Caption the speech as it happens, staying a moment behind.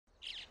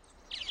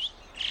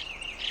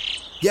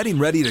Getting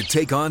ready to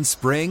take on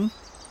spring?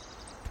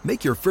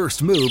 Make your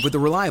first move with the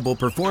reliable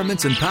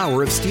performance and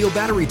power of Steel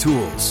battery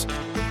tools.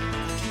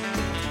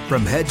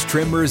 From hedge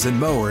trimmers and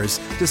mowers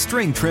to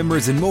string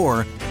trimmers and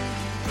more,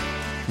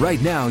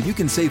 right now you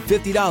can save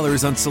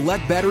 $50 on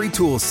select battery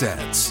tool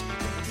sets.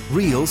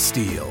 Real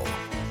Steel.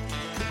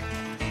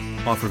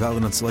 Offer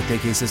valid on select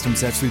AK system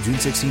sets through June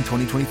 16,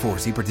 2024.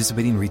 See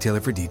participating retailer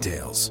for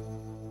details.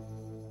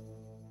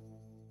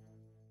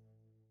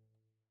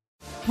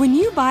 When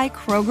you buy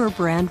Kroger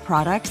brand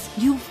products,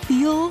 you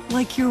feel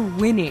like you're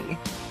winning.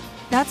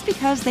 That's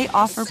because they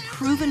offer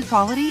proven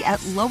quality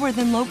at lower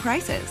than low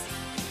prices.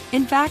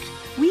 In fact,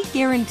 we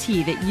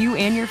guarantee that you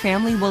and your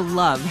family will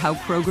love how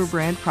Kroger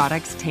brand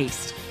products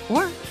taste,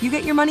 or you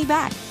get your money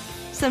back.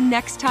 So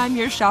next time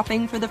you're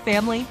shopping for the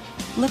family,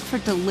 look for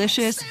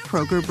delicious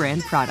Kroger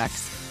brand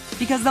products,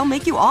 because they'll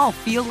make you all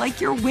feel like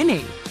you're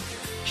winning.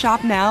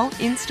 Shop now,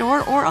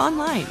 in-store, or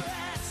online.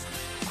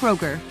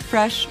 Kroger,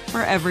 fresh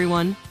for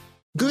everyone.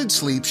 Good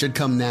sleep should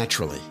come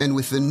naturally, and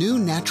with the new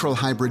Natural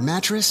Hybrid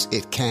mattress,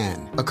 it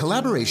can. A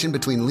collaboration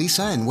between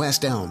Lisa and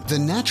West Elm, the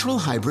Natural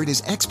Hybrid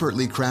is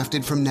expertly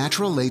crafted from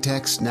natural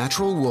latex,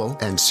 natural wool,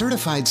 and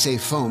certified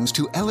safe foams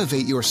to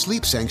elevate your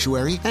sleep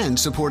sanctuary and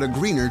support a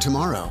greener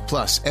tomorrow.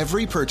 Plus,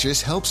 every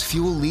purchase helps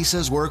fuel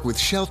Lisa's work with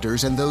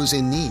shelters and those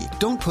in need.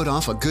 Don't put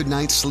off a good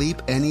night's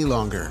sleep any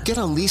longer. Get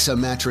a Lisa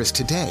mattress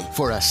today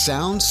for a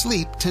sound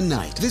sleep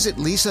tonight. Visit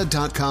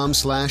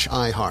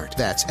lisa.com/iHeart.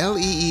 That's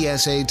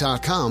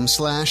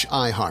LEESA.com/iHeart.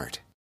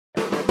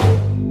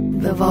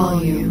 The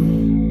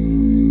volume.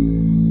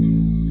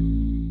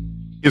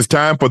 It's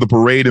time for the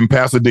parade in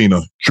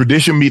Pasadena.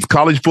 Tradition meets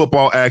college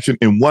football action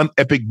in one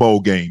epic bowl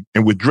game.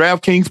 And with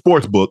DraftKings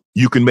Sportsbook,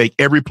 you can make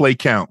every play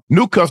count.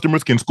 New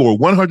customers can score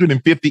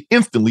 $150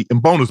 instantly in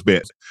bonus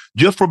bets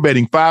just for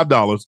betting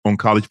 $5 on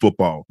college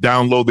football.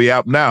 Download the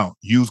app now.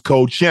 Use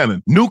code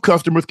Shannon. New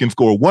customers can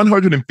score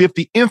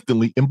 $150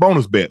 instantly in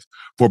bonus bets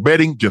for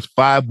betting just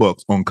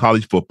 $5 on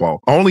college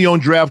football. Only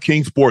on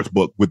DraftKings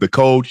Sportsbook with the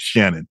code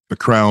Shannon. The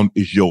crown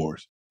is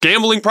yours.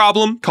 Gambling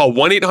problem? Call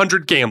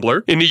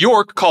 1-800-GAMBLER. In New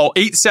York, call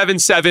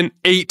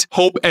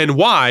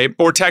 877-8-HOPE-NY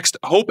or text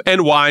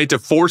HOPE-NY to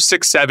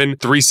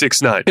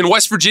 467-369. In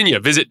West Virginia,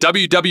 visit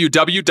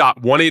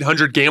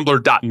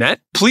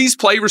www.1800gambler.net. Please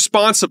play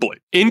responsibly.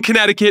 In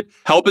Connecticut,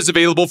 help is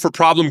available for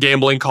problem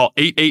gambling. Call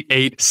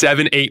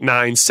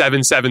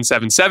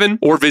 888-789-7777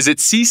 or visit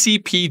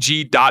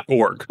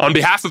ccpg.org. On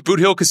behalf of Boot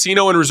Hill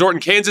Casino and Resort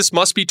in Kansas,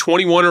 must be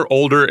 21 or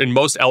older in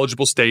most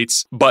eligible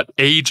states, but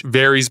age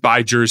varies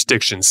by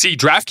jurisdiction. See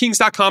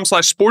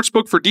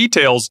DraftKings.com/sportsbook for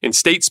details and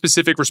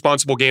state-specific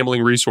responsible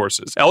gambling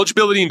resources.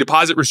 Eligibility and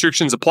deposit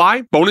restrictions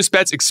apply. Bonus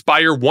bets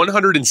expire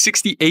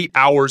 168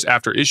 hours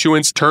after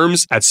issuance.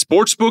 Terms at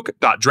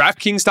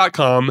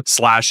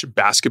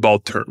sportsbook.draftkings.com/basketball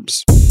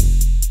terms.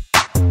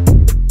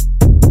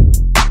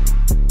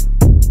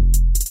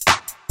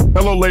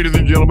 Hello, ladies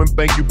and gentlemen.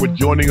 Thank you for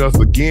joining us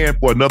again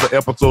for another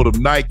episode of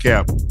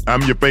Nightcap.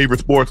 I'm your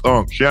favorite sports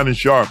unk, Shannon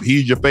Sharp.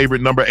 He's your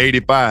favorite number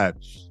 85.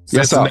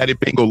 Cincinnati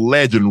Bengal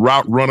legend,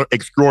 route runner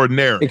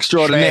extraordinaire.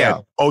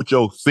 Chad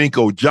Ocho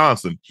Cinco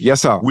Johnson. Yes,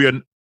 sir.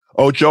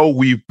 Ocho,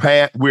 we're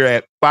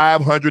at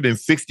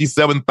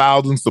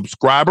 567,000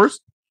 subscribers.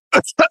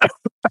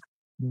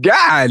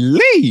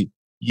 Golly.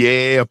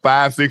 Yeah,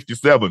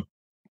 567.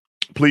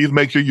 Please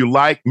make sure you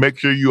make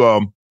sure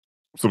you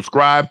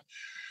subscribe.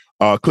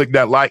 Click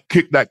that like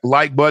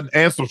button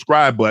and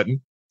subscribe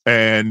button.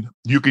 And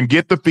you can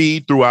get the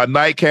feed through our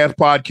Nightcap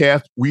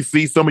podcast. We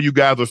see some of you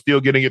guys are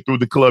still getting it through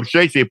the Club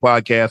Shay Shay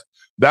podcast.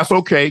 That's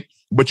okay.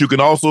 But you can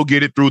also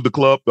get it through the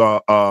Club,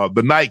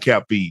 the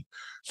Nightcap feed.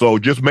 So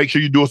just make sure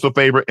you do us a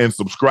favor and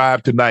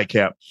subscribe to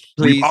Nightcap.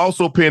 Please. We've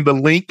also pinned the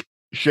link,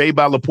 Shay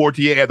by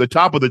Laportier, at the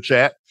top of the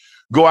chat.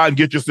 Go out and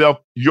get yourself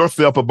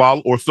a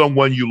bottle or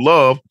someone you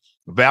love.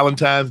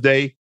 Valentine's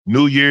Day,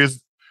 New Year's,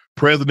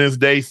 President's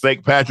Day,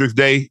 St. Patrick's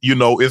Day. You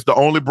know, it's the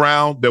only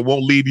brown that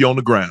won't leave you on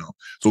the ground.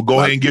 So go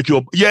ahead and get you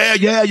a yo.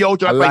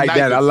 I like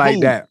that. I like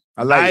that.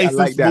 Nice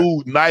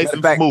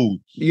and smooth.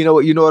 You know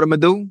what I'm gonna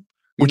do?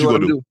 What you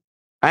gonna do?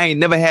 I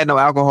ain't never had no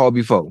alcohol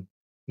before.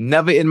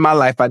 Never in my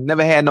life. I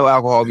never had no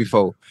alcohol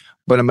before.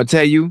 But I'm gonna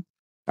tell you,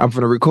 I'm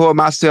gonna record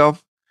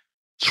myself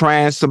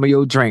trying some of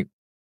your drink.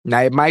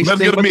 Now it might.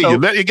 Let's get a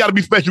million. It got to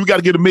be special. We got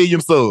to get 1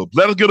 million subs.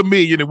 Let us get 1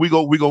 million, and we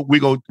gonna talk.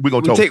 We gonna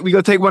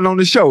take one on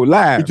the show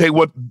live. We take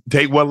one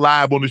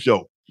live on the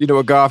show. You know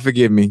what? God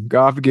forgive me.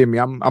 God forgive me.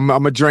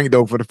 I'm a drink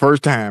though for the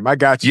first time. I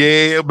got you.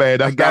 Yeah, man.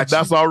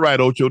 That's all right,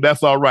 Ocho.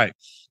 That's all right.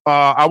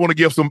 I want to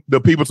give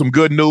the people some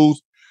good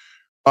news.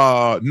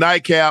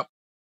 Nightcap,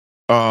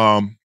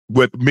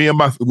 with me and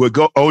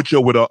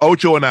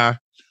Ocho and I,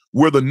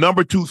 we're the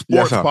number 2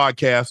 sports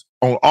podcast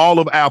on all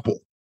of Apple.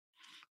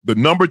 The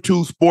number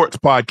 2 sports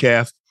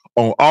podcast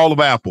on all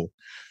of Apple.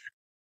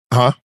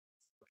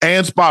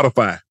 And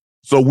Spotify.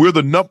 So we're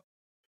the Nightcap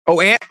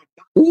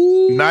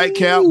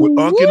with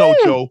Unc and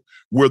Ocho.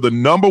 We're the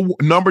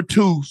number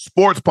 2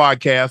 sports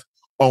podcast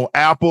on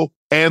Apple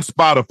and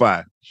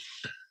Spotify.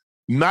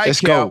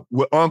 Nightcap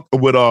with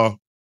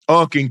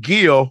Unc and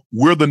Gil,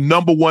 we're the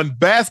 #1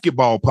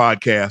 basketball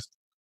podcast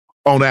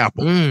on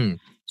Apple.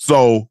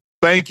 So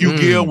thank you,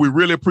 Gil. We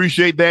really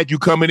appreciate that. You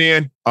coming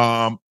in.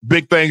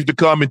 Big things to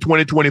come in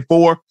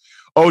 2024.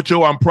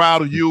 Ocho, I'm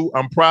proud of you.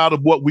 I'm proud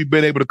of what we've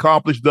been able to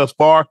accomplish thus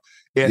far.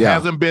 It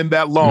hasn't been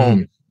that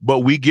long, but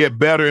we get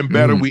better and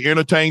better. We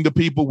entertain the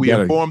people. We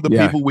inform the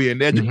people. We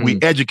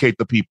educate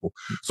the people.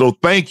 So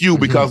thank you,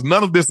 because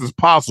none of this is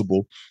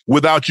possible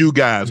without you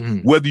guys.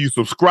 Whether you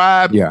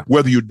subscribe,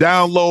 whether you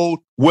download,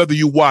 whether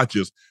you watch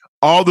us,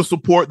 all the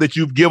support that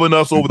you've given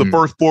us over the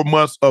first 4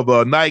 months of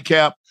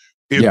Nightcap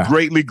is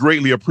greatly,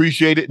 greatly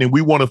appreciated. And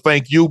we want to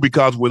thank you,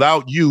 because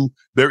without you,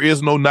 there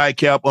is no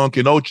Nightcap, Unc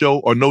and Ocho,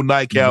 or no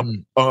Nightcap,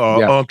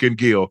 Unc and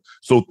Gil.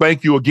 So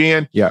thank you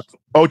again.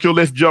 Ocho,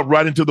 let's jump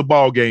right into the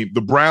ball game.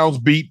 The Browns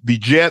beat the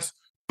Jets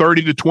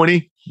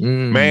 30-20.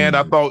 Man,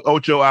 I thought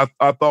Ocho, I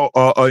thought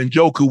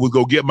Njoku would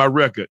go get my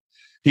record.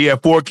 He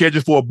had 4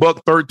 catches for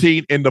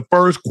 $113 in the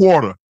first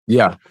quarter.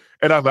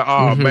 And I was like,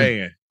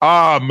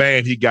 oh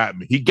man, he got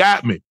me. He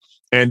got me.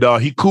 And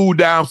he cooled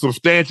down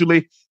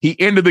substantially. He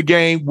ended the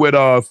game with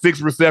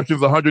 6 receptions,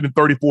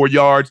 134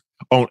 yards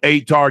on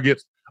 8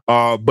 targets.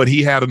 But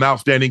he had an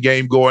outstanding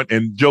game going,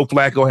 and Joe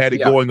Flacco had it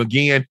going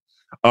again.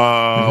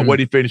 What did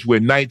he finish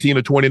with? 19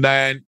 of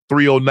 29,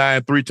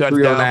 309, 3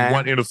 touchdowns,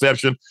 1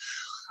 interception.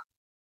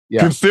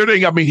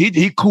 Considering, I mean,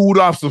 he cooled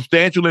off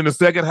substantially in the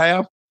second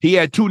half. He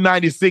had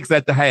 296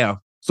 at the half.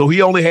 So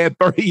he only had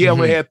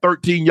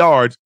 13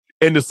 yards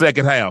in the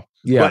second half.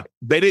 But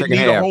they didn't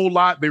need a whole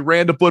lot. They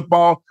ran the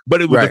football,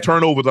 but it was the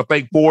turnovers. I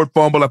think Ford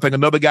fumbled. I think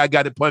another guy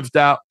got it punched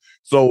out.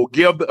 So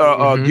give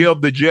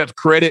the Jets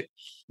credit.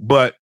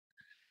 But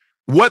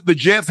what the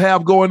Jets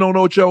have going on,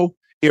 Ocho,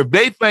 if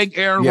they think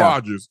Aaron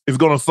Rodgers is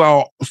going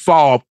to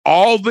solve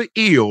all the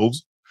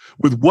ills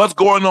with what's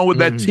going on with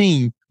that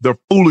team, they're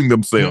fooling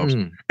themselves,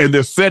 and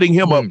they're setting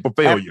him up for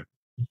failure.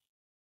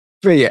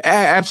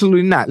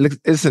 Absolutely not.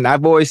 Listen,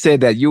 I've always said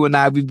that you and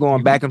I, we've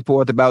gone back and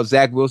forth about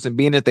Zach Wilson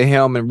being at the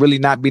helm and really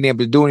not being able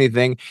to do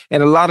anything.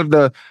 And a lot of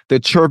the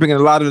chirping and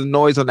a lot of the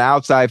noise on the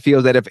outside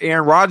feels that if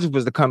Aaron Rodgers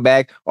was to come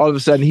back, all of a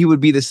sudden he would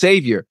be the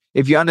savior.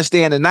 If you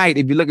understand tonight,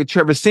 if you look at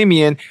Trevor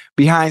Siemian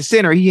behind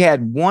center, he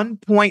had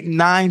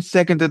 1.9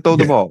 seconds to throw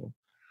the ball.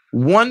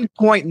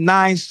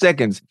 1.9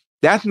 seconds.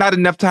 That's not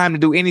enough time to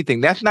do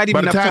anything. That's not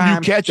even enough time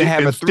you catch to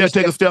have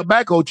take a step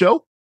back,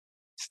 Ocho.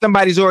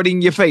 Somebody's already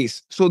in your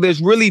face. So there's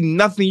really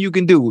nothing you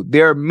can do.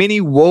 There are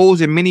many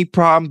woes and many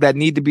problems that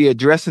need to be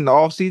addressed in the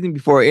offseason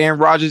before Aaron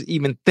Rodgers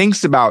even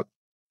thinks about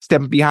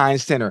stepping behind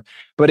center.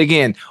 But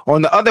again,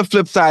 on the other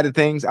flip side of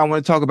things, I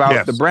want to talk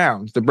about the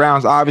Browns. The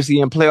Browns obviously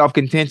in playoff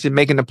contention,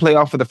 making the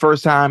playoff for the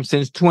first time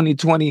since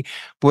 2020.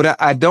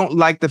 But I don't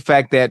like the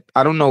fact that,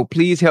 I don't know,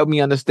 please help me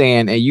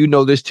understand, and you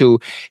know this too,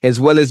 as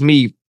well as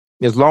me,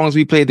 as long as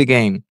we play the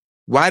game.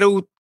 Why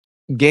do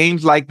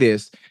games like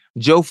this,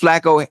 Joe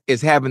Flacco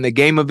is having the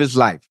game of his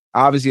life?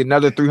 Obviously,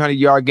 another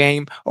 300-yard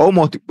game.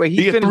 Almost. But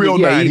he had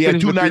 309. He had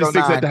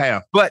 296 at the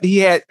half. But he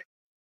had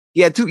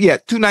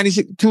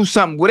 296, 2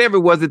 something, whatever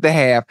it was at the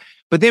half.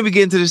 But then we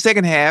get into the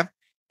second half,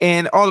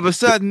 and all of a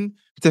sudden,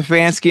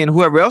 Stefanski and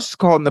whoever else is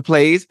calling the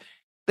plays,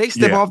 they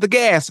step off the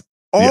gas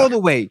all the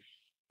way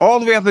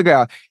off the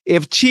gas.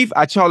 If Chief,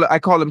 I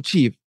call him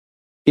Chief.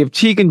 If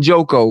Cheek and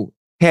Joko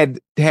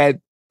had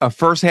a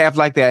first half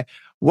like that,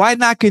 why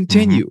not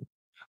continue?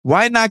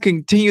 Why not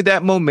continue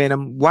that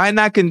momentum? Why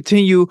not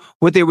continue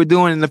what they were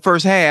doing in the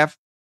first half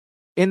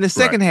in the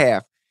second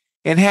half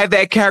and have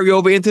that carry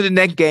over into the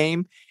next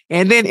game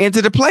and then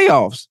into the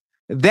playoffs?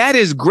 That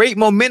is great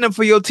momentum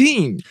for your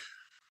team.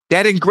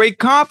 That is great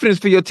confidence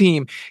for your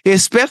team,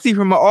 especially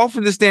from an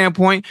offensive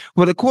standpoint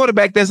with a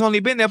quarterback that's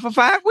only been there for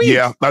 5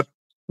 weeks.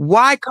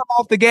 Why come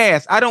off the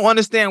gas? I don't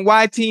understand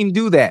why teams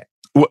do that.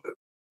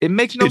 It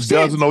makes no sense. It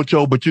doesn't,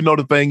 Ocho, but you know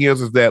the thing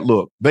is that,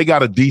 look, they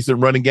got a decent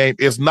running game.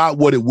 It's not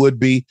what it would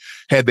be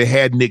had they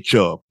had Nick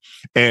Chubb.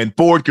 And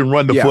Ford can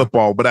run the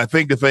football, but I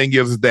think the thing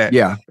is that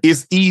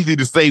it's easy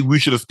to say we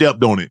should have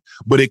stepped on it,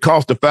 but it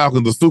cost the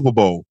Falcons the Super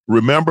Bowl.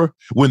 Remember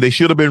when they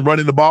should have been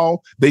running the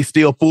ball? They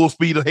still full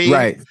speed ahead.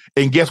 Right.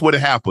 And guess what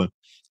happened?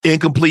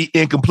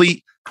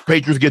 Incomplete.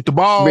 Patriots get the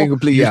ball.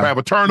 You have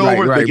a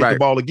turnover. They get the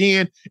ball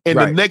again. And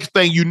the next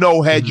thing you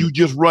know, had you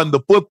just run the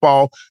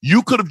football,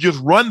 you could have just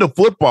run the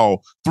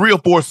football 3 or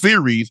 4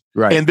 series,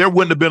 and there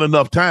wouldn't have been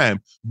enough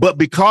time. But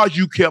because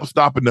you kept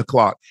stopping the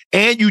clock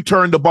and you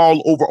turned the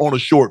ball over on a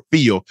short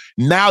field,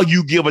 now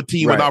you give a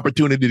team an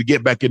opportunity to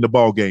get back in the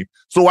ball game.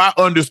 So I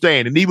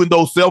understand. And even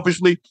though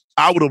selfishly,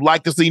 I would have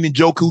liked to see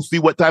Njoku see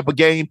what type of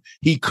game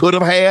he could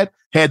have had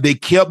they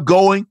kept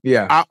going.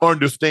 I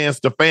understand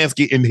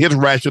Stefanski and his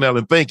rationale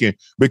and thinking,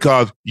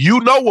 because you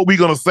know what we're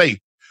going to say.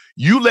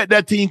 You let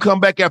that team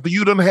come back after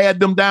you done had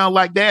them down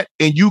like that,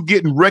 and you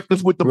getting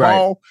reckless with the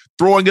ball,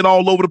 throwing it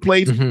all over the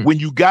place. When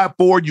you got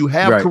Ford, you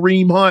have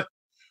Kareem Hunt.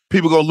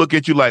 People going to look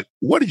at you like,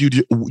 what did you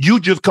do?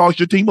 You just cost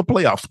your team a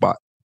playoff spot.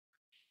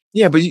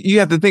 Yeah, but you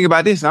have to think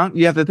about this, huh?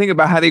 You have to think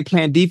about how they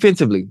plan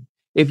defensively.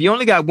 If you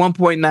only got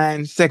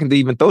 1.9 seconds to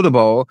even throw the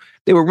ball,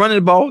 they were running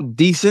the ball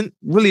decent,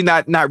 really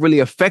not really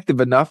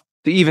effective enough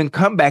to even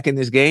come back in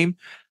this game.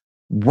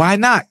 why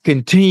not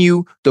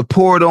continue to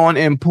pour it on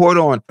and pour it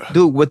on?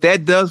 Dude, what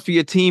that does for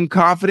your team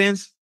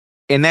confidence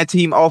and that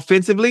team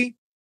offensively,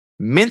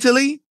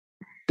 mentally,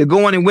 to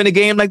go on and win a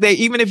game like that,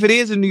 even if it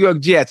is the New York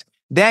Jets,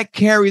 that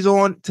carries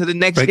on to the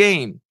next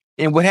game.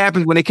 And what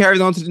happens when it carries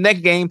on to the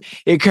next game,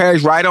 it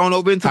carries right on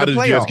over into the playoffs.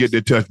 How did the Jets get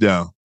their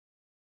touchdown?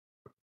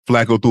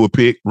 Flacco threw a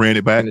pick, ran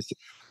it back.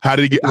 How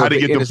did he get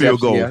the field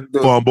goal? Yeah.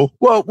 Fumble.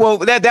 Well,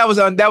 that was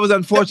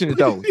unfortunate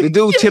though. The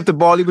dude tipped the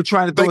ball. He was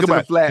trying to throw it to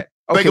the flat.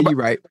 Okay, you're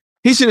right.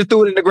 He should have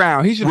threw it in the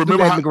ground. He should have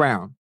threw it in the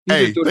ground.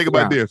 Hey, think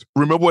about this.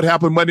 Remember what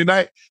happened Monday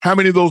night? How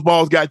many of those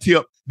balls got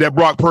tipped that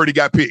Brock Purdy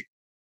got picked?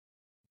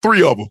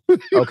 3 of them.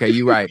 Okay,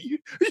 you're right.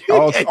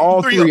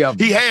 All three of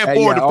them. He had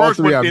 4. The first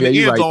one in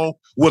the end zone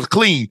was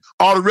clean.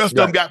 All the rest of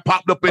them got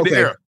popped up in the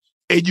air.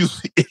 And you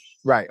see.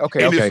 Right.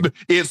 Okay.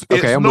 It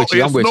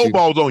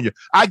snowballs on you.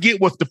 I get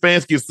what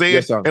Stefanski said,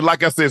 yes, and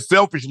like I said,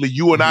 selfishly,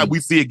 you and I, we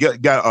see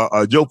it.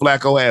 Got Joe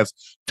Flacco has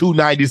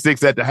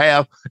 296 at the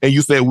half, and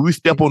you say we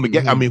step on the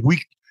gas. I mean,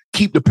 we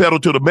keep the pedal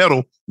to the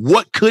metal.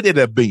 What could it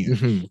have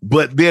been?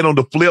 But then on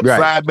the flip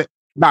side,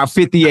 about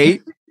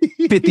 58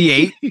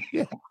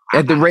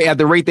 at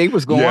the rate they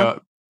was going. Yeah.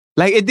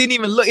 Like it didn't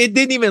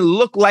even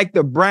look like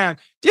the Browns.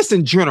 Just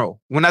in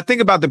general, when I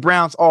think about the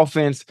Browns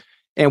offense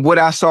and what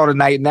I saw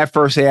tonight in that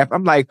first half,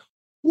 I'm like,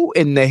 who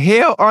in the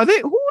hell are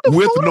they?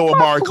 With no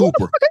Amari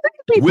Cooper.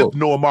 With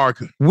no Amari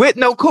Cooper. With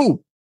no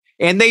Coop.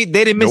 And they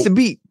didn't miss a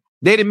beat.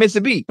 They didn't miss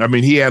a beat. I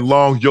mean, he had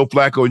long, Joe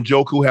Flacco and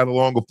Joku had a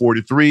longer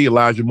 43.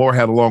 Elijah Moore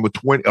had a longer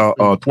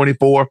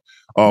 24.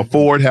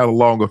 Ford had a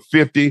longer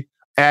 50.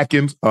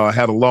 Atkins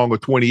had a longer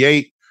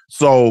 28.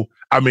 So,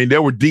 I mean,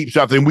 there were deep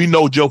shots. And we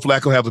know Joe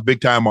Flacco has a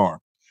big-time arm.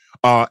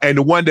 And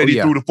the one that he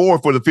threw the 4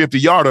 for the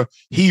 50-yarder,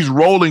 he's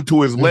rolling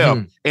to his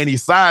left, and he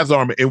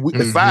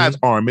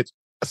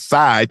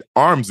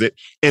side-arms it,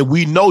 and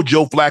we know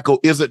Joe Flacco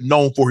isn't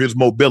known for his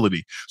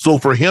mobility. So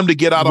for him to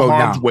get out of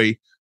harm's way,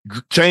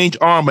 change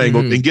arm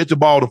angle, and get the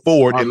ball to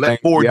Ford and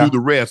let Ford do the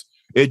rest,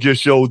 it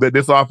just shows that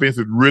this offense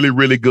is really,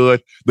 really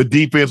good. The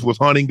defense was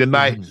hunting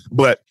tonight,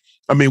 but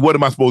I mean, what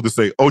am I supposed to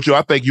say? Ocho,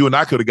 I think you and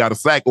I could have got a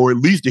sack or at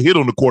least a hit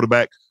on the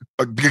quarterback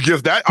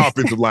against that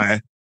offensive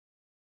line.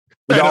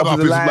 That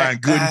offensive line,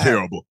 good and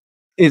terrible.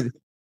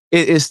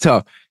 It's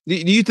tough. Do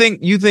you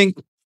think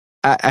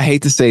I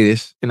hate to say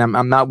this, and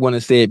I'm not going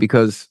to say it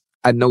because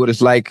I know what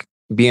it's like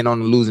being on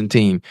a losing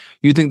team.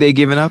 You think they're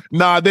giving up?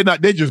 Nah, they're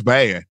not. They're just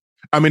bad.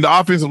 I mean, the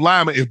offensive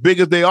linemen, as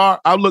big as they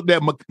are, I looked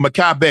at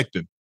Mekhi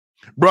Becton.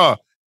 Bruh,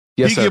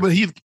 he's their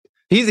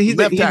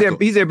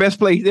best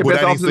player. He's their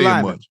best offensive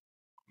lineman.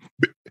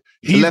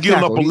 He's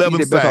giving up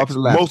 11 sacks,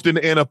 most in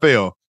the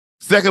NFL.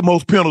 Second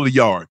most penalty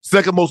yards.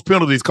 Second most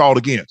penalties called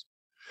against.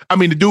 I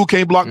mean, the dude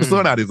can't block the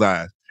sun out his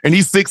eyes. And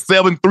he's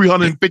 6'7",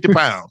 350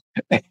 pounds.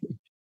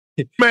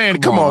 Man,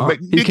 come on, man.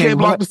 He can't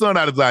block the sun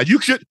out of his eyes.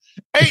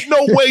 Ain't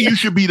no way you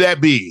should be that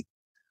big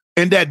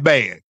and that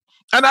bad.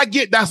 And I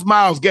get that's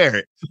Myles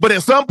Garrett. But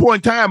at some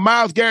point in time,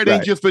 Myles Garrett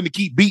ain't just finna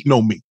keep beating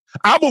on me.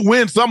 I will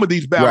win some of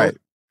these battles.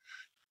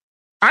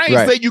 I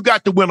ain't say you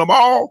got to win them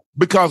all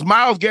because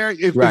Myles Garrett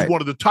is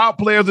one of the top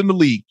players in the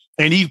league.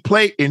 And he's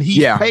paid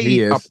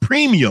a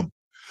premium.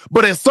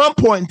 But at some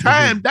point in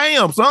time,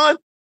 damn, son.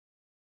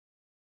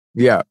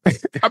 Yeah.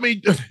 I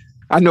mean,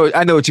 I know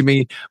what you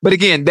mean. But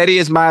again, that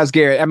is Myles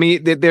Garrett. I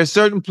mean, there's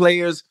certain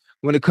players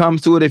when it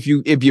comes to it, if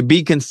you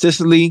beat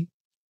consistently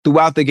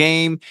throughout the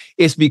game,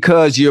 it's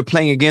because you're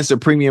playing against a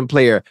premium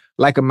player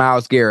like a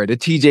Myles Garrett, a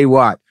TJ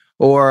Watt,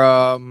 or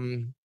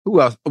who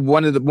else?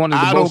 One of the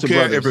I don't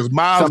care brothers, if it's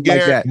Myles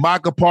Garrett, like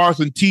Micah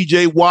Parsons,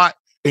 TJ Watt,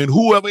 and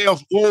whoever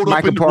else rolled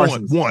up in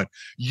the one.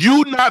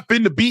 You not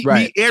finna beat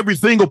me every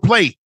single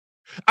play.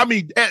 I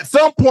mean, at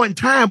some point in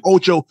time,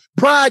 Ocho,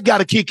 pride got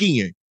to kick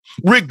in.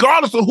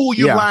 Regardless of who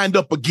you're lined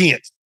up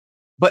against.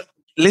 But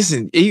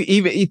listen,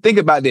 even think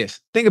about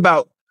this. Think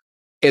about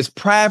as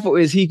prideful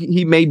as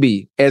he may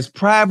be, as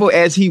prideful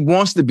as he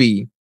wants to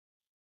be,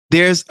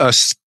 there's a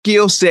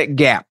skill set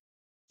gap.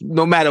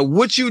 No matter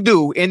what you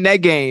do in that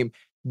game,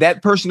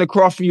 that person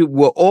across from you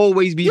will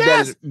always be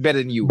better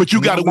than you. But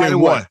you got to win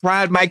one.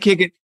 Pride might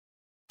kick it.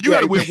 You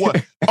got to win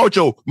one.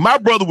 Ocho, my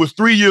brother was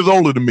 3 years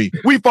older than me.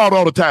 We fought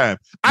all the time.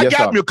 I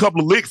got me a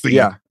couple of licks in.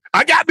 Yeah.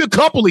 I got me a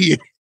couple of years.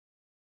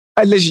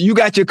 Listen, you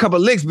got your couple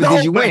of licks, but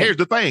did you win? Here's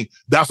the thing.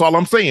 That's all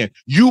I'm saying.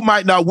 You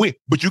might not win,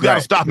 but you got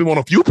to stop him on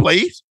a few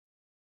plays.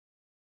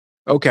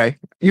 Okay,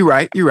 you're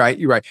right.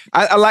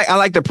 I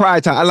like the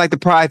pride time. I like the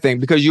pride thing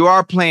because you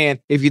are playing.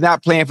 If you're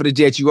not playing for the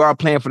Jets, you are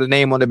playing for the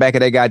name on the back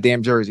of that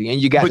goddamn jersey,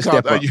 and you got to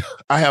step up.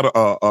 I had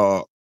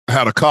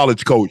a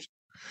college coach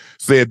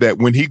said that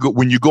when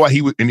you go out,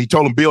 he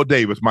told him, Bill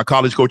Davis, my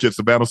college coach at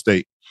Savannah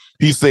State,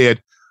 he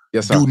said,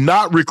 yes, sir. Do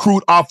not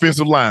recruit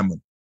offensive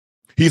linemen.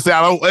 He said,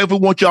 I don't ever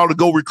want y'all to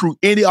go recruit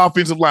any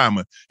offensive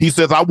linemen. He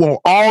says, I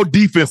want all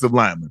defensive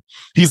linemen.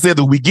 He said,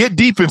 if we get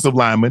defensive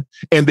linemen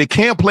and they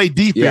can't play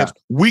defense,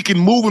 we can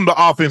move them to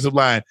offensive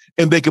line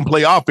and they can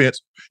play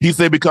offense. He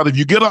said, because if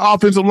you get an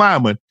offensive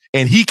lineman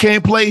and he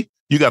can't play,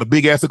 you got a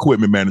big-ass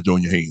equipment manager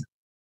on your hand.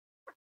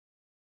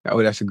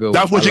 Oh, that's a good one.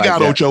 That's what you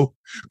got, Ocho.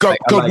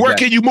 Because where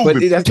can you move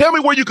him? Tell me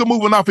where you can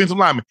move an offensive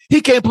lineman.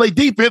 He can't play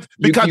defense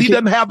because he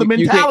doesn't have the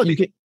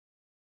mentality.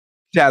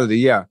 Mentality,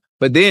 yeah.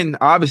 But then,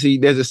 obviously,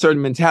 there's a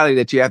certain mentality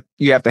that you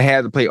have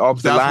to play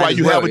offensive line. That's why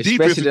you have a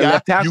defensive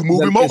guy. You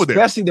move him over there.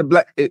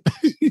 Especially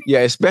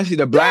especially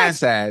the blind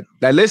side.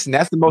 Now, listen,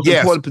 that's the most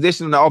important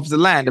position on the offensive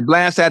line. The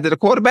blind side to the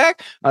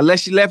quarterback,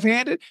 unless you're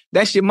left-handed,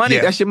 that's your money.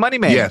 That's your money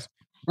man. Yes.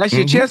 That's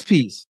your chess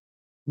piece.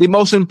 The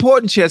most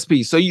important chess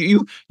piece. So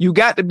you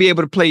got to be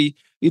able to play.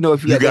 You know,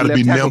 if you got to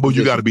be nimble,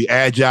 you got to be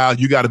agile.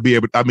 You got to be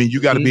able.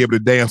 You got to be able to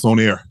dance on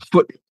air.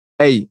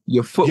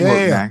 Your footwork,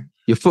 man.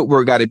 Your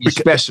footwork got to be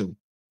special.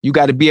 You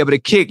got to be able to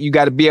kick. You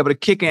got to be able to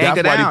kick and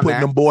anchor down. That's why they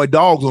putting them boy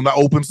dogs on the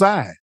open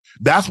side.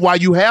 That's why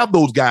you have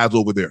those guys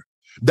over there.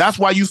 That's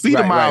why you see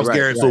the Myles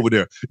Garrett's over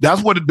there.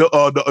 That's what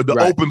the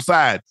open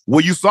side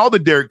where you saw the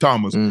Derek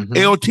Thomas.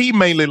 LT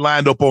mainly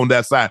lined up on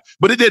that side,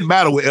 but it didn't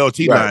matter where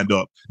LT lined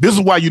up. This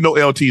is why you know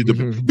LT is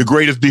the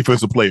greatest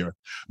defensive player,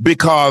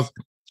 because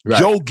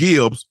Joe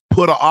Gibbs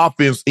put an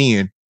offense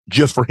in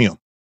just for him.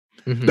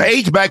 The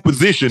H-back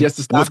position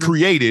was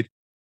created.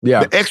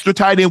 The extra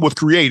tight end was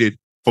created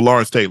for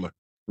Lawrence Taylor.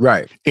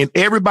 Right. And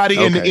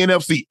everybody in the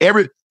NFC,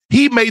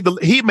 he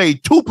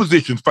made two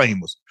positions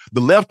famous,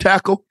 the left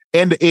tackle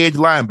and the edge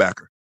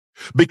linebacker,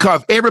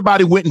 because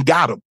everybody went and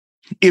got him.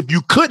 If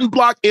you couldn't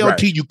block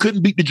LT, you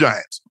couldn't beat the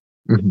Giants.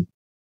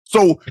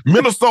 So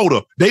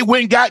Minnesota, they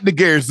went and got the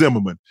Garrett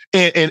Zimmerman,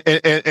 and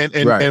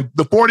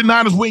the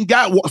 49ers went and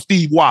got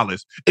Steve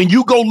Wallace. And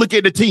you go look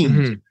at the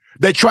teams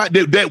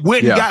that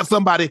went and got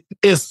somebody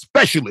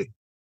especially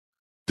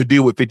to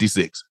deal with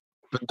 56.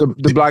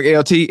 The block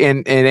LT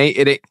and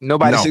it ain't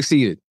nobody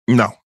succeeded.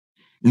 No.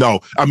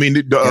 I mean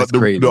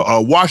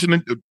the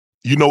Washington,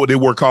 you know what they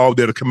were called?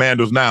 They're the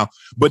Commanders now,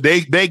 but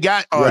they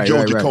got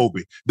Joe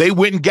Jacoby. They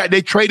went and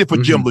they traded for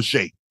Jim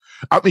Lachey.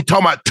 I mean,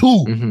 talking about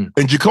two.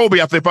 And Jacoby,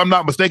 if I'm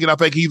not mistaken, I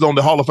think he's on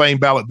the Hall of Fame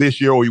ballot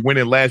this year, or he went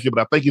in last year, but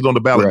I think he's on the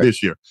ballot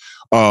this year.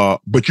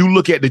 But you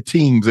look at the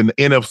teams in the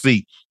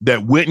NFC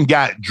that went and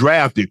got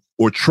drafted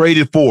or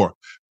traded for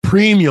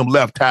premium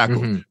left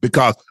tackle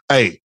because,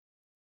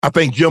 I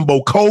think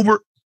Jimbo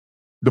Covert,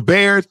 the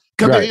Bears.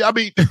 I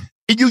mean,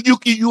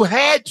 you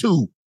had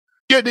to.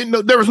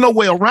 There was no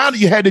way around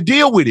it. You had to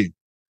deal with him.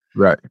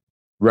 Right.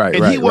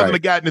 And he wasn't a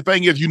guy. And the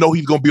thing is, he's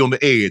going to be on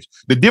the edge.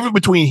 The difference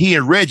between he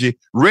and Reggie's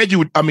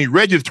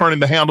turning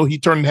the handle. He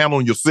turning the handle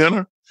on your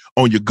center,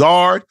 on your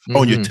guard,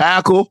 on your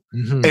tackle,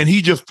 and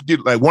he just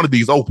did like one of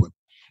these open.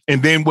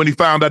 And then when he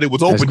found out it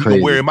was open, he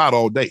could wear him out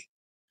all day.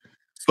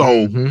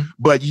 So,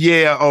 but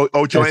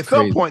Ocho, at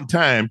some point in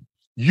time,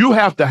 you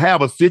have to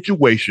have a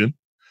situation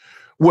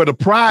where the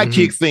pride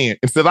kicks in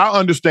and says, I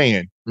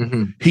understand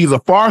he's a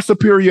far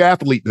superior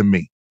athlete than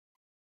me,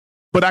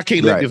 but I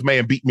can't let this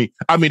man beat me.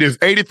 I mean, there's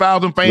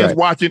 80,000 fans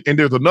watching and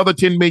there's another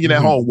 10 million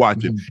at home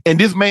watching. And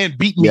this man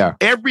beat me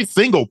every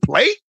single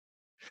play.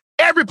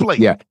 Every play.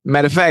 Yeah.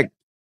 Matter of fact,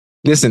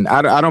 listen,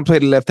 I don't play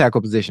the left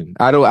tackle position.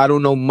 I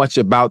don't know much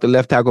about the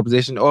left tackle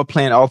position or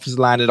playing offensive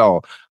line at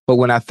all. But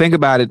when I think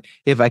about it,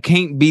 if I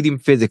can't beat him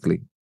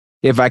physically,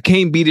 if I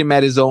can't beat him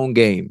at his own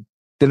game,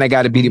 then I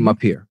got to beat him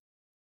up here.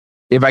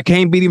 If I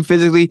can't beat him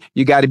physically,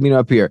 you got to beat him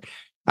up here.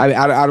 I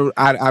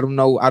don't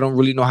know. I don't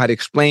really know how to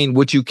explain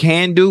what you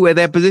can do at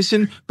that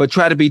position, but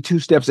try to be two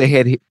steps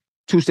ahead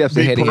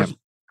of him.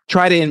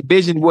 Try to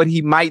envision what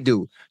he might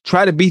do.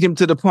 Try to beat him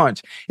to the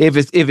punch. If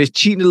it's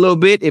cheating a little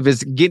bit, if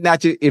it's getting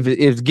at you, if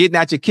it's getting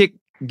at your kick,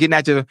 getting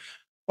at you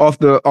off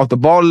the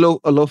ball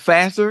a little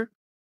faster,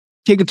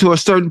 kicking to a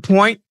certain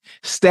point,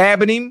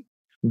 stabbing him,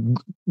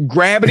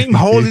 grabbing him,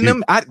 holding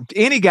him,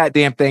 any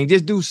goddamn thing,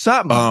 just do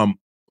something.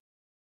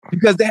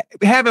 Because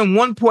having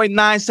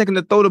 1.9 seconds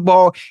to throw the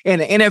ball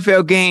in an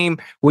NFL game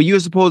where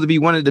you're supposed to be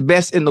one of the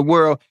best in the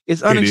world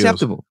is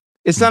unacceptable.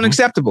 It's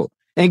unacceptable.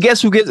 And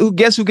guess who gets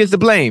the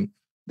blame?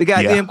 The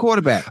goddamn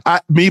quarterback.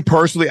 Me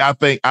personally, I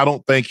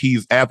don't think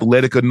he's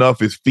athletic enough.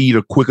 His feet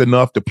are quick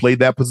enough to play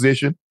that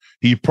position.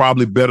 He's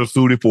probably better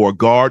suited for a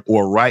guard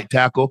or a right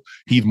tackle.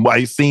 He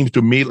seems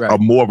to me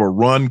more of a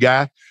run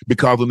guy,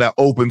 because on that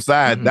open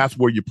side, that's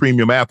where your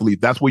premium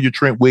athletes, that's where your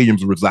Trent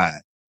Williams reside.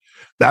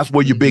 That's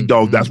where your big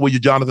dogs, that's where your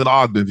Jonathan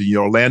Ogdens and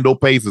your Orlando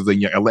Pacers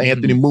and your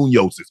Anthony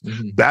Munozes.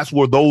 That's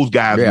where those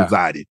guys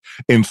resided.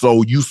 And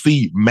so you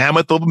see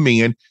mammoth of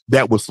men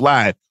that would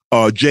slide.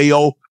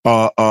 J.O.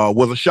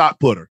 Was a shot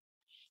putter.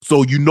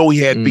 So you know he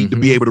had feet to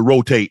be able to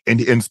rotate. And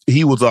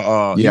he was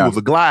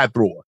a glide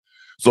thrower.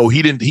 So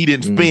he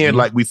didn't spin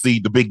like we see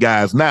the big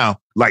guys now,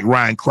 like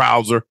Ryan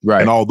Krauser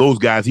and all those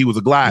guys. He was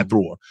a glide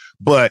thrower.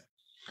 But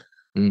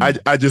they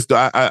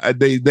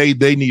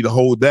need to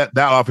hold that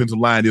offensive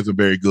line isn't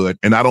very good.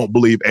 And I don't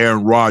believe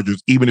Aaron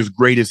Rodgers, even as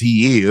great as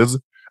he is,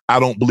 I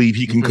don't believe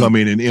he can come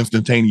in and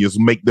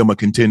instantaneously make them a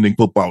contending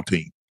football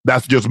team.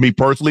 That's just me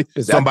personally.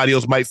 Somebody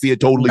else might see it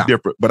totally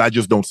different, but I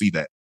just don't see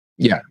that.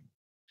 Yeah.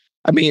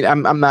 I mean, I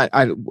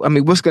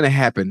mean, what's going to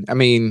happen? I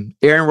mean,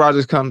 Aaron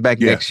Rodgers comes back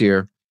next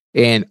year,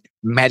 and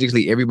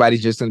magically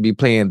everybody's just going to be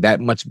playing that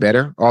much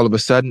better all of a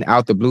sudden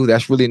out the blue.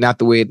 That's really not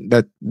the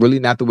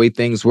way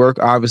things work.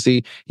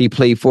 Obviously, he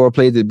played 4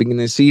 plays at the beginning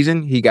of the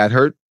season. He got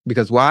hurt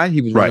because why?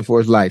 He was running for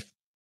his life.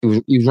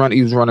 He was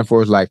running for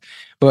his life.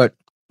 But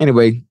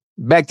anyway,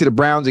 back to the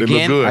Browns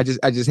again. I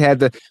just had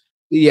to.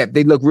 Yeah,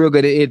 they look real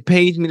good. It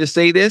pains me to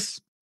say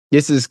this.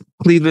 This is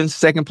Cleveland's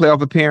second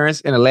playoff appearance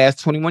in the last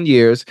 21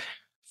 years.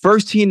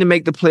 First team to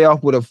make the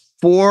playoff with a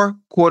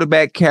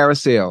 4-quarterback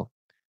carousel.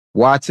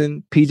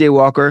 Watson, P.J.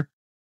 Walker,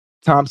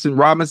 Thompson,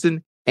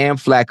 Robinson, and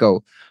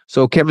Flacco.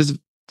 So Kevin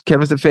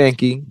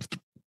Stefanski,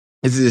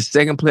 this is his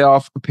second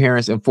playoff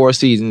appearance in 4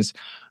 seasons.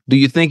 Do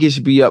you think he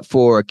should be up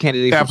for a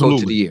candidate for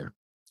Coach of the Year?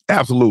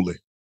 Absolutely.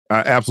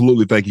 I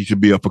absolutely think he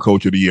should be up for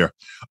Coach of the Year.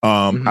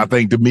 I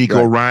think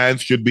DeMeco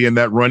Ryans should be in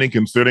that running,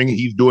 considering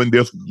he's doing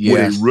this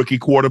with a rookie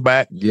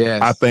quarterback.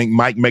 Yes. I think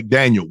Mike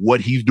McDaniel,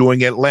 what he's doing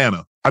in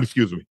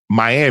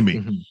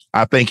Miami,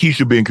 I think he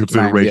should be in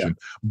consideration.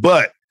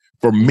 But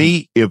for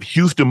me, if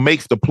Houston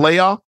makes the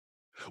playoff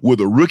with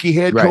a rookie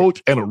head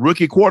coach and a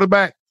rookie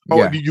quarterback,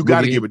 you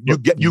got to give it.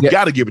 You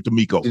got to give it to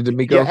Miko.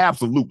 Yeah,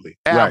 absolutely.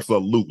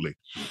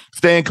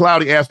 Stan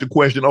Cloudy asked the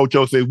question.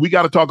 Ocho says we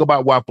got to talk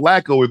about why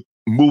Flacco is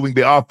moving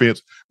the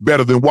offense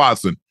better than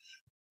Watson.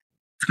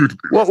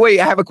 Well, wait,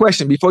 I have a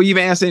question before you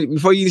even answer.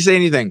 Before you say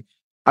anything,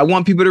 I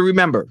want people to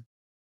remember.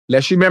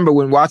 Let's remember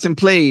when Watson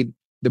played,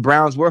 the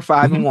Browns were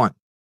 5-1.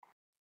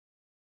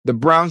 The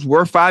Browns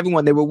were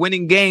 5-1. They were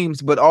winning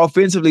games, but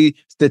offensively,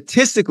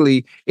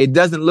 statistically, it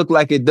doesn't look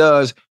like it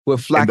does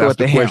with Flacco at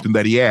the helm. Question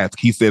that he asked.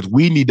 He says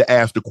we need to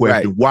ask the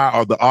question: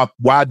 why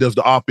does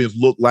the offense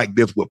look like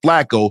this with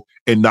Flacco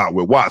and not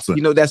with Watson?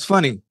 You know, that's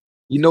funny.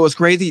 You know what's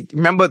crazy?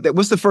 Remember that?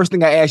 What's the first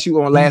thing I asked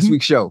you on last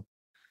week's show?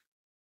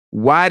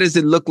 Why does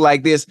it look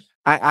like this?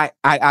 I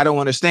don't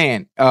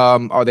understand.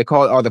 Are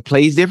the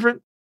plays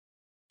different?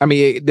 I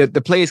mean,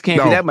 the plays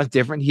can't be that much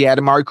different. He had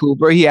Amari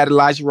Cooper, he had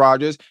Elijah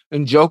Rodgers,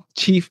 and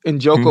Chief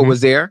Njoku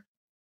was there.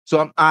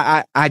 So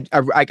I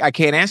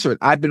can't answer it.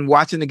 I've been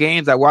watching the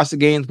games. I watched the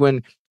games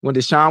when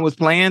Deshaun was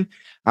playing.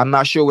 I'm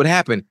not sure what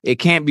happened. It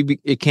can't be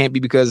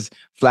because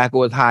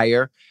Flacco is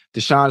higher.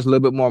 Deshaun's a little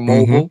bit more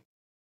mobile.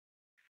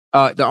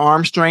 The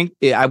arm strength,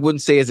 I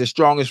wouldn't say is as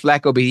strong as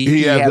Flacco, but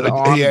he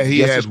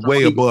has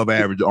way above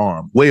average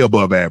arm. Way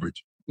above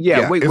average.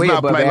 Yeah, way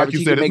above average. Like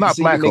you said, it's not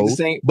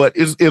Flacco, but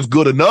it's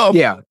good enough.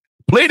 Yeah.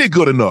 Played it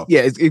good enough.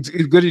 Yeah, it's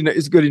good enough.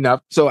 It's good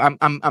enough. So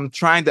I'm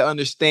trying to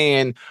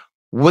understand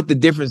what the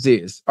difference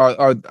is.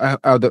 Are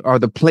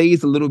the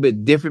plays a little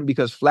bit different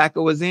because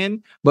Flacco is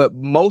in? But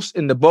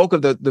the bulk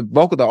of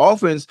the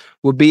offense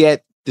will be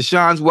at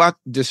Deshaun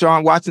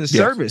Watson's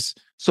service.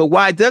 So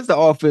why does the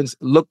offense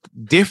look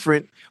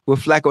different with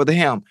Flacco at the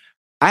helm?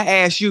 I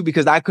asked you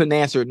because I couldn't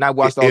answer it, and I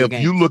watched all the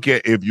games.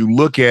 If you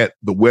look at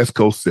the West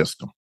Coast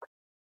system,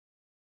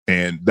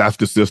 and that's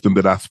the system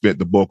that I spent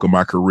the bulk of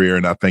my career,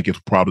 and I think it's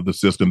probably the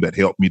system that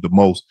helped me the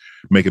most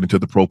make it into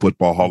the Pro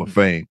Football Hall of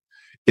Fame.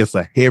 It's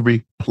a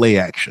heavy play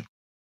action.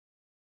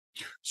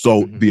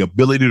 So the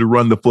ability to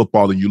run the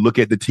football, and you look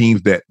at the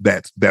teams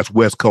that's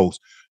West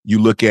Coast. You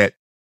look at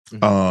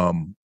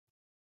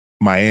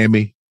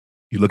Miami,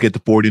 you look at the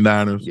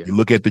 49ers, you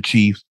look at the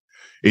Chiefs,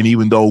 and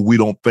even though we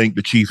don't think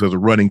the Chiefs as a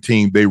running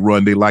team, they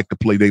like to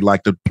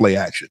play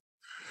action.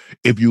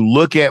 If you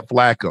look at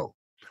Flacco,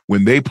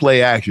 when they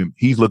play action,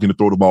 he's looking to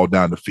throw the ball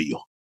down the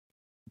field.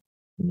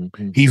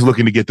 He's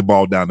looking to get the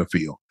ball down the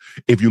field.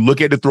 If you look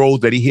at the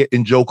throws that he hit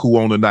Njoku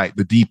on the night,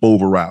 the deep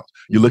over routes,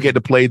 you look at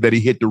the play that he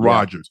hit to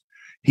Rodgers,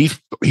 he's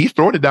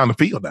throwing it down the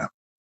field now.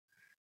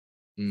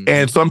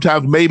 And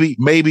sometimes maybe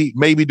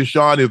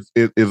Deshaun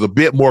is a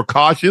bit more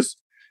cautious,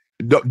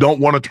 don't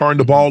want to turn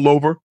the ball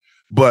over,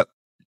 but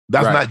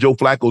that's not Joe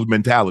Flacco's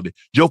mentality.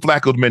 Joe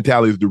Flacco's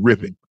mentality is to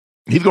rip it.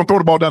 He's going to throw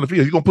the ball down the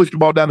field. He's going to push the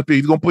ball down the field.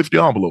 He's going to push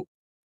the envelope.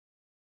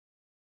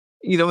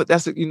 You know,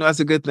 that's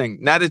a good thing.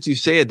 Now that you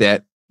said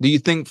that, do you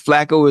think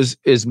Flacco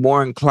is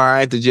more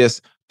inclined to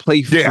just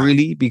play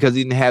freely because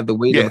he didn't have the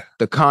weight of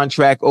the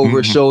contract over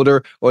his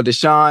shoulder, or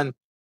Deshaun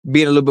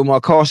being a little bit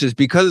more cautious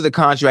because of the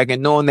contract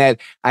and knowing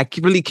that I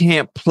really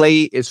can't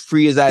play as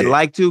free as I'd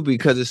like to,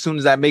 because as soon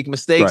as I make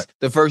mistakes,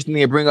 the first thing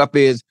they bring up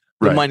is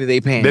the money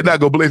they pay. They're not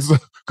going to blame.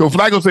 Because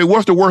Flacco say,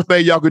 what's the worst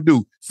thing y'all could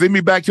do? Send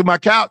me back to my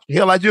couch?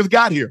 Hell, I just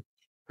got here.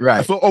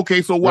 Right. So,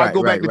 okay, so why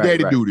go back to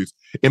daddy do this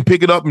and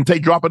pick it up and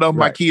drop it off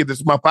my kids?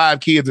 It's my 5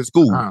 kids at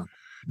school.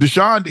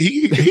 Deshaun,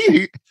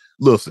 he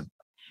listen,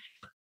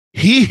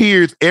 he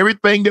hears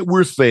everything that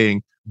we're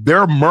saying. There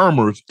are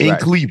murmurs in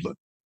Cleveland.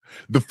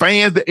 The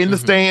fans that in the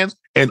stands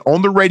and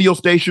on the radio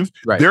stations,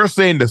 they're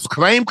saying the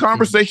same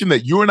conversation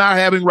that you and I are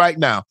having right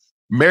now.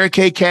 Mary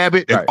Kay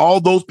Cabot and all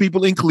those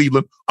people in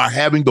Cleveland are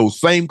having those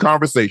same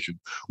conversations.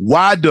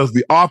 Why does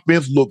the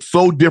offense look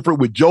so different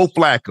with Joe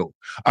Flacco,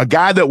 a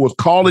guy that was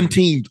calling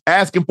teams,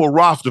 asking for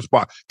roster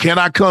spot? Can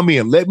I come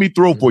in? Let me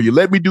throw for you.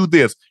 Let me do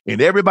this.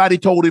 And everybody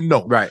told him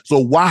no.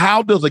 So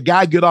how does a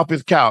guy get off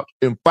his couch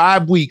in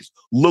 5 weeks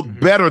look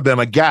better than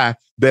a guy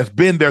that's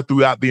been there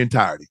throughout the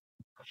entirety?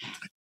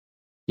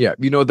 Yeah,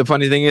 you know what the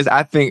funny thing is?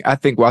 I think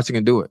Watson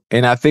can do it.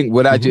 And I think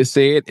what I just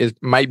said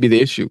might be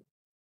the issue.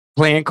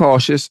 playing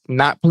cautious,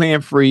 not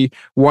playing free,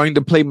 wanting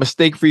to play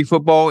mistake-free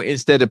football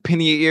instead of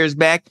pinning your ears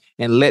back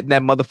and letting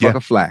that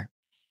motherfucker fly.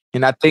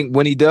 And I think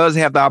when he does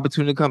have the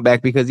opportunity to come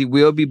back, because he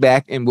will be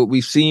back, and what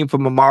we've seen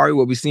from Amari,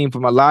 what we've seen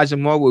from Elijah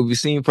Moore, what we've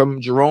seen from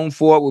Jerome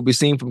Ford, what we've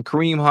seen from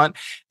Kareem Hunt,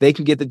 they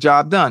can get the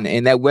job done.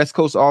 And that West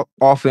Coast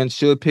offense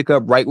should pick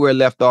up right where it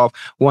left off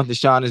once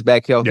Deshaun is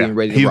back healthy and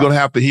ready to rock. He's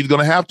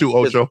gonna have to,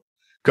 Ocho,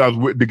 because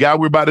the guy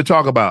we're about to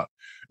talk about,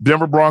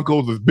 Denver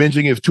Broncos, is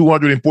benching his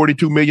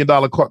 $242 million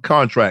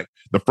contract.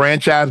 The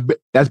franchise,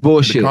 that's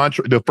bullshit.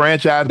 The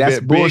franchise, that's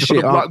bullshit.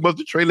 The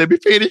blockbuster trade. Let me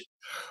finish.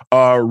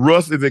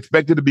 Russ is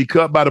expected to be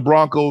cut by the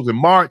Broncos in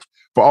March.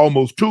 For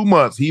almost 2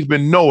 months, he's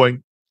been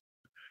knowing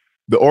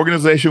the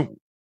organization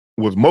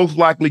was most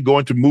likely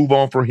going to move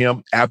on for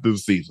him after the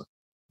season.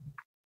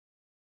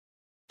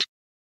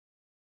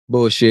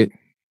 Bullshit.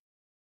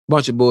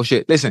 Bunch of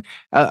bullshit. Listen,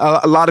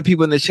 a lot of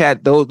people in the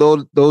chat, those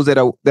that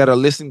are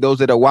listening, those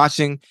that are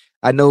watching,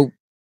 I know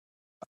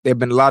there have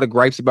been a lot of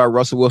gripes about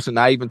Russell Wilson.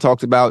 I even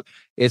talked about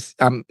it's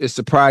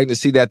surprising to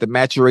see that the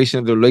maturation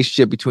of the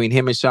relationship between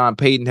him and Sean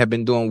Payton have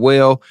been doing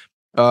well.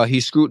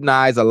 He's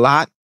scrutinized a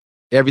lot.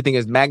 Everything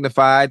is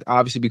magnified,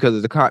 obviously, because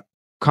of the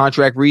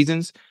contract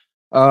reasons.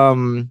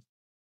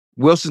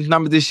 Wilson's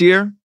number this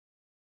year,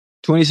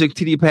 26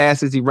 TD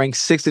passes. He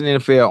ranks 6th in the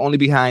NFL, only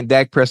behind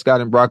Dak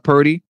Prescott and Brock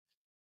Purdy.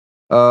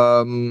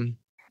 Let me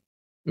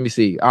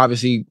see.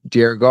 Obviously,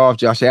 Jared Goff,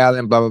 Josh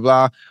Allen, blah, blah,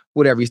 blah.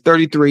 Whatever. He's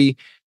 33.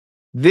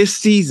 This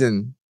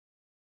season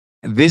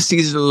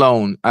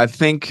alone, I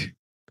think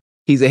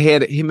he's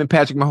ahead of him and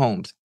Patrick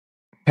Mahomes.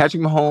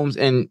 Patrick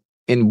Mahomes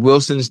and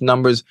Wilson's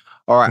numbers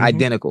are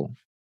identical.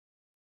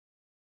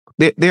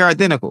 They're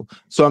identical.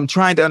 So I'm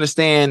trying to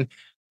understand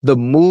the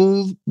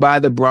move by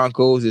the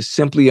Broncos is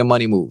simply a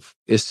money move.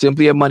 It's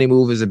simply a money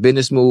move. It's a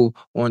business move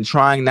on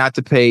trying not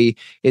to pay.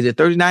 Is it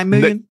 $39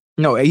 million?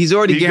 No, he's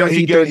already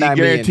guaranteed $39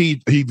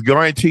 million. He's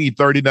guaranteed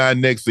 $39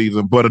 next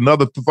season, but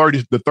another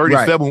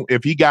 37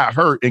 if he got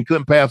hurt and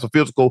couldn't pass a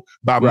physical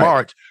by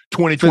March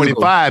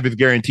 2025 is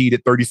guaranteed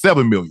at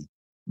 $37 million.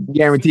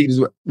 Guaranteed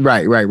is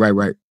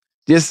right.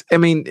 Just, I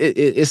mean,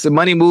 it's a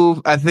money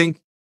move. I think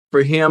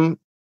for him,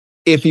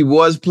 if he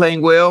was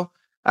playing well,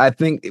 I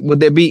think, would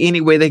there be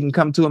any way they can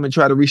come to him and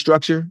try to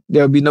restructure?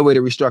 There would be no way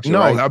to restructure. No,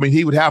 right? I mean,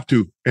 he would have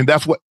to. And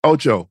that's what,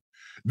 Ocho,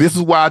 this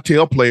is why I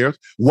tell players,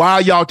 why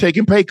are y'all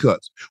taking pay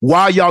cuts?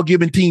 Why are y'all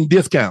giving team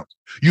discounts?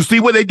 You see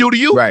what they do to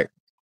you? Right.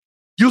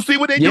 You see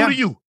what they do to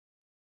you?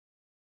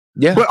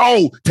 Yeah. But,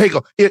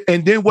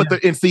 and then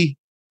and see,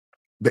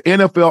 the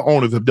NFL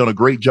owners have done a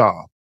great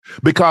job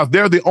because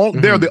they're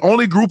the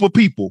only group of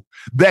people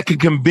that can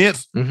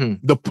convince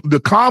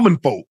the common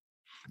folk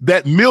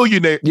that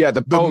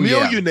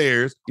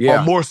millionaires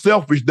are more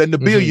selfish than the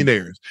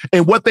billionaires.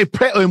 And what they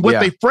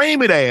they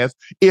frame it as,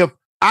 if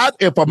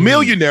a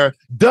millionaire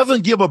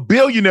doesn't give a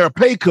billionaire a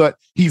pay cut,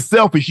 he's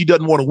selfish. He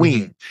doesn't want to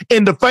win.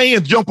 And the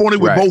fans jump on it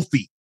with both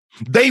feet.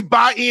 They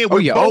buy in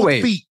with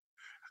both feet.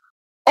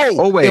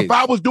 If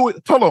I was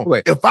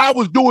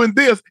doing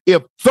this,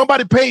 if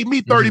somebody paid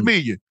me $30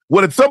 million,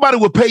 well, if somebody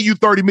would pay you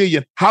 $30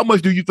 million, how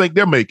much do you think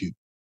they're making?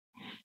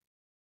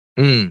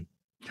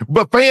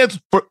 But fans,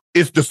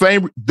 it's the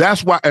same.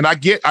 That's why, and I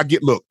get,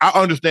 look, I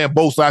understand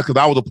both sides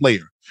because I was a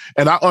player.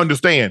 And I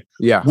understand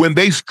when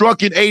they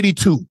struck in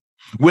 82,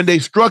 when they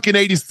struck in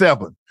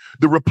 87,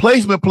 the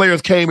replacement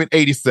players came in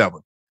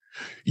 87.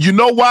 You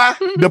know why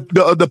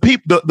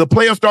the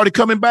players started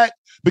coming back?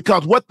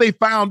 Because what they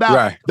found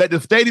out that the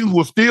stadiums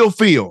were still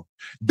filled.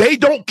 They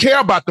don't care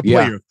about the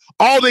players.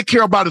 All they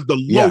care about is the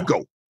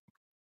logo.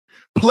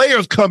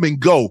 Players come and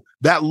go.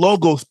 That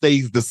logo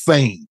stays the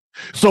same.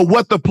 So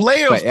what the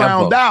players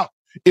found out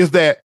is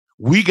that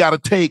we got to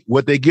take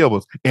what they give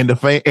us, and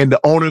the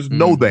owners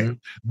know that.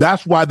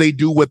 That's why they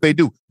do what they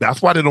do.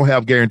 That's why they don't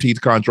have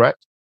guaranteed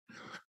contracts.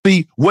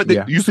 See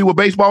you see what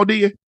baseball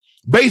did?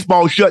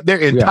 Baseball shut their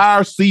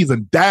entire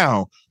season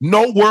down.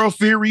 No World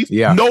Series,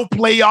 no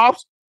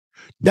playoffs.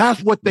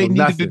 That's what they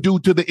needed to do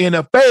to the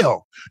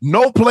NFL.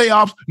 No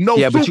playoffs, no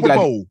Super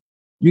Bowl.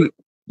 You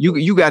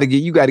got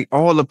to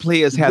all the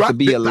players have to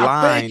be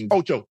aligned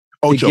Ocho.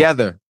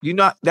 together.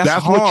 That's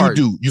hard. What you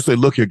do. You say,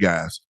 look here,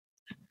 guys,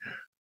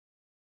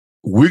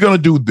 we're going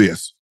to do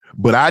this,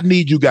 but I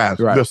need you guys,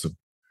 listen,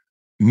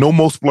 no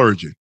more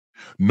splurging.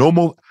 No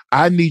more.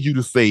 I need you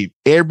to save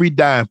every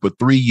dime for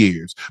 3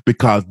 years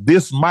because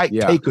this might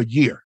take a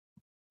year.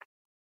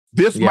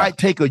 This might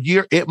take a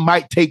year. It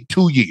might take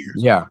 2 years.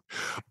 Yeah.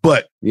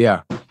 But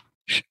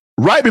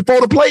right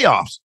before the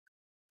playoffs,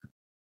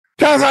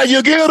 that's how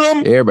you get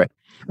them. Everybody.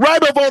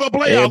 Right before the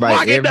playoffs,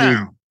 lock it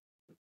down.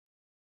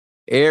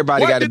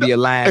 Everybody got to be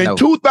aligned. In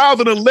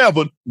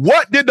 2011,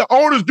 what did the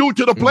owners do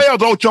to the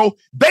players, Ocho?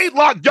 They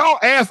locked y'all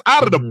ass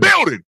out of the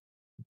building.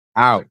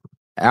 Out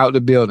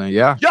the building,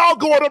 Y'all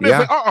going up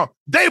there and say,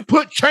 They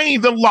put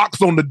chains and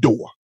locks on the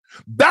door.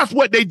 That's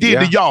what they did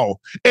to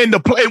y'all. And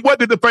what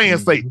did the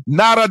fans say?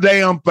 Not a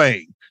damn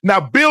thing. Now,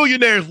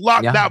 billionaires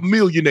locked out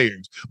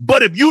millionaires.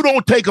 But if you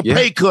don't take a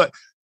pay cut,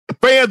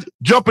 Fans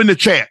jump in the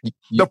chat.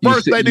 The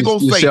first thing they're going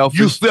to say,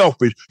 you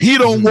selfish. He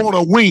don't want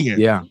to win.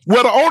 Yeah.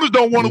 Well, the owners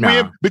don't want to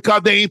win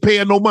because they ain't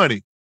paying no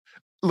money.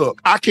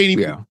 Look, I can't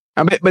even. Yeah.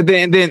 But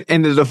then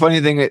the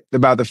funny thing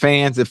about the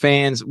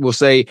fans will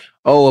say,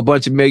 oh, a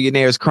bunch of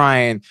millionaires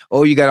crying.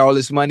 Oh, you got all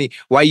this money.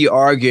 Why you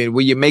arguing?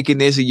 Well, you're making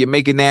this or you're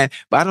making that.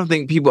 But I don't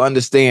think people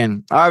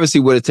understand,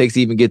 obviously, what it takes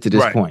to even get to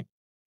this point.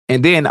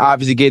 And then,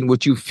 obviously, getting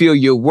what you feel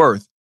you're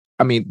worth.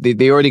 I mean,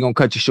 they already going to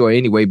cut you short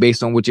anyway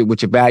based on what your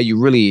value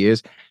really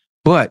is.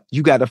 But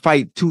you got to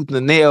fight tooth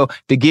and nail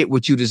to get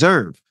what you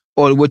deserve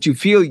or what you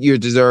feel you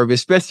deserve,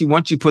 especially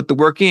once you put the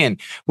work in.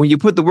 When you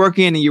put the work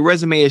in and your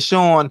resume is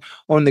shown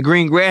on the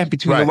green graph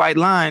between the white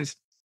lines,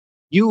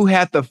 you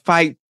have to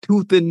fight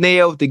tooth and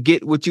nail to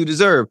get what you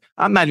deserve.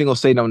 I'm not even going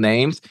to say no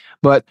names,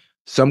 but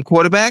some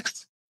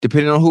quarterbacks,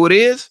 depending on who it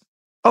is,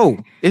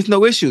 it's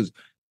no issues.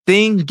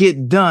 Things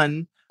get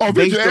done.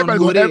 Everybody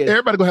going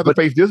to have to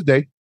face this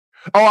day.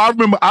 Oh, I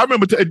remember.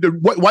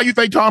 Why you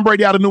think Tom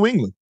Brady out of New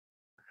England?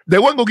 They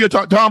wasn't going to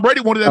get Tom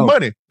Brady wanted that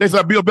money. They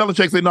said, Bill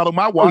Belichick said, not on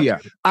my watch.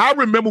 I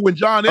remember when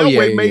John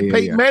Elway made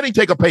Peyton Manning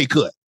take a pay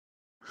cut.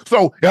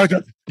 So,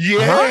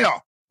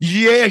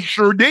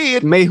 sure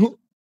did. May who?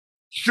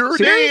 Sure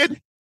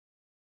did.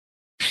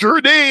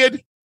 Sure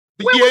did.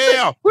 Where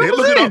was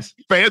look it up.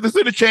 Fans that's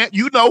in the chat,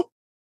 you know.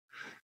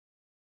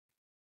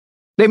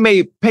 They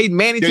made Peyton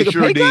Manning take a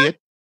pay cut?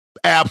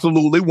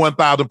 Absolutely,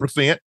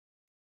 1,000%.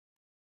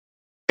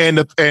 And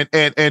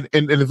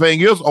the thing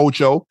is,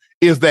 Ocho,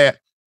 is that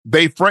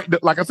they frame,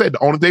 like I said,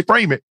 the owners, they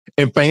frame it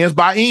and fans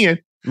buy in.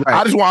 Right.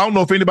 I don't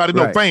know if anybody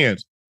know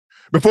fans.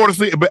 Before the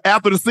season, but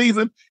after the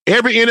season,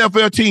 every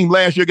NFL team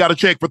last year got a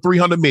check for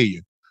 $300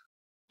 million.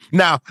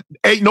 Now,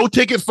 ain't no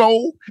ticket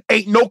sold,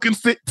 ain't no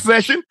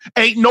concession,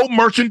 ain't no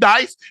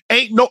merchandise,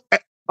 ain't no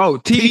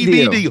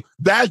TV deal.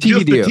 That's TV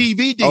just deal. the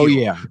TV deal. Oh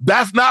yeah.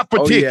 That's not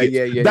for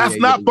tickets. That's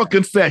not for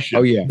concession.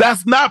 Oh yeah.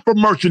 That's not for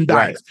merchandise.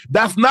 Right.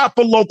 That's not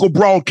for local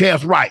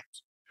broadcast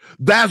rights.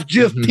 That's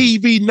just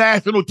TV,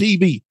 national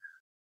TV.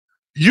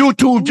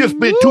 YouTube just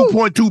spent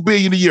 $2.2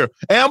 billion a year.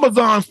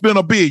 Amazon spent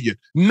 $1 billion.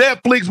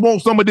 Netflix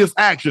wants some of this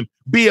action,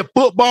 be it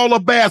football or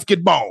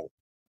basketball.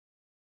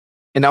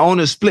 And the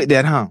owners split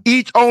that, huh?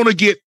 Each owner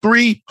get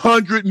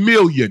 $300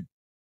 million.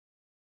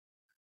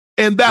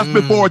 And that's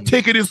before a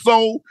ticket is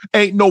sold.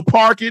 Ain't no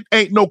parking,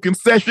 ain't no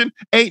concession,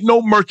 ain't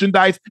no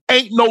merchandise,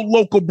 ain't no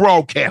local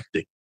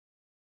broadcasting.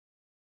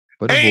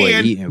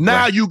 And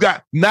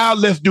now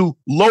let's do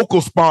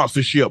local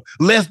sponsorship.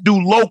 Let's do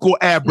local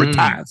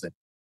advertising.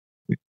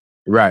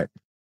 Right.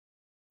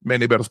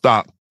 Man, they better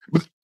stop.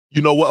 But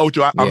you know what,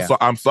 Ocho?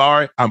 I'm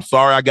sorry. I'm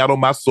sorry I got on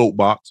my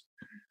soapbox.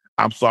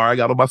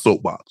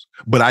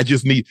 But I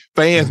just need,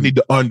 fans need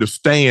to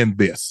understand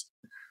this.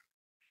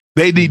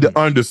 They need to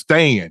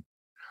understand.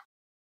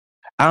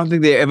 I don't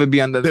think they'll ever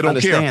be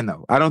understand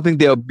though. I don't think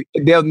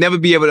they'll never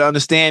be able to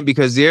understand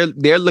because they're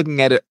looking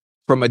at it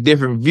from a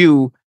different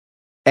view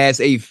as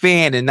a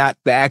fan and not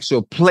the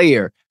actual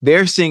player.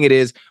 They're seeing it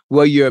as,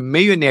 well, you're a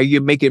millionaire,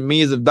 you're making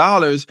millions of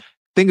dollars.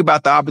 Think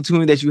about the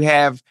opportunity that you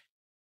have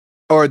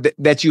or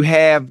that you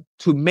have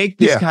to make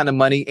this kind of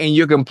money, and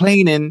you're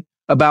complaining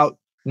about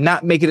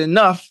not making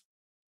enough.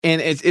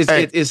 And it's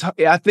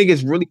I think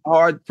it's really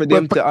hard for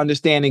them to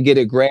understand and get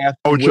a grasp.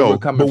 Ocho,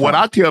 but what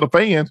I tell the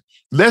fans,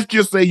 let's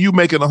just say you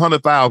making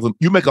 $100,000,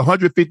 you make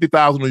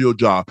 $150,000 on your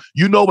job.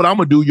 You know what I'm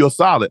gonna do? You're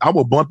solid. I'm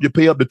gonna bump your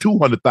pay up to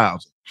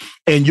 $200,000,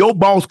 and your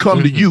boss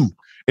come to you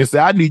and say,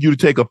 I need you to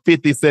take a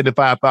 $50,000,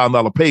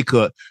 $75,000 pay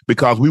cut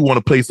because we want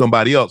to play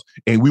somebody else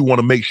and we want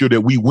to make sure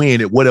that we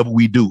win at whatever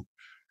we do.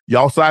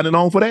 Y'all signing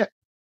on for that?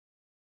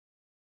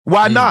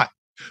 Why not?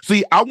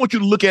 See, I want you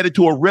to look at it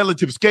to a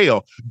relative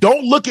scale.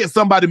 Don't look at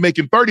somebody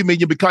making $30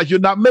 million because you're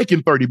not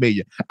making $30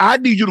 million. I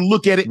need you to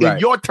look at it in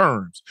your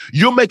terms.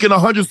 You're making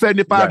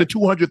 $175,000 to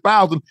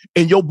 $200,000,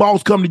 and your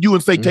boss come to you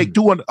and say, take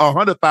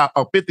 $100,000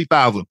 or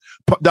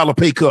 $50,000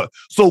 pay cut,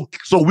 so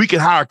we can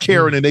hire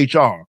Karen in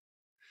HR.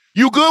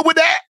 You good with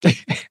that?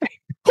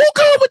 Who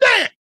good with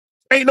that?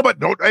 Ain't nobody.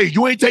 No, hey,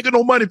 you ain't taking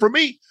no money from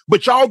me,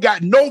 but y'all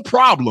got no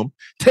problem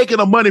taking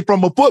the money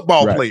from a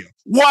football player.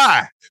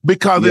 Why?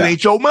 Because it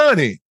ain't your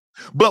money.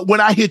 But when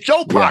I hit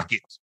your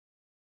pockets,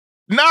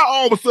 now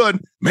all of a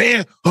sudden,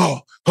 man,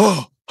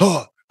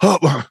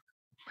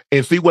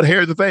 and see what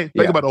here's the thing.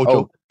 Think about it,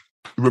 Ocho.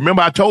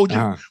 Remember I told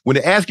you when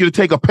they ask you to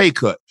take a pay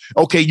cut,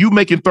 okay, you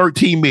making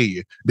 $13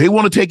 million. They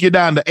want to take you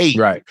down to $8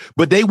 million,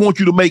 but they want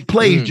you to make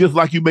plays just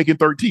like you making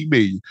 $13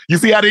 million. You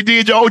see how they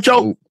did you,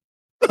 Ocho?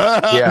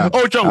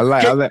 Ocho, I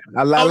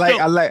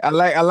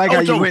like how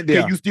you went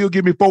there. Can you still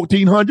give me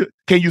 1,400?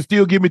 Can you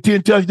still give me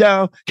 10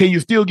 touchdowns? Can you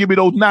still give me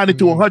those 90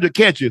 to 100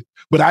 catches?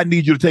 But I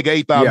need you to take an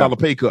 $8,000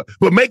 pay cut.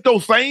 But make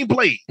those same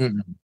plays.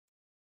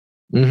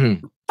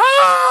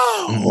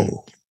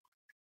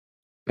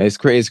 It's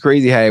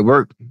crazy how it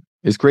worked.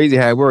 It's crazy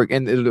how it worked.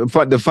 And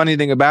the funny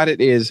thing about it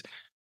is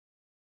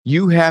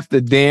you have to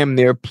damn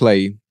near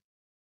play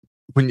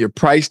when your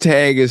price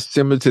tag is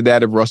similar to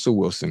that of Russell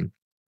Wilson.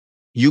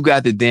 You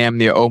got to damn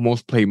near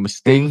almost play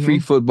mistake-free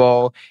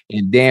football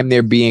and damn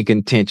near be in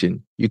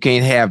contention. You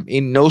can't have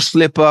no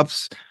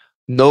slip-ups,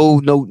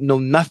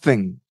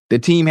 nothing. The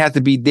team has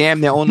to be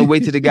damn near on the way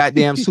to the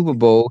goddamn Super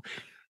Bowl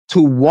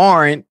to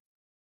warrant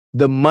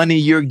the money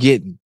you're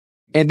getting.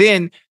 And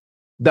then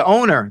the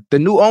owner, the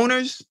new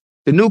owners,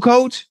 the new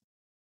coach,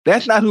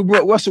 that's not who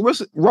brought Russell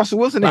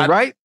Wilson in,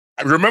 right?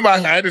 I remember I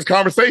had this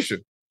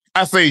conversation.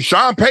 I say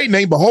Sean Payton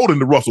ain't beholden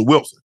to Russell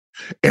Wilson.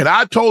 And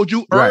I told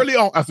you early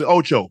on, I said,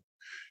 Ocho,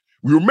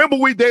 remember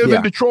we was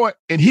in Detroit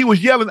and he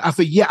was yelling? I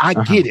said, yeah, I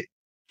get it,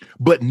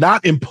 but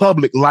not in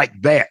public like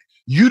that.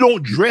 You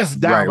don't dress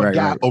down a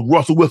guy of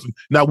Russell Wilson.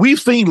 Now, we've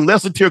seen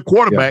lesser tier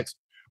quarterbacks,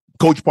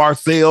 Coach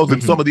Parcells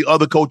and some of the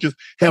other coaches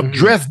have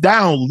dressed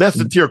down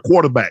lesser tier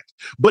quarterbacks,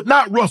 but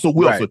not Russell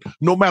Wilson.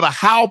 No matter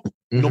how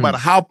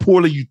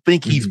poorly you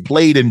think he's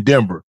played in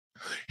Denver,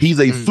 he's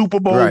a Super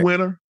Bowl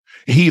winner.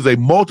 He's a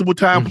multiple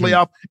time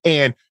playoff,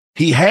 and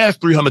he has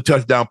 300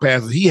 touchdown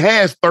passes. He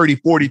has 30,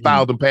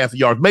 40,000 passing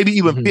yards, maybe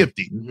even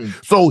 50.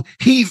 So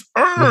he's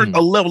earned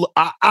a level.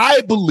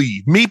 I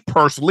believe, me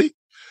personally,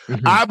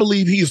 I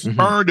believe he's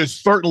earned a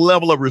certain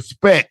level of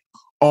respect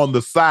on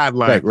the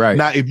sideline.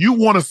 Now, if you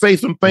want to say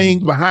some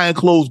things behind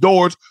closed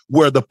doors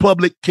where the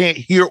public can't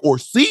hear or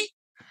see,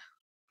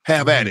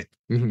 have at it.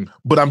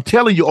 But I'm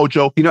telling you,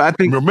 Ocho, I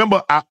think,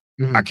 remember, I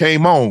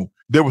came on.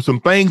 There were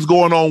some things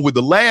going on with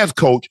the last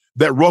coach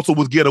that Russell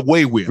was getting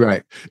away with.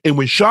 And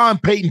when Sean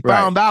Payton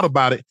found out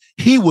about it,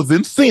 he was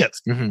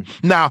incensed.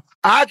 Now,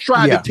 I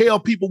tried to tell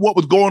people what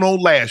was going on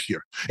last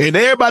year. And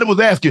everybody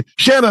was asking,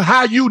 Shannon,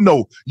 how you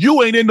know?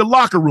 You ain't in the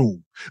locker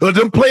room.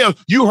 Them players,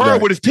 you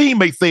heard what his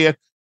teammates said.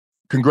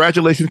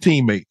 Congratulations,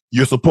 teammate.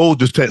 You're supposed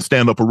to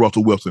stand up for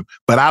Russell Wilson.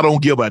 But I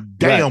don't give a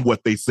damn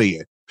what they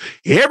said.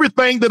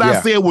 Everything that I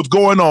said was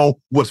going on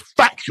was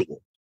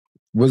factual.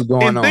 What's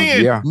going on?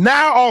 And then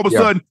now all of a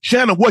sudden,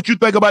 Shannon, what you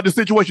think about the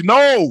situation?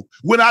 No,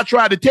 when I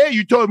tried to tell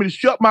you, you told me to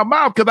shut my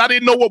mouth because I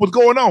didn't know what was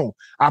going on.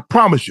 I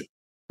promise you.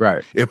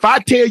 If I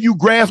tell you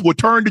grass will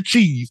turn to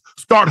cheese,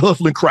 start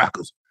hustling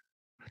crackers.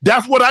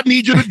 That's what I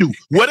need you to do.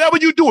 Whatever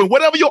you're doing,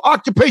 whatever your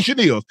occupation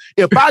is,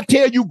 if I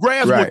tell you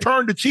grass will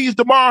turn to cheese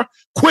tomorrow,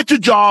 quit your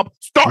job,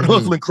 start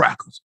hustling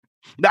crackers.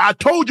 Now, I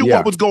told you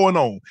what was going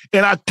on.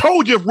 And I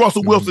told you if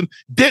Russell Wilson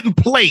didn't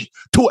play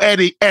at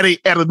an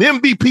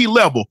MVP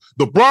level,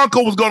 the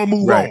Broncos was going to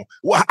move on.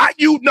 Well,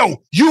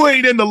 you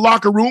ain't in the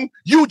locker room.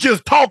 You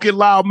just talking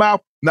loudmouth.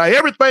 Now,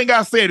 everything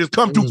I said has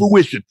come to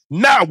fruition.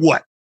 Now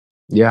what?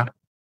 Hey,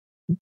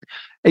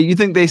 you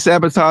think they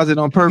sabotage it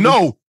on purpose?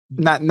 No.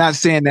 Not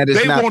saying that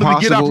it's not possible. They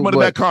wanted to get out from under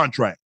that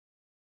contract.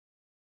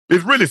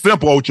 It's really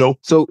simple, Ocho.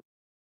 So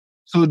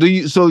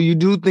you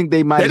do think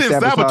they might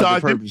have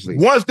sabotaged it purposely?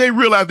 Once they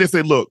realized, they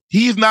said, look,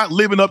 he's not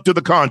living up to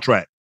the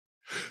contract.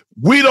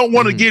 We don't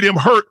want to get him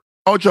hurt.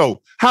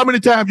 Ocho, how many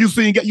times you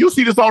see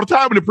this all the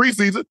time in the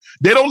preseason?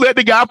 They don't let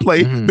the guy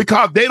play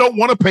because they don't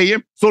want to pay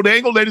him. So they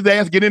ain't gonna let his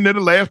ass get into the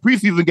last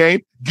preseason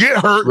game, get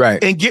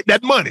hurt, and get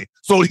that money.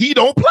 So he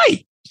don't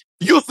play.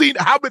 You see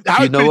how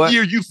many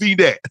years you see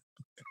that?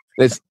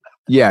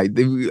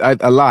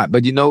 A lot.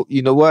 But you know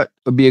what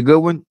would be a good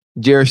one?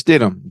 Jarrett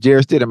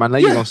Stidham. I know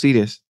you're gonna see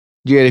this.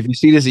 Jared, if you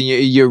see this and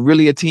you're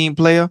really a team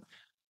player,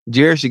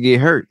 Jared should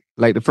get hurt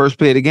like the first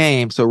play of the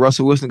game. So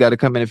Russell Wilson got to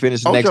come in and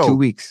finish the next 2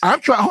 weeks.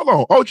 Hold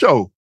on,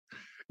 Ocho.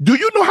 Do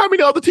you know how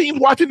many other teams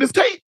watching this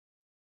tape?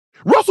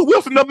 Russell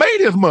Wilson done made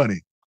his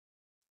money.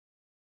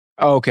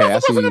 Okay,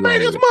 Russell Wilson done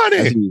made his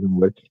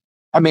money.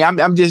 I mean,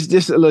 I'm just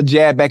a little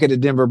jab back at the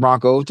Denver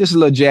Broncos.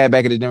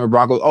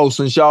 Oh,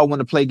 since y'all want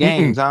to play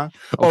games, huh?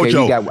 Okay,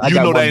 Ocho, you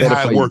know that ain't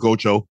how it work,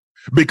 Ocho.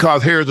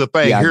 Because here's the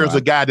thing. Here's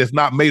a guy that's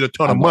not made a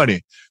ton of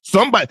money.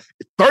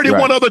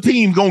 31 other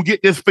teams gonna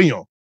get this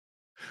film.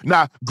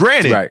 Now,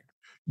 granted,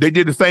 they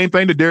did the same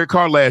thing to Derek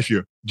Carr last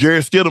year.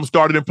 Jarrett Stidham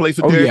started in place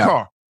of Derek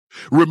Carr.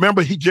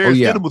 Remember, Jarrett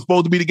Stidham was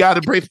supposed to be the guy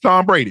that plays for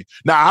Tom Brady.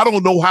 Now, I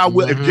don't know how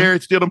well if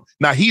Jarrett Stidham.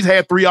 Now he's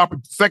had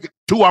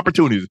two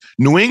opportunities: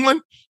 New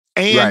England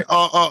and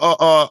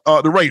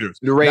the Raiders.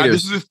 Now,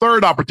 this is his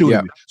third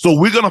opportunity. So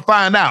we're going to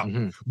find out.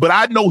 But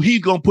I know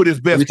he's going to put his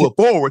best foot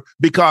forward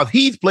because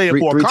he's playing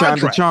for a contract. 3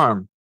 times the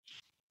charm.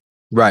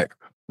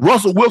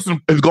 Russell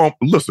Wilson is going to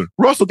listen.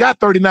 Russell got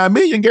 $39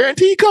 million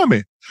guaranteed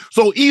coming.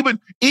 So even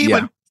he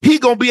going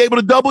to be able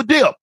to double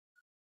dip.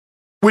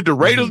 With the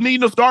Raiders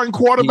needing a starting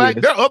quarterback,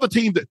 there are other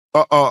teams that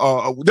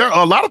there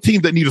are a lot of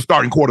teams that need a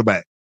starting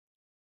quarterback.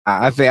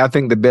 I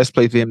think the best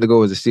place for him to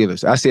go is the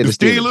Steelers. I said the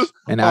Steelers,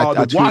 and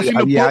the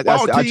Washington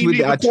football team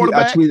needs a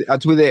quarterback. I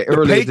tweeted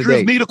earlier today. The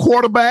Patriots need a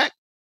quarterback.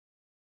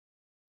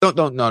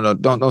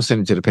 Don't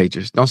send it to the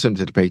Patriots. Don't send it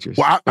to the Patriots.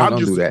 Well, don't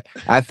do that.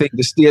 I think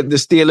the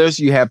Steelers.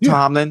 You have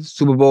Tomlin,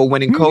 Super Bowl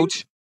winning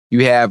coach.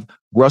 You have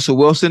Russell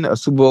Wilson, a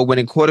Super Bowl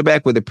winning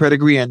quarterback with a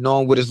pedigree and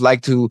knowing what it's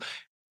like to,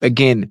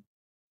 again,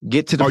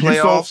 get to the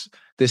playoffs.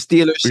 The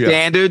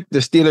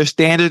Steelers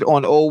standard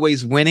on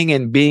always winning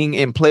and being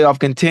in playoff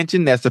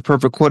contention. That's the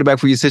perfect quarterback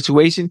for your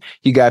situation.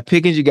 You got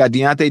Pickens, you got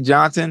Deontay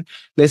Johnson.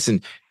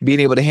 Listen, being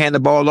able to hand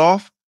the ball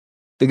off.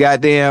 The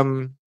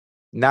goddamn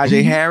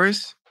Najee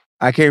Harris.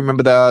 I can't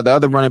remember the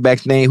other running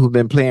back's name who's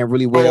been playing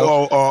really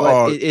well.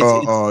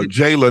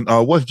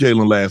 Jalen. What's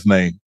Jalen's last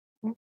name?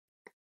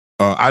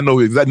 I know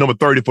exact number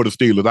 30 for the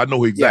Steelers. I know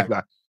who exactly.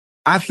 Yeah.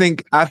 I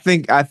think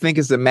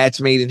it's a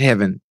match made in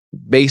heaven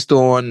based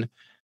on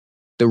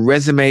the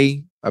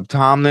resume of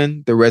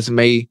Tomlin, the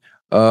resume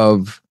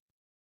of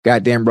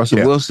goddamn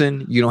Russell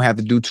Wilson. You don't have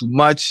to do too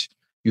much.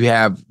 You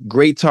have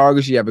great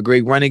targets. You have a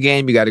great running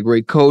game. You got a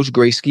great coach,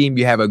 great scheme.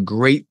 You have a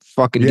great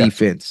fucking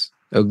defense,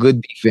 a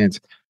good defense.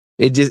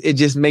 It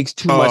just makes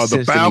too much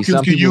sense Falcons to me.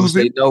 Some people use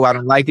say, it. no, I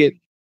don't like it.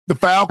 The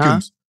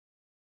Falcons.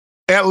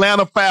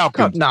 Atlanta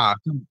Falcons. Nah.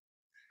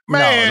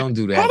 Man, no, don't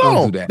do that. Hold on.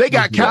 Don't do that. They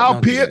got Kyle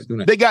Pitts.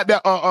 They got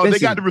that. They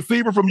got the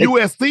receiver from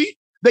USC.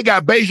 They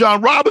got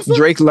Bijan Robinson.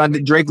 Drake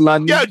London.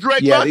 Yeah,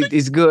 Drake London.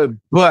 It's good.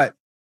 But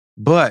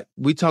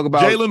we talk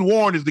about Jalen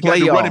Warren is the guy,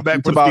 the running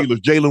back for the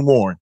Steelers. Jalen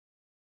Warren.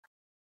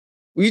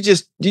 You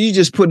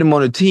just put him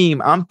on a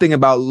team. I'm thinking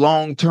about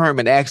long term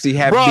and actually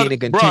being in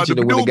contention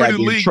to win a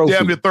goddamn trophy.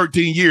 Damn near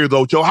 13 years,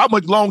 Ocho. How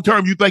much long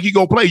term you think he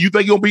gonna play? You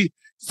think he'll be?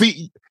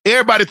 See,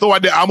 everybody throw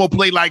out there, I'm gonna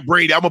play like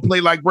Brady. I'm gonna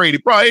play like Brady.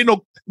 Bro, ain't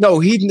no.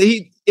 No,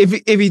 if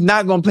he's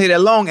not gonna play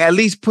that long, at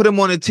least put him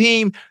on a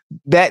team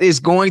that is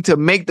going to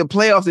make the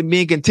playoffs and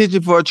be in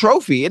contention for a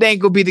trophy. It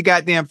ain't gonna be the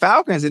goddamn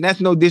Falcons, and that's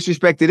no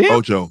disrespect to them.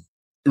 Ocho,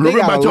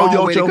 remember I told you,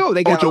 Ocho.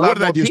 Ocho, what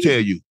did I just tell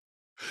you?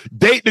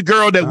 Date the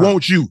girl that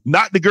wants you,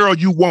 not the girl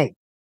you want.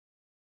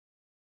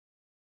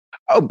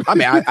 Oh, I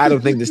mean, I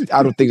don't think the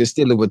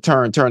Steelers would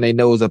turn their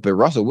nose up at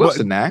Russell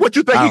Wilson now. What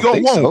you think he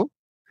gonna want? So.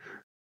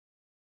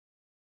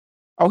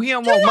 Oh, he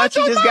don't want much.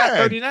 He just got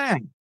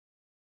 39.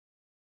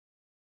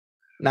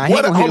 Now he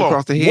gonna hit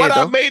across the head. What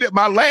though. I made at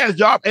my last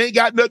job ain't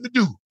got nothing to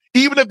do.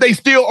 Even if they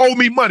still owe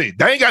me money,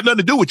 they ain't got nothing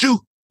to do with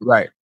you.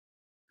 Right.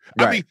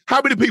 I mean,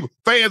 how many people,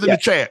 fans in the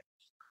chat,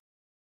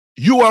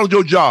 you on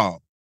your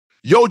job?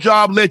 Your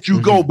job let you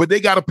go, but they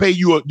gotta pay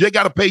you. They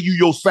gotta pay you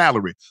your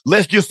salary.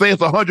 Let's just say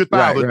it's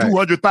 100,000,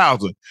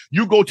 200,000.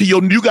 You go to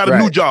you got a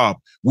new job.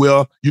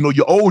 Well,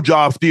 your old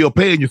job still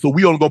paying you, so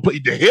we only gonna pay.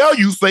 The hell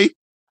you say?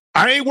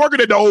 I ain't working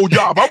at the old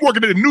job. I'm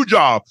working at a new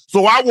job,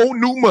 so I want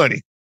new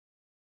money.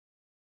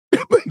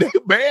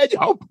 Man,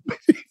 y'all.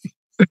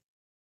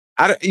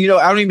 I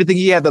don't even think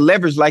he had the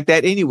leverage like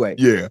that anyway.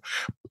 Yeah.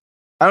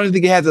 I don't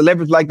think he has the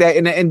leverage like that.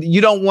 And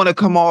you don't want to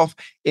come off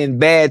in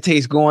bad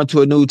taste going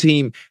to a new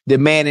team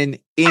demanding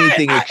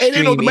anything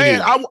extreme.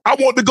 Man, I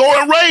want the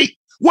going rate.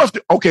 What's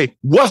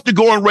the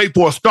going rate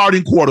for a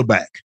starting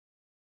quarterback?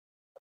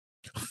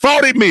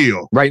 40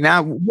 mil. Right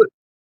now?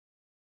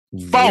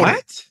 40.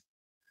 What?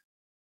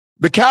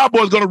 The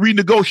Cowboys going to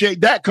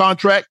renegotiate that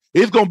contract.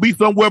 It's going to be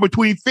somewhere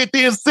between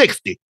 50 and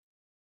 60.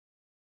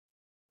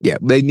 Yeah,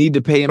 they need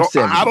to pay him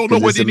 70. I don't know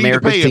what they need to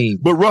pay him,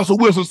 but Russell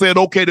Wilson said,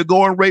 okay, the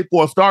going rate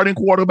for a starting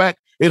quarterback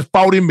is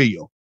 40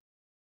 mil.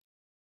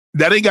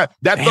 That ain't got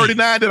that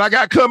 39 that I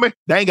got coming.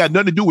 That ain't got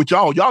nothing to do with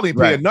y'all. Y'all ain't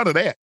paying none of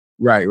that.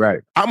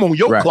 Right. I'm on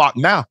your clock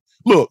now.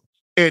 Look,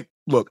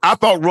 I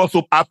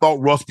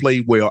thought Russ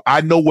played well.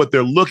 I know what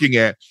they're looking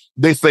at.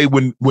 They say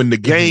when the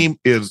game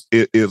is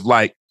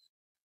like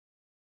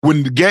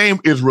when the game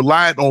is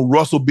reliant on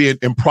Russell being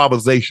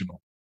improvisational,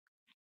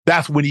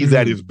 that's when he's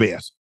at his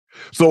best.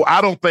 So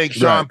I don't think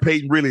Sean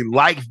Payton really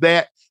likes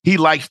that. He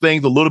likes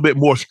things a little bit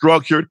more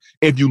structured.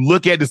 If you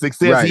look at the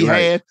success he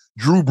had,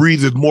 Drew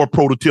Brees is more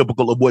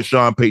prototypical of what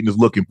Sean Payton is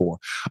looking for.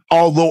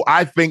 Although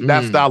I think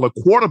that style of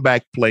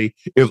quarterback play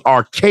is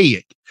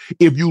archaic.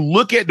 If you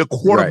look at the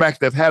quarterbacks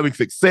that's having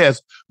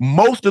success,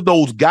 most of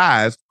those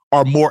guys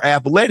are more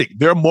athletic.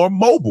 They're more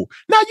mobile.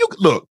 Now you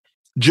look,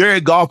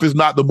 Jared Goff is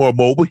not the more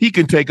mobile. He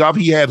can take off.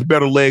 He has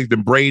better legs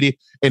than Brady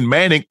and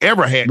Manning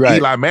ever had.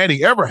 Eli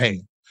Manning ever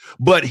had.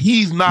 But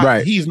he's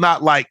not. He's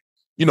not like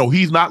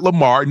he's not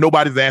Lamar.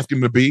 Nobody's asking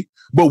him to be.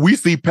 But we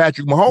see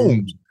Patrick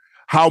Mahomes,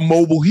 how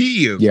mobile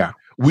he is. Yeah,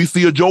 we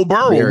see a Joe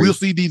Burrow. We'll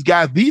see these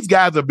guys. These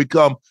guys have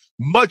become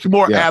much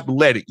more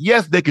athletic.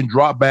 Yes, they can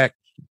drop back,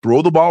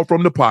 throw the ball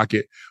from the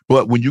pocket.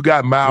 But when you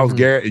got Myles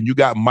Garrett and you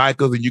got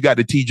Michaels and you got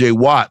the T.J.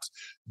 Watts,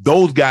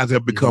 those guys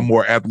have become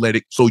more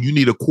athletic. So you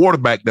need a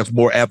quarterback that's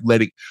more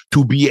athletic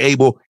to be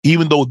able,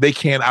 even though they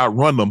can't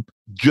outrun them,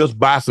 just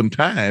buy some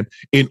time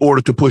in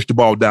order to push the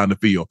ball down the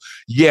field.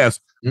 Yes,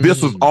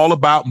 this is all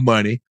about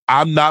money.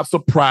 I'm not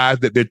surprised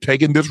that they're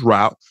taking this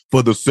route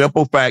for the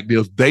simple fact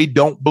is they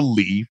don't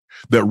believe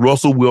that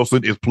Russell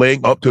Wilson is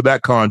playing up to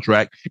that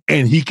contract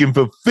and he can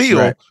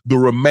fulfill the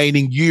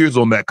remaining years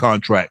on that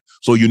contract.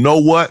 So you know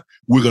what?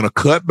 We're going to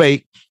cut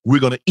bait.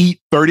 We're going to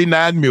eat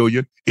 $39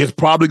 million. It's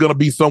probably going to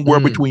be somewhere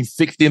between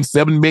 $60 and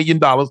 $7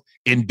 million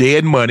in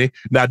dead money.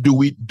 Now, do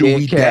we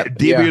divvy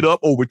it up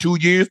over 2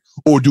 years,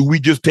 or do we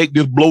just take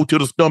this blow to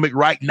the stomach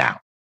right now?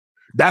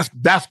 That's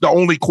the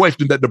only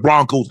question that the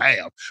Broncos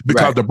have,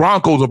 because the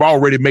Broncos have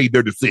already made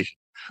their decision.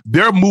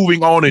 They're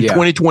moving on in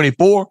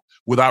 2024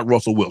 without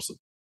Russell Wilson.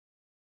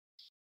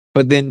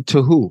 But then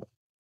to who?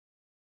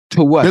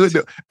 To what?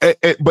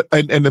 But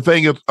the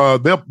thing is,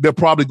 they're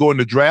probably going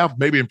to draft,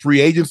 maybe in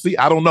free agency.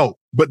 I don't know,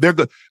 but they're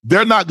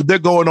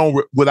going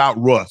on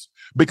without Russ,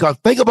 because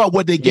think about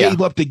what they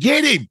gave up to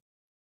get him: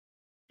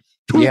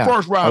 2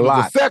 first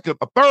rounders, a second,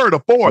 a third, a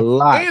fourth,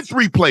 and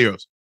 3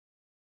 players.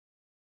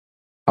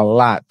 A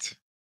lot.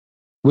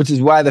 which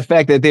is why the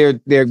fact that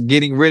they're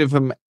getting rid of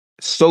him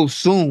so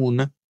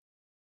soon,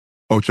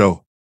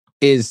 Ocho,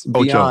 is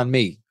beyond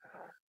me.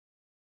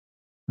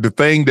 The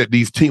thing that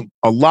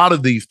a lot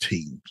of these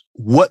teams,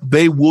 what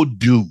they will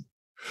do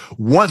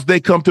once they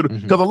come to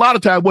because a lot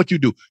of times what you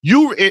do,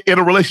 you in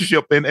a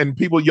relationship, and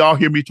people, y'all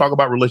hear me talk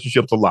about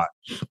relationships a lot.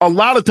 A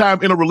lot of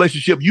time in a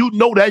relationship, you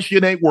know that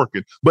shit ain't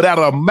working, but out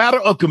of a matter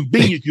of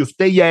convenience, you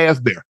stay your ass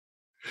there.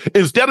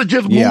 Instead of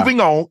just moving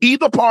on,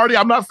 either party,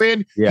 I'm not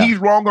saying he's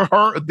wrong or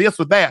her or this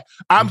or that.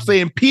 I'm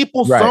saying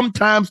people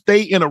sometimes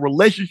stay in a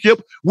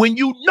relationship when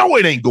you know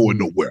it ain't going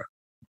nowhere.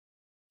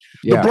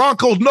 The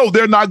Broncos know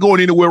they're not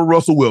going anywhere with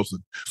Russell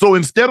Wilson. So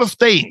instead of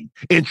staying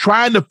and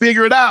trying to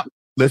figure it out,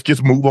 let's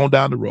just move on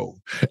down the road.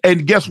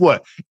 And guess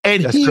what?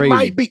 And that's crazy.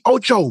 Might be,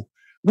 Ocho,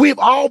 we've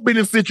all been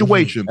in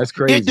situations. That's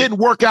crazy. It didn't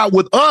work out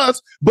with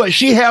us, but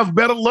she has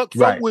better luck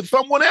with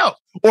someone else.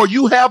 Or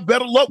you have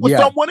better luck with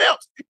someone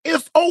else.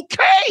 It's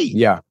okay.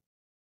 Yeah.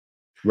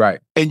 Right.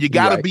 And you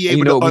got to be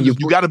able you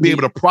got to be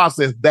able to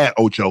process that,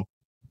 Ocho.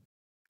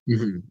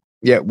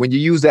 Yeah, when you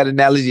use that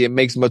analogy, it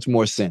makes much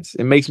more sense.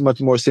 It makes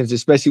much more sense,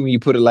 especially when you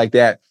put it like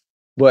that.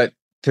 But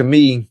to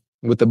me,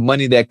 with the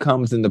money that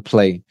comes into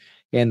play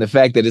and the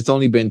fact that it's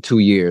only been 2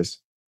 years.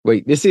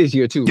 Wait, this is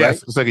year 2, right?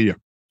 Yes, second year.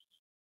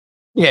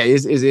 Yeah,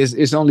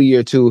 it's only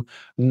year 2.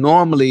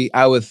 Normally,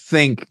 I would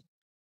think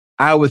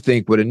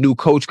with a new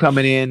coach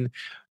coming in,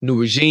 new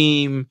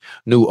regime,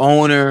 new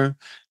owner,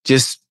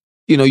 just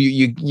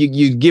you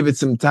give it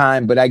some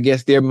time, but I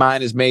guess their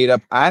mind is made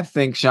up. I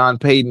think Sean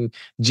Payton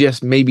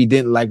just maybe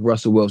didn't like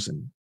Russell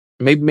Wilson.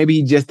 Maybe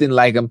he just didn't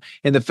like him.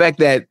 And the fact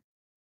that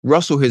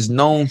Russell has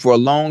known for a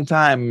long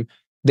time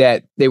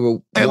that they were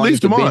wanting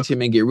to bench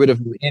him and get rid of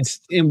him, and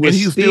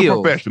he's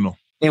still professional.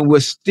 And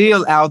was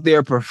still out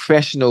there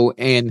professional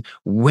and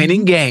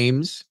winning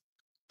games,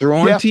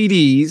 throwing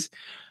TDs.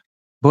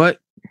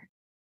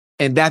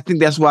 And I think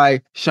that's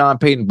why Sean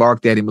Payton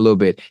barked at him a little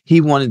bit.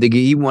 He wanted to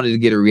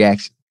get a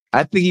reaction.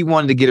 I think he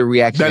wanted to get a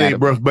reaction. That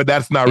ain't Russ, but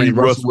that's not really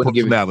Russ's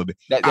personality.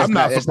 I'm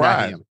not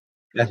surprised.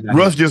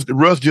 Russ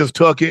just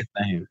took it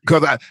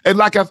because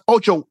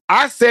Ocho,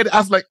 I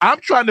was like, I'm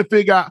trying to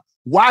figure out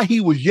why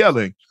he was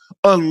yelling.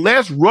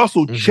 Unless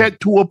Russell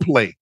checked to a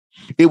play,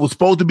 it was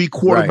supposed to be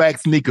quarterback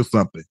sneak or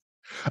something.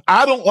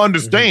 I don't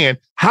understand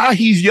how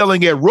he's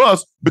yelling at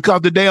Russ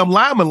because the damn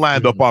lineman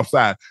lined up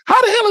offside.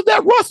 How the hell is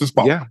that Russ's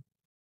fault? Yeah.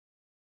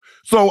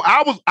 So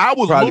I was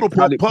a little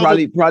puzzled.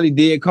 Probably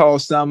did call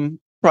some.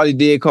 Probably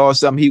did call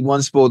something he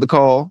wasn't supposed to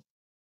call.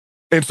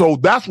 And so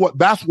that's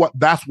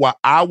why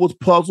I was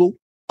puzzled.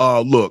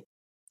 But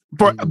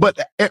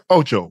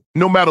Ocho,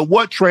 no matter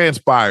what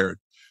transpired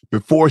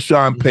before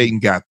Sean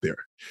Payton got there,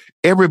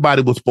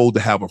 everybody was supposed to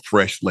have a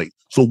fresh slate.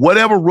 So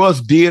whatever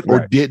Russ did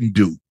or didn't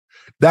do,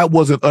 that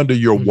wasn't under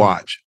your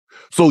watch.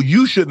 So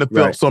you shouldn't have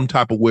felt some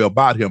type of way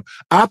about him.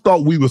 I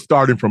thought we were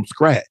starting from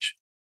scratch.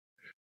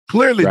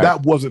 Clearly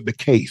that wasn't the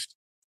case.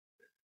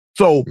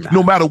 So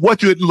no matter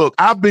what look,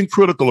 I've been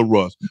critical of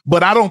Russ,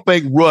 but I don't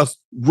think Russ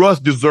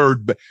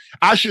deserved.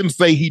 I shouldn't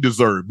say he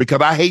deserved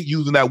because I hate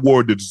using that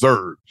word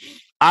deserve.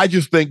 I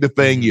just think the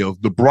thing is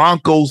the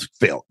Broncos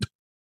felt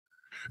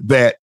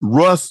that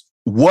Russ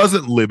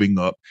wasn't living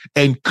up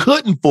and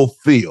couldn't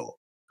fulfill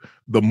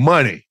the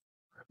money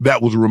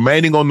that was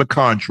remaining on the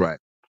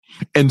contract.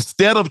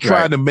 Instead of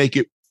trying to make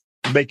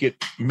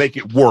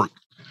it work,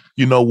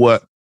 you know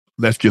what?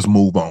 Let's just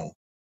move on.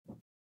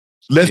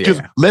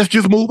 Let's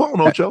just move on,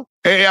 Ocho.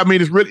 Hey, I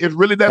mean, it's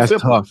really that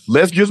simple. Tough.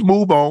 Let's just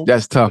move on.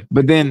 That's tough.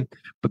 But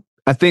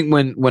I think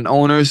when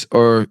owners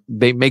or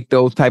they make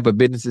those type of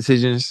business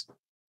decisions,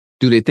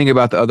 do they think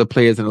about the other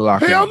players in the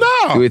locker room? Hell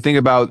no. Do they think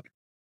about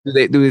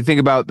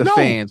the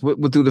fans?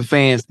 What do the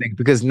fans think?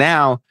 Because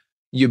now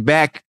you're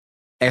back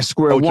at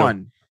square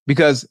one.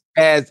 Because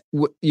as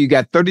you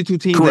got 32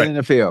 teams in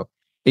the NFL.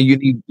 And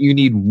you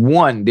need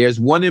one. There's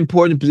one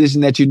important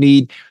position that you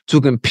need to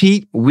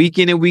compete week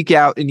in and week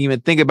out and even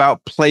think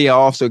about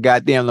playoffs or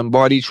goddamn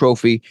Lombardi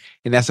trophy,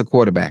 and that's a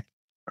quarterback.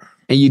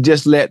 And you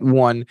just let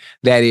one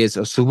that is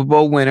a Super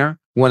Bowl winner,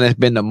 one that's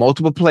been to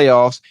multiple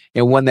playoffs,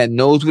 and one that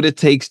knows what it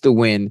takes to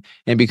win.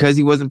 And because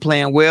he wasn't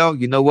playing well,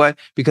 you know what?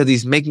 Because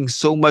he's making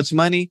so much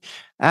money,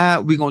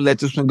 we're going to let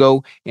this one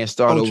go and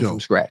start over from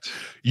scratch.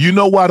 You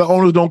know why the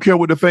owners don't care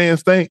what the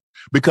fans think?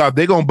 Because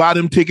they're going to buy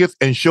them tickets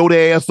and show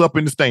their ass up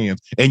in the stands.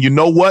 And you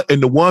know what?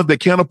 And the ones that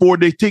can't afford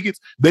their tickets,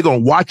 they're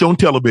going to watch on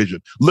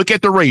television. Look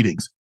at the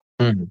ratings.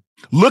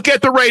 Look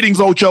at the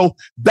ratings, Ocho.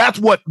 That's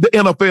what the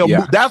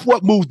NFL, that's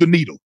what moves the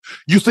needle.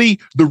 You see,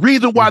 the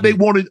reason why they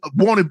wanted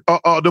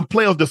the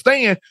players to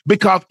stand,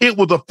 because it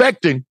was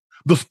affecting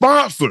the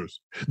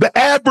sponsors, the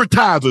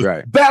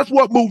advertisers. That's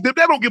what moved them.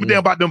 They don't give a damn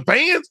about them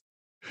fans.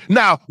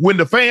 Now, when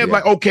the fans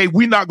like, okay,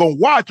 we're not going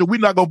to watch or we're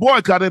not going to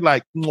boycott, they're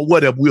like,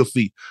 whatever, we'll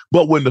see.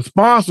 But when the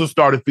sponsors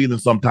started feeling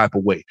some type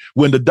of way,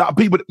 when the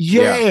people,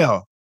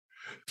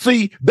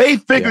 see, they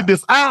figured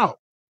this out.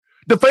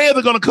 The fans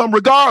are going to come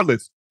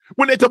regardless.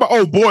 When they talk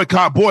about,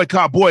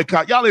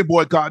 boycott, y'all ain't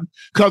boycotting,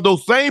 because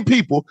those same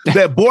people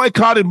that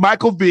boycotted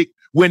Michael Vick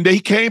when they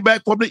came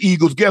back from the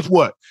Eagles, guess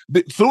what?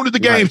 As soon as the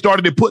game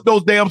started, they put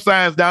those damn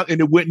signs down and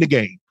they went in the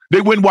game.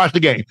 They went and watched the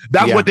game.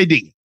 That's what they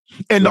did.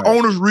 And the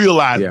owners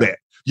realized that.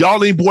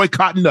 Y'all ain't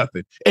boycotting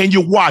nothing. And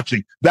you're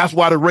watching. That's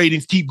why the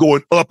ratings keep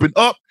going up and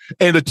up.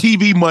 And the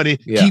TV money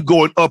keep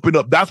going up and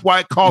up. That's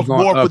why it costs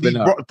more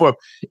for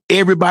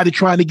everybody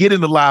trying to get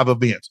into live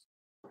events.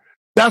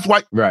 That's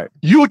why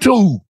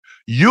YouTube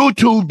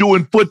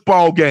doing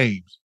football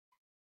games.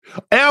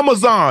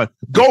 Amazon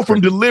go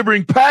from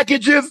delivering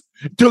packages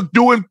to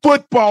doing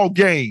football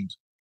games.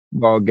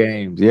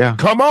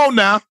 Come on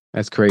now.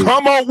 That's crazy.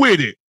 Come on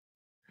with it.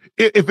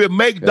 If it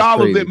makes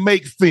dollars, it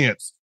makes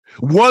sense.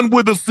 One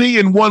with a C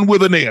and one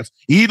with an S.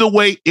 Either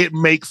way, it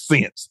makes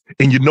sense.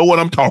 And you know what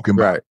I'm talking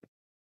about. Right.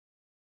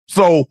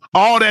 So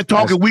all that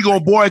talking, we're going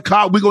to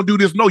boycott, we're going to do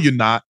this. No, you're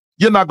not.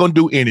 You're not going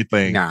to do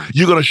anything. Nah.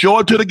 You're going to show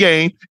up to the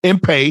game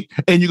and pay,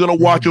 and you're going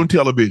to watch on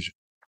television.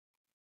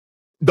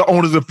 The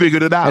owners have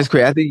figured it out. That's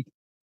great. I think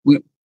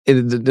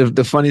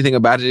the funny thing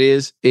about it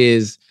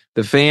is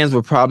the fans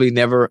will probably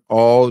never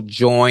all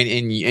join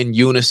in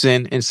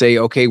unison and say,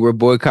 okay, we're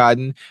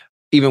boycotting.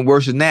 Even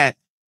worse than that,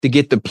 to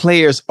get the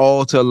players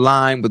all to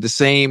align with the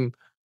same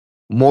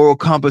moral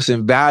compass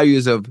and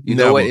values of,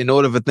 know what, in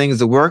order for things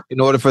to work,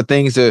 in order for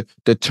things to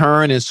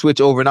turn and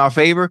switch over in our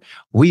favor,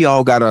 we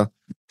all got to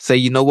say,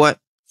 you know what?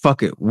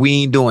 Fuck it.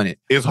 We ain't doing it.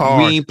 It's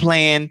hard. We ain't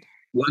playing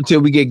until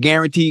we get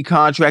guaranteed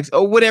contracts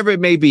or whatever it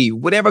may be,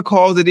 whatever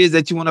cause it is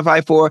that you want to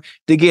fight for,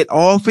 to get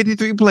all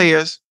 53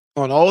 players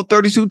on all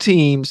 32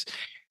 teams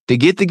to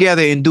get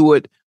together and do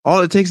it.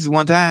 All it takes is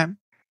one time.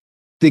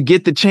 To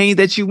get the change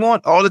that you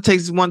want, all it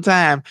takes is one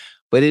time,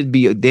 but it'd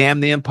be damn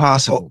near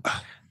impossible.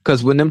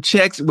 Because when them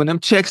checks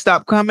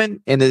stop coming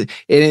and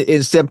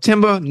in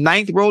September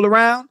 9th roll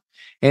around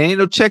and ain't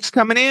no checks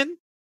coming in,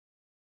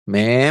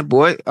 man,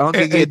 boy, I don't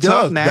think it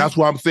does now. That's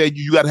why I'm saying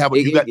you got to have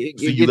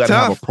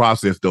have a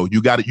process though.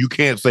 You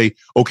can't say,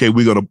 okay,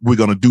 we're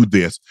gonna do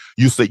this.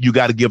 You say you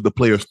got to give the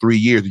players 3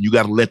 years and you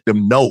got to let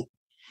them know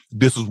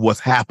this is what's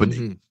happening.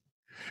 Mm-hmm.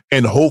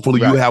 And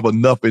hopefully you have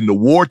enough in the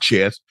war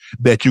chest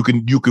that you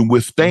can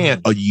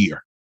withstand a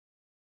year.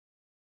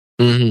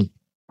 Mm-hmm.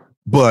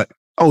 But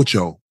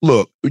Ocho,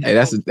 look, hey,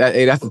 that's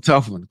a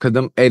tough one because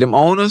them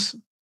owners,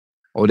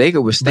 they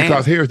could withstand.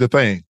 Because here's the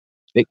thing,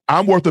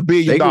 I'm worth $1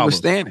 billion. They could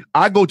withstand it.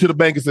 I go to the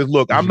bank and says,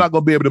 look, I'm not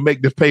going to be able to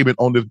make this payment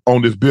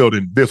on this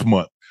building this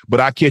month, but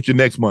I catch you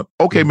next month.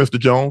 Okay, Mr.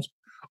 Jones.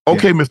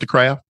 Okay, Mr.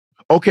 Kraft.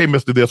 Okay,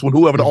 Mr. This one,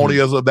 whoever the owner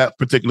is of that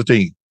particular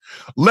team.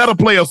 Let a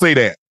player say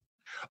that.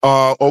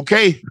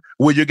 Okay,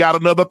 well, you got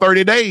another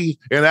 30 days,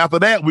 and after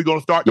that, we're going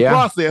to start the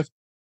process.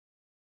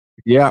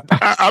 Yeah.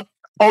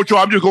 Ocho,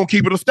 I'm just going to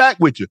keep it a stack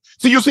with you.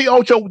 So you see,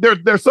 Ocho,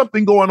 there's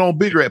something going on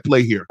bigger at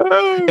play here.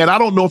 And I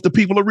don't know if the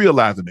people are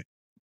realizing it.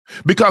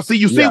 Because, see,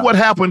 you see what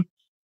happened?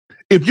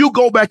 If you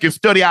go back and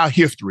study our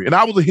history, and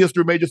I was a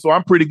history major, so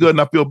I'm pretty good,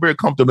 and I feel very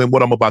comfortable in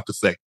what I'm about to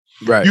say.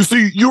 Right. You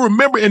see, you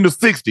remember in the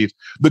 60s,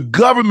 the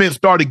government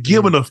started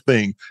giving us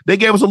things. They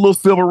gave us a little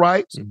civil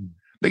rights.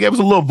 They gave us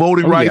a little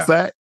voting rights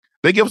act.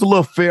 They gave us a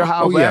little fair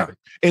house act.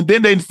 And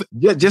then they just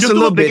a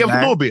little bit. They gave us a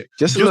little bit.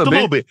 Just a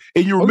little bit.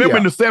 And you remember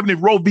in the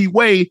 70s, Roe v.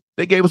 Wade,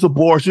 they gave us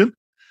abortion.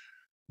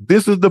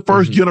 This is the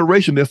first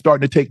generation that's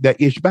starting to take that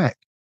ish back.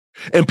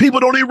 And people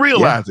don't even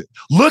realize it.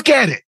 Look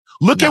at it.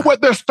 Look at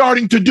what they're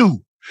starting to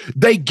do.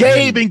 They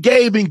gave and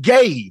gave and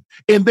gave.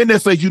 And then they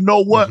say, you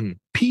know what?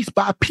 Piece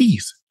by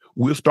piece,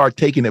 we'll start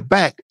taking it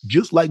back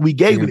just like we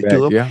gave it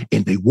to them.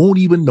 And they won't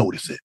even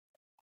notice it.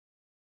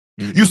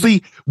 You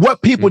see,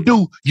 what people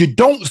do, you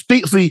don't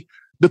steal. See,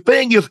 the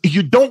thing is,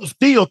 you don't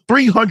steal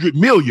 300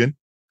 million.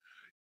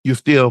 You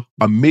steal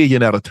 $1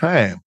 million at a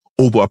time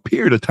over a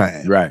period of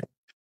time. Right.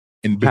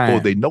 And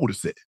before they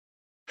notice it.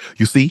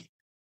 You see,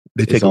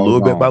 they take a little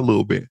bit by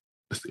little bit.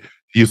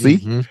 You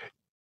see,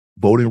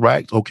 voting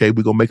rights. Okay,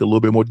 we're going to make it a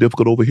little bit more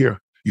difficult over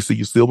here. You see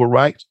your civil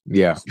rights.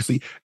 Yeah. You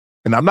see,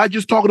 and I'm not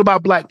just talking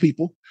about black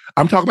people.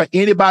 I'm talking about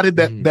anybody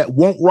that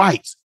want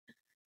rights.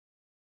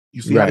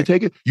 You see how they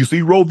take it? You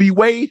see Roe v.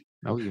 Wade?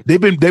 Oh, yeah. They've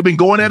been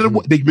going at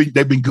it.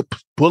 They've been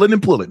pulling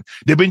and pulling.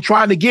 They've been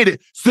trying to get it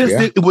since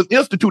it was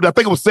instituted. I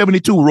think it was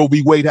 72. Roe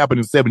v. Wade happened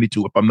in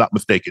 72, if I'm not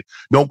mistaken.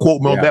 Don't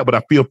quote me on that, but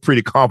I feel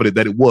pretty confident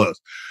that it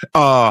was.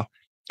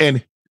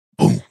 And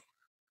boom,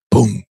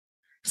 boom,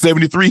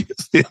 73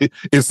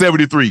 is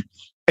 73.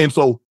 And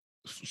so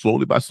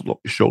slowly but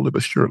surely,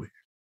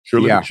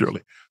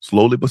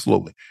 slowly but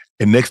slowly.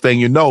 And next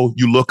thing you know,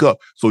 you look up.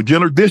 So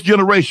this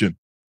generation,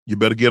 you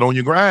better get on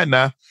your grind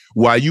now.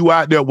 While you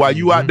out there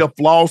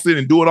flossing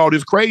and doing all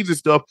this crazy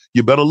stuff,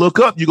 you better look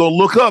up. You're going to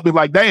look up and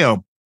like,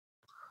 damn,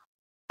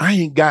 I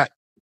ain't got.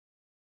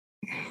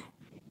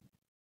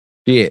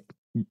 Yeah.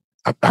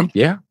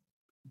 Yeah.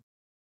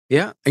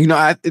 You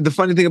know, the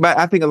funny thing about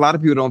it, I think a lot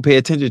of people don't pay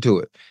attention to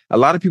it. A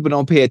lot of people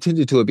don't pay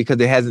attention to it because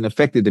it hasn't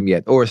affected them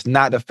yet, or it's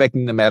not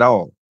affecting them at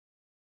all.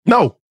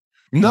 No.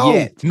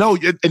 Yet.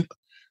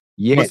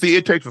 But see,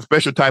 it takes a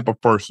special type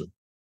of person.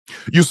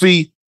 You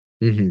see,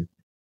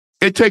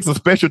 it takes a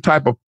special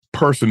type of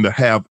person to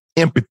have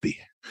empathy,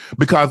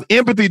 because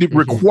empathy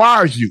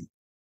requires you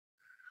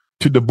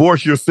to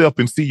divorce yourself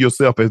and see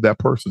yourself as that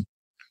person.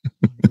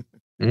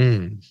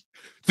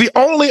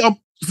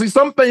 See,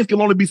 some things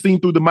can only be seen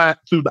through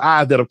the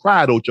eyes that have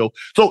cried, Ocho.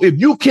 So if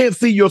you can't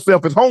see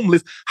yourself as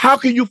homeless, how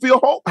can you feel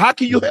home? How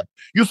can you help?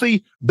 You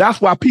see,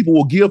 that's why people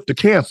will give to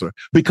cancer,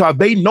 because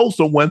they know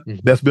someone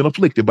that's been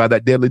afflicted by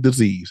that deadly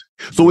disease.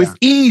 So it's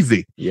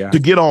easy to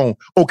get on.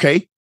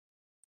 Okay.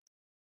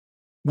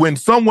 When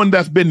someone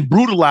that's been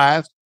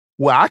brutalized,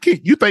 well,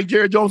 you think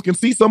Jerry Jones can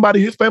see somebody,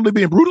 his family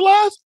being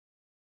brutalized?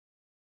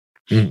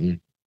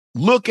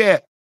 Look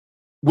at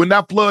when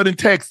that flood in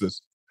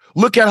Texas.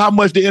 Look at how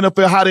much the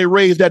NFL, how they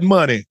raised that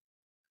money.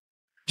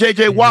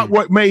 J.J.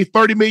 Watt made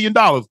 $30 million.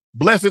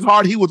 Bless his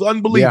heart, he was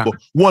unbelievable.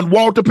 Won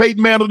Walter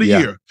Payton Man of the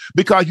Year.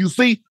 Because you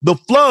see, the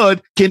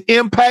flood can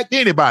impact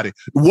anybody.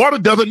 Water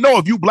doesn't know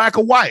if you black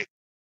or white.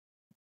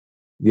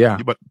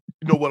 But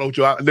you know what,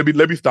 Ocho? Let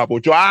me stop,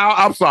 Ocho.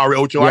 I'm sorry,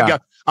 Ocho.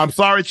 I'm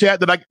sorry, chat.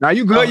 That I. Now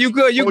you good. You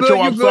good. You Ocho, good.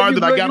 I'm sorry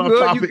that I got off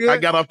topic. I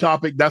got off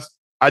topic.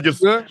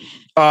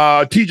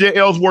 TJ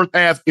Ellsworth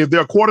asked, is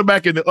there a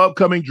quarterback in the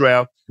upcoming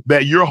draft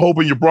that you're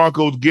hoping your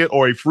Broncos get,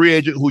 or a free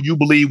agent who you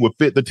believe would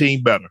fit the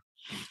team better?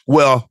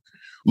 Well,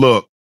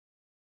 look,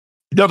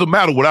 it doesn't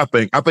matter what I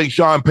think. I think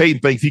Sean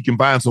Payton thinks he can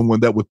find someone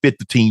that would fit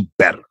the team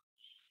better.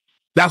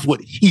 That's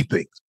what he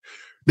thinks.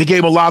 They gave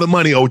him a lot of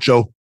money,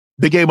 Ocho.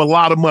 They gave him a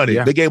lot of money.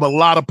 They gave him a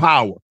lot of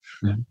power.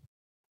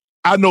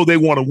 I know they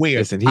want to win.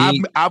 Listen,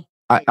 I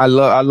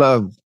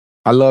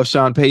love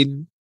Sean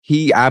Payton.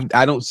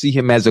 I don't see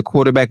him as a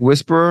quarterback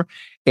whisperer,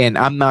 and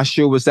I'm not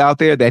sure what's out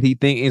there that he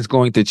think is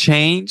going to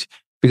change.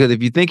 Because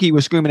if you think he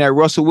was screaming at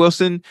Russell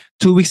Wilson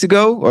 2 weeks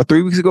ago or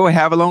 3 weeks ago,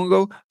 however long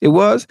ago it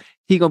was,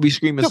 he gonna be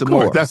screaming some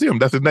more. That's him.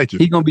 That's his nature.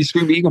 He gonna be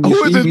screaming. He gonna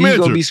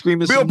be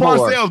screaming Bill some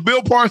Parcells. more.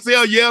 Bill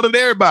Parcells yelled at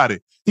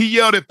everybody. He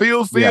yelled at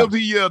Phil Simms.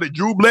 He yelled at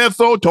Drew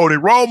Bledsoe, Tony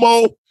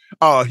Romo.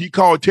 He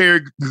called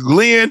Terry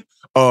Glenn.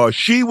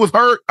 She was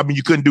hurt. I mean,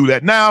 you couldn't do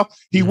that now.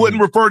 He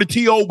wouldn't refer to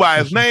T.O. by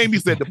his name. He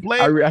said the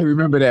player. I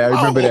remember that. I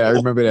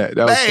remember that.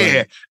 That was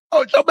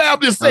man.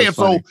 I'm just saying.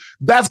 So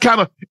that's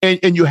kind of,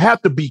 and you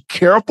have to be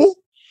careful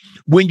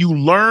when you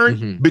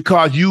learn,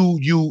 because you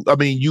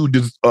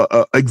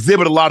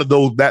exhibit a lot of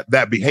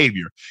that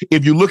behavior.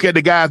 If you look at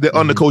the guys that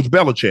under Coach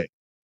Belichick,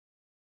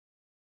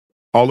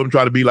 all of them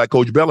try to be like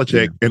Coach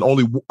Belichick, and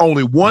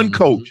only one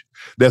coach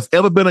that's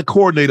ever been a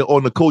coordinator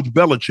on the Coach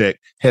Belichick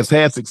has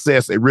had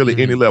success at really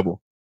any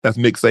level. That's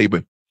Nick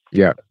Saban.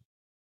 You're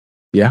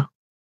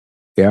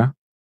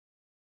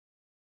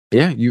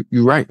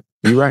right.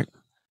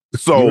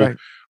 So,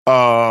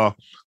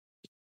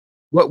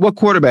 what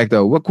quarterback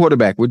though? What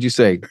quarterback would you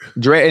say?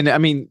 And I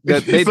mean,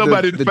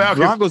 the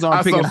Broncos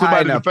aren't picking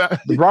high enough.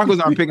 The Broncos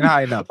aren't picking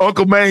high enough.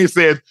 Uncle Maine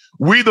says,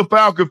 we the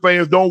Falcon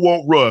fans don't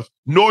want Russ,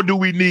 nor do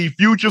we need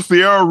future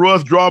Sierra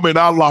Russ drama in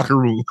our locker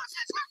room.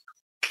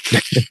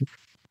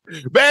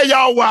 Man,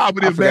 y'all wild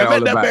with this, man.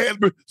 Let that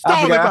man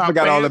stall him out. I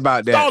forgot all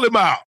about that. Stall him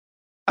out.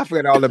 I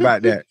forgot all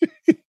about that.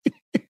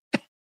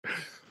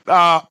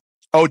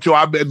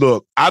 Ocho,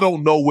 look, I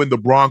don't know when the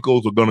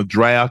Broncos are going to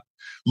draft.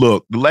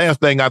 Look, the last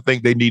thing I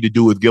think they need to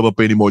do is give up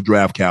any more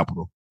draft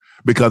capital,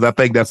 because I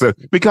think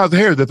because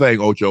here's the thing,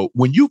 Ocho,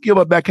 when you give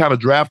up that kind of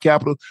draft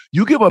capital,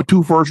 you give up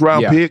 2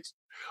 first-round picks.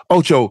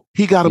 Ocho,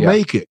 he got to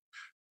make it.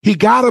 He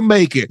got to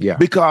make it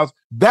because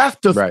that's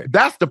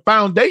the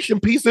foundation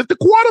piece at the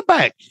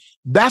quarterback.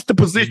 That's the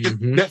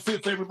position that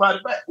fits everybody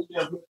back.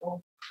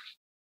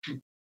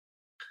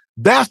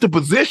 That's the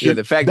position. Yeah,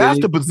 the fact that's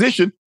the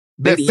position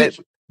that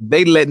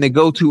they letting it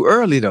go too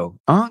early though.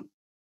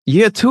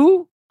 Year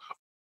 2?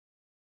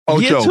 Ocho,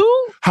 Year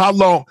 2? How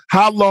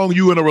long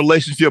you in a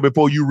relationship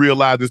before you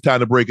realize it's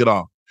time to break it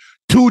off?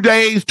 2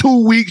 days,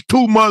 2 weeks,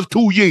 2 months,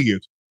 2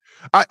 years.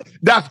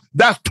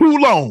 That's too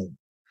long.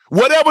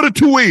 Whatever the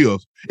 2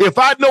 is. If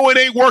I know it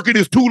ain't working,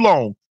 it's too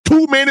long.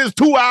 2 minutes,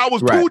 2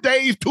 hours, 2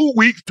 days, 2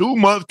 weeks, 2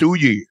 months, 2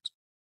 years.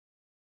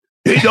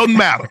 It doesn't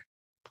matter.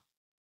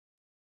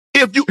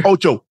 If you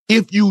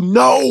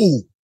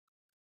know,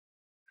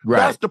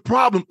 that's the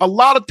problem. A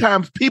lot of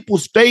times people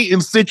stay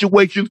in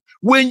situations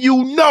when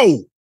you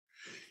know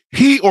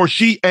he or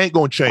she ain't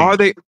gonna change.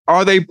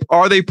 Are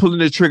they pulling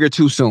the trigger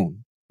too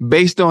soon?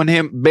 Based on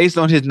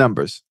his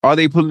numbers, are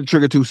they pulling the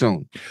trigger too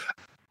soon?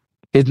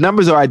 His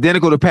numbers are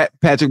identical to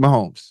Patrick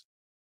Mahomes.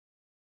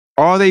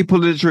 Are they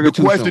pulling the trigger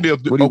too soon? The question is,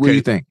 what do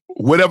you think?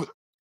 Whatever,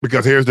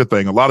 because here's the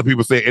thing. A lot of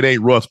people say it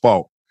ain't Russ'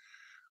 fault.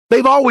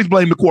 They've always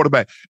blamed the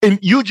quarterback. And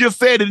you just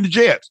said it in the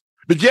Jets.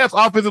 The Jets'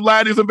 offensive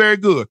line isn't very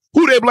good.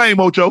 Who they blame,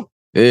 Ocho?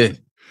 Yeah.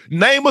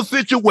 Name a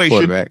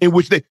situation in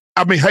which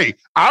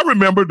I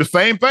remember the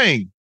same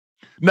thing.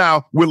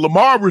 Now, when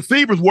Lamar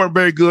receivers weren't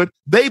very good,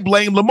 they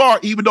blamed Lamar,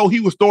 even though he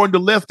was throwing to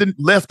less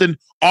than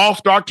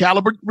all-star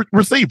caliber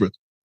receivers.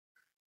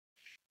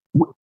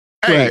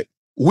 Hey,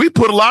 we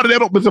put a lot of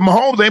that up, but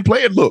Mahomes ain't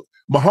playing. Look,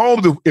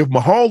 Mahomes, if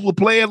Mahomes was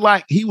playing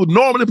like he would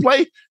normally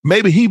play,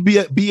 maybe he'd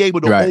be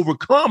able to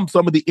overcome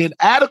some of the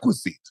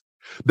inadequacies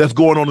that's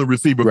going on in the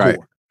receiver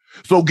corps.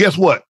 So guess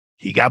what?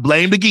 He got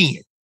blamed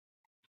again.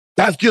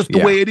 That's just the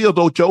way it is,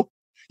 Ocho.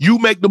 You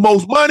make the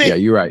most money. Yeah,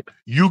 you're right.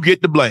 You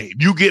get the blame.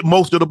 You get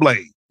most of the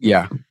blame.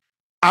 Yeah.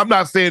 I'm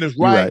not saying it's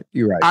right.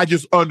 You're right. I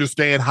just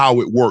understand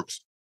how it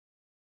works.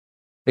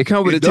 It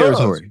comes with the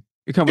territory.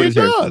 It comes with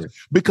the territory.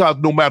 Because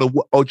no matter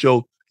what,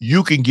 Ocho,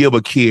 you can give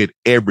a kid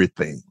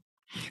everything.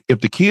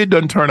 If the kid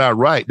doesn't turn out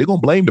right, they're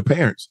gonna blame the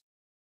parents.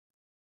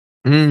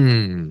 Give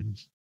him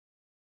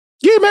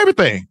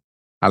everything.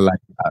 I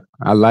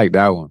like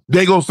that one.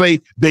 They're gonna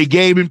say they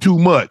gave him too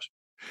much.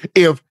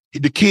 If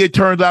the kid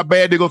turns out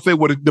bad, they're gonna say,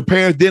 well, the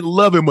parents didn't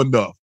love him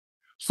enough.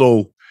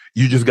 So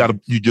you just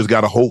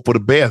gotta hope for the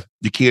best.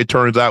 The kid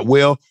turns out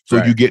well,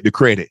 so you get the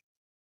credit.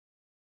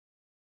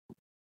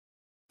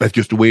 That's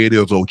just the way it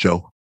is,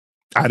 Ocho.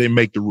 I didn't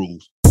make the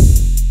rules.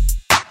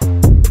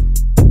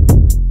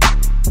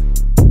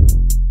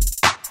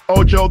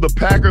 Ocho, the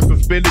Packers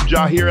suspended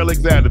Jair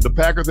Alexander. The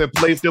Packers have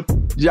placed him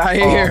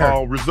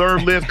on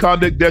reserve list,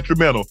 conduct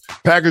detrimental.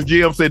 Packers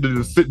GM said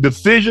the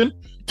decision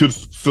to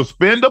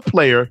suspend a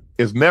player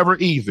is never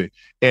easy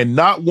and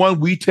not one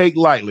we take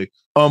lightly.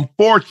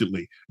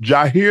 Unfortunately,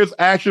 Jair's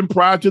action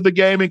prior to the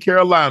game in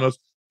Carolina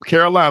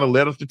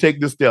led us to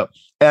take this step.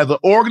 As an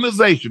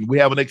organization, we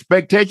have an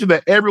expectation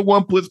that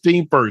everyone puts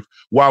team first.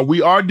 While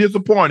we are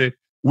disappointed,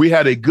 we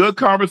had a good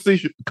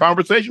conversation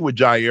with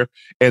Jair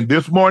and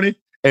this morning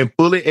and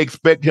fully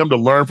expect him to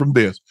learn from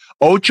this.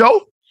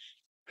 Ocho,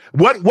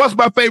 what's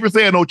my favorite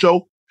saying,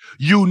 Ocho?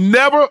 You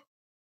never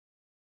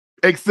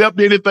accept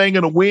anything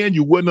in a win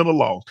you wouldn't have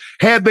lost.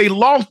 Had they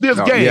lost this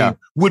game,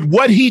 would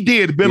what he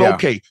did been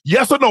okay?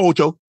 Yes or no,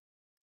 Ocho?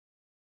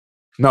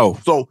 No.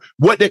 So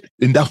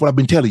and that's what I've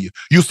been telling you.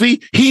 You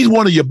see, he's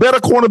one of your better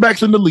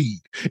cornerbacks in the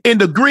league. And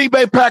the Green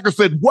Bay Packers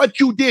said, what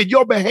you did,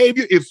 your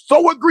behavior is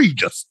so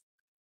egregious.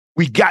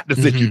 We got to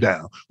sit you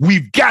down.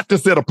 We've got to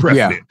set a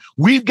precedent. Yeah.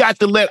 We've got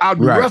to let out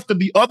the rest of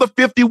the other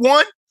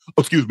 51,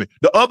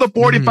 the other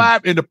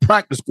 45 in the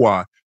practice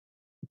squad.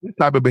 This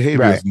type of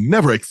behavior is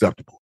never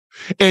acceptable.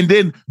 And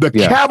then the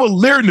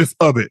cavalierness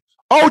of it.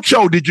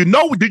 Ocho, did you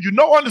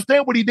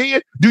understand what he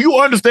did? Do you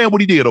understand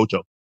what he did,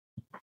 Ocho?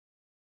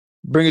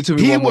 Bring it to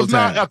me. He was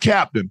not a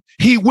captain.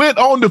 He went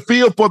on the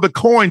field for the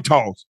coin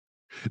toss.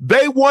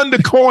 They won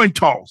the coin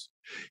toss.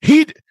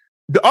 The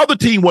other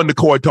team won the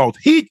coin toss.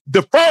 He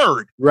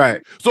deferred.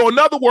 Right. So in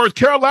other words,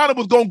 Carolina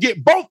was going to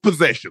get both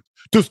possessions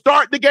to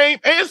start the game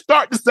and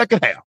start the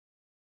second half.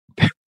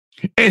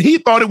 And he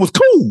thought it was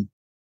cool.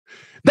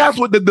 That's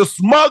what the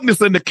smugness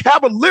and the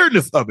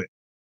cavalierness of it.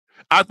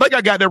 I think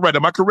I got that right.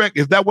 Am I correct?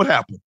 Is that what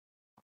happened?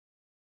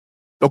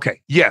 Okay.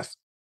 Yes.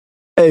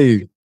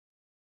 Hey,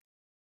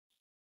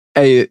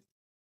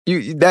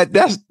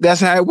 that's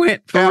how it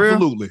went.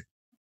 Absolutely. Real?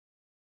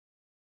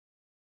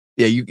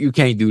 Yeah, you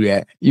can't do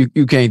that. You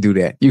can't do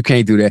that. You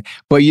can't do that.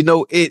 But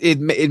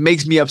it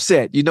makes me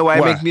upset. You know why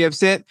it makes me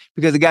upset?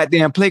 Because the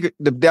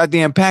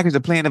goddamn Packers are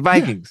playing the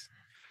Vikings.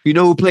 Yeah. You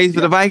know who plays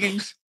for the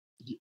Vikings?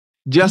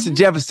 Justin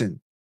Jefferson.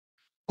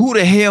 Who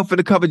the hell for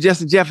the cover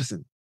Justin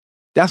Jefferson?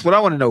 That's what I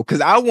want to know.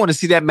 Because I want to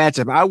see that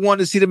matchup. I want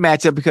to see the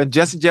matchup because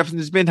Justin Jefferson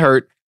has been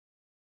hurt.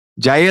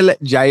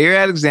 Jair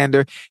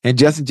Alexander and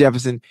Justin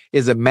Jefferson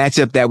is a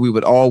matchup that we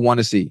would all want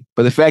to see.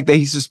 But the fact that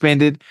he's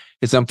suspended,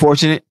 it's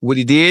unfortunate. What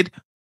he did,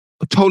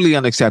 totally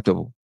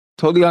unacceptable.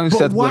 Totally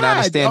unacceptable. And I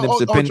understand them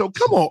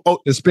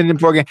suspending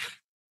for a game.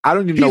 I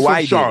don't even know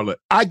why. He's from Charlotte.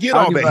 I get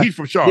all that. He's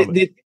from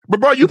Charlotte.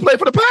 But bro, you play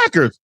for the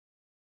Packers.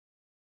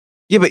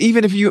 Yeah, but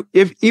even if you're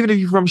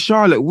from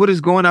Charlotte, what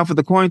is going on for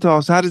the coin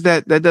toss? How does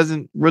that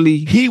doesn't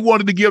really? He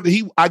wanted to give.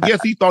 I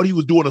guess he thought he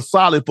was doing a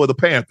solid for the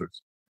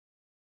Panthers.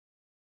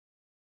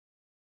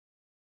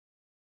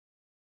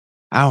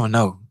 I don't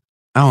know.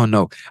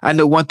 I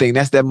know one thing.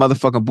 That's that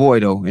motherfucking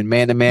boy, though, in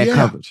man-to-man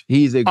coverage.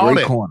 He's a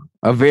great corner.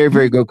 A very,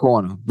 very good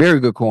corner.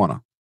 Very good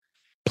corner.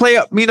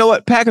 Playoff. You know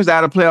what? Packers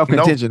out of playoff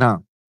contention, huh?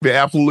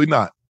 Yeah, absolutely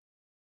not.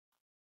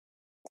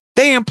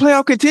 They in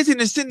playoff contention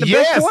and sitting the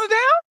best corner down?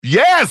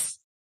 Yes.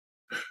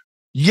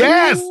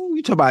 Yes. Ooh,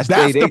 you talking about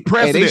that's the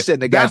precedent. They setting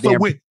the goddamn.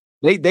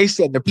 They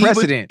setting the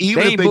precedent.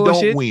 Even if they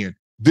don't win,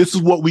 this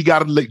is what we got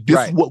to let.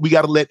 This is what we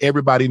got to let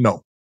everybody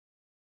know.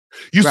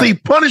 You see,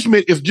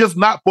 punishment is just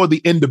not for the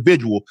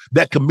individual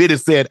that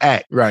committed said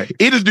act. Right.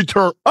 It is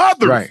deter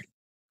others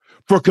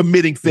for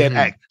committing said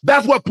act.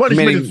 That's what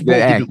punishment is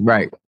supposed to do.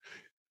 Right.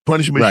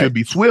 Punishment should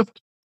be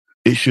swift.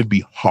 It should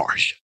be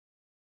harsh.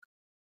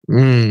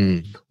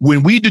 When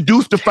we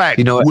deduce the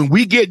fact, when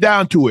we get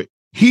down to it,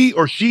 he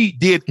or she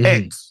did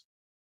X.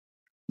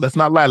 Let's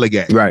not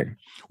lollygag. Right.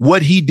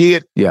 What he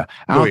did. Yeah.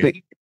 I don't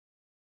think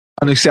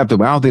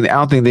unacceptable. I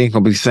don't think they ain't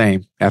gonna be the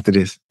same after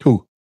this.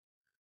 Who?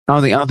 I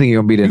don't think he's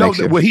gonna be there next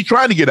year. Well, he's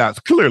trying to get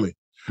out clearly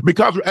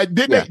because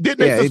didn't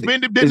they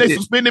suspend him? Didn't they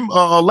suspend him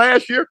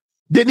last year?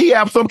 Didn't he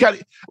have some kind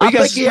of? I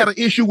think he had an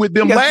issue with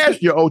them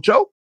last year,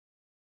 Ocho.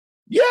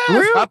 Yes,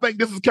 really? I think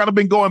this has kind of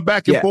been going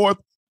back and forth.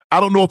 I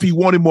don't know if he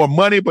wanted more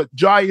money, but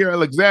Jair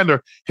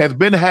Alexander has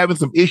been having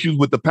some issues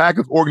with the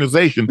Packers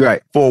organization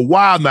for a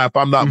while now, if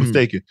I'm not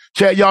mistaken.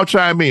 Chat, y'all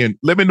chime in.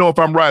 Let me know if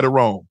I'm right or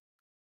wrong.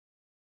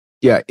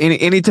 Yeah,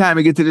 anytime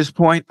they get to this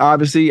point,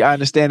 obviously, I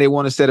understand they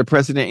want to set a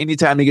precedent.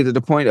 Anytime they get to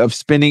the point of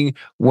spending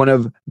one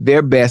of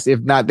their best, if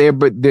not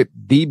but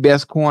the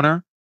best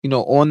corner,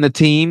 on the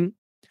team,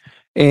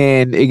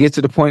 and it gets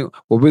to the point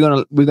where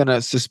we're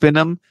gonna suspend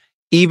him,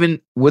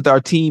 even with our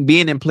team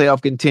being in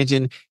playoff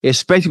contention,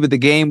 especially with the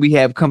game we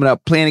have coming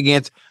up, playing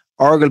against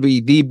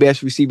arguably the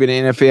best receiver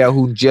in the NFL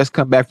who just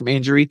come back from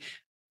injury.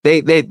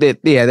 They're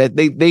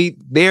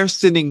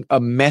sending a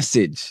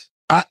message.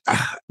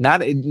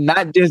 Not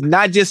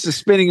just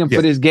suspending him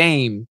for this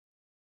game,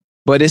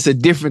 but it's a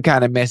different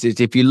kind of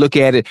message if you look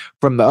at it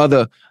from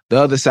the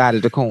other side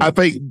of the coin. I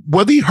think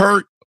whether he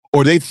hurt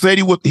or they said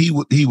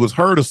he was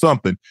hurt or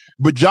something,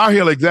 but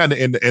Jair Alexander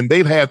and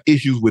they've had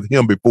issues with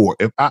him before.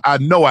 If I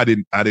know I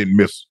didn't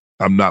miss.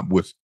 I'm not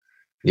with.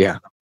 Yeah.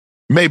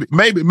 Maybe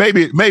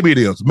it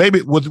is.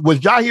 Maybe was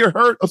Jair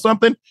hurt or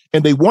something,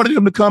 and they wanted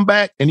him to come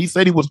back, and he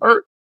said he was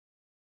hurt.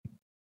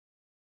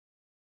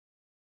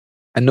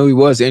 I know he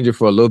was injured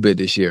for a little bit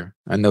this year.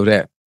 I know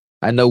that.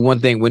 I know one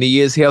thing: when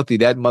he is healthy,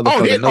 that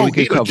motherfucker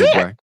he can cover,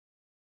 bro.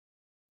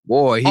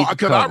 Boy, he can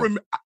cover.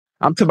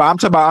 I'm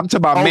talking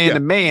about man to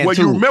man. Well,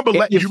 too. you remember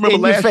last year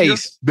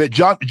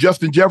that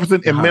Justin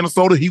Jefferson in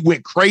Minnesota, he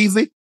went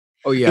crazy.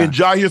 Oh yeah, and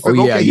Jair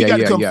said, he got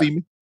to come see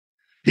me.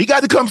 He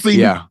got to come see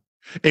me.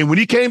 And when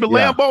he came to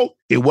Lambeau,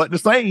 it wasn't the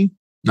same.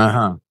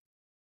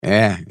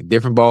 Yeah,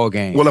 different ball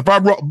game. Well, if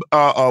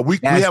we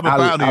haven't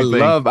found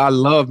anything. I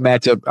love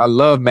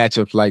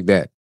matchups like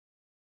that.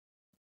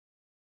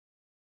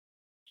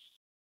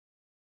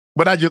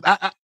 But I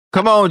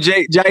come on,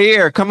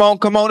 Jair. Come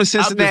on to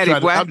Cincinnati.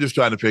 I'm just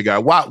trying to figure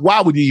out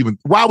why would you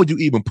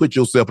even put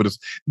yourself in this?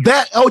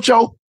 That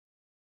Ocho?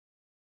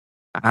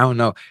 I don't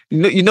know.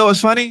 You know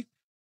what's funny?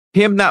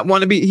 Him not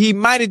want to be. He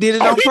might have did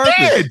it on purpose.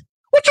 Did.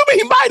 What you mean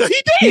he might have?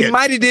 He did. He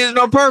might have did it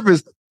on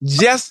purpose.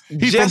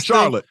 He's from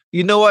Charlotte.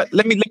 You know what?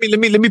 Let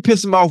me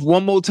piss him off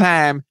one more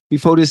time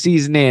before this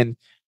season ends.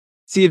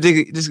 See if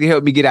this can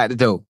help me get out the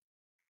door.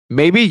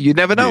 Maybe you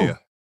never know.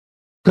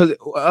 Because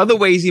other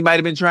ways he might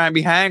have been trying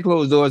behind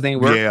closed doors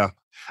ain't work. Yeah.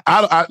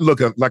 I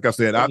look, like I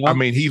said, I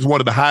mean, he's one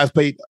of the highest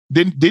paid.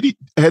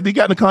 Had he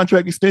gotten a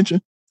contract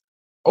extension?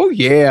 Oh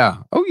yeah.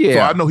 So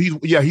I know he's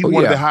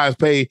one of the highest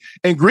paid.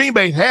 And Green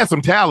Bay has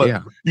some talent.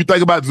 Yeah. You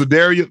think about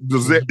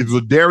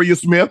Zadarius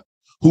Smith,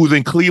 who's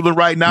in Cleveland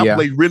right now,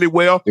 played really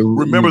well.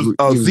 Remember,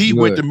 Z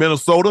went to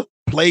Minnesota,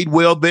 played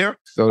well there.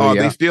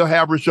 They still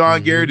have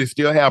Rashawn Gary. They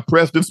still have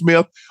Preston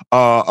Smith,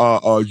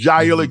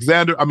 Jair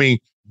Alexander. I mean,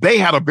 they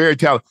had a very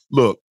talented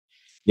look.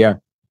 Yeah.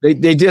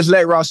 They just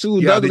let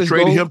Rasul Douglas they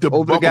traded him to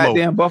over Buffalo. the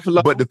goddamn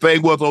Buffalo. But the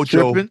thing was,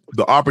 Ocho,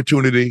 the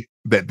opportunity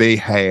that they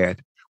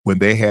had when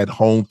they had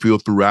home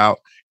field throughout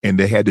and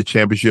they had the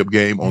championship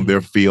game on their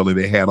field and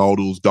they had all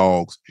those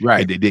dogs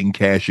and they didn't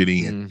cash it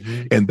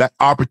in. And that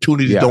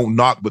opportunity don't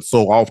knock but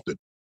so often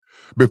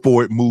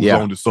before it moves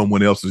on to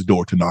someone else's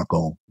door to knock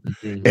on.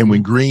 And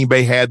when Green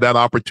Bay had that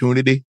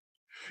opportunity,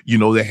 you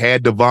know, they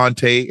had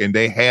Devontae and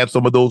they had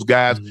some of those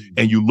guys,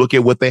 and you look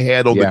at what they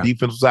had on the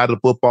defensive side of the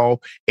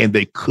football, and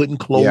they couldn't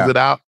close it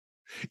out,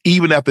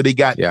 even after they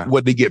got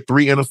they get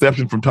 3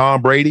 interceptions from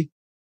Tom Brady,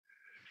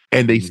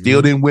 and they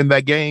still didn't win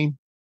that game.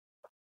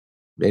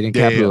 They didn't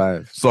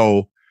capitalize.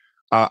 So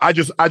I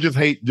just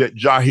hate that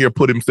Jair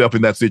put himself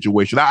in that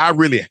situation. I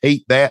really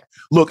hate that.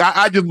 Look,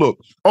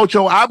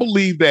 Ocho, I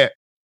believe that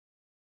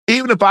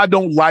even if I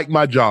don't like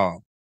my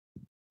job,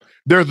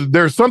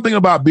 there's something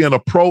about being a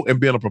pro and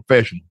being a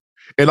professional.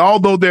 And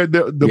although they're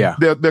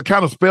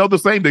kind of spelled the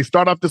same, they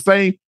start off the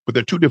same, but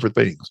they're two different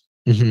things.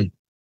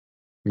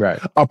 Right.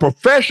 A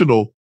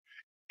professional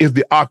is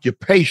the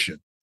occupation.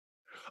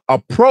 A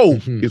pro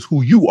is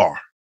who you are.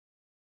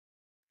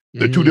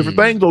 They're two different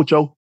things,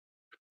 Ocho.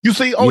 You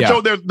see,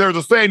 Ocho, there's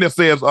a saying that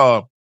says,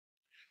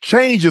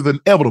 change is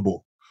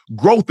inevitable.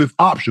 Growth is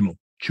optional.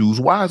 Choose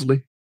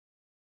wisely.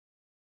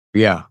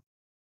 Yeah.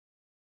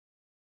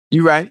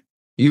 You're right.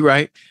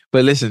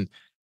 But listen,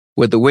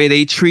 with the way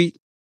they treat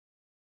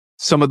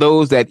some of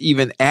those that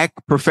even act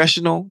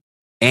professional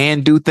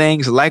and do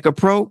things like a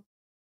pro,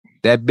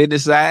 that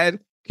business side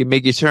can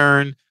make you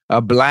turn a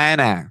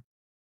blind eye.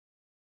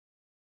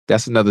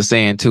 That's another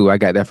saying too. I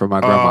got that from my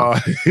grandma.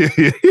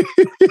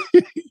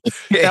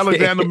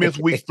 Alexander missed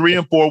weeks 3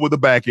 and 4 with a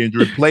back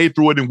injury, played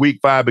through it in week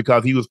 5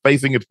 because he was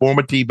facing his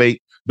former teammate,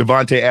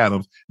 Devontae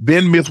Adams,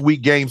 then missed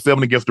game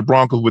 7 against the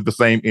Broncos with the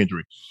same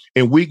injury.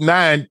 In week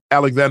 9,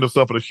 Alexander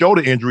suffered a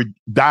shoulder injury,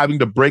 diving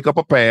to break up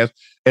a pass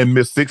and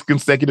missed 6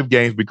 consecutive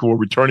games before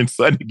returning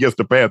Sunday against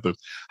the Panthers.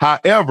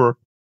 However,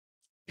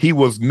 he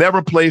was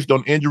never placed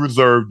on injury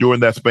reserve during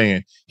that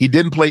span. He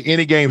didn't play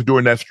any games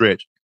during that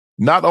stretch.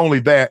 Not only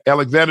that,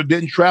 Alexander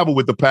didn't travel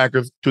with the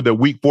Packers to the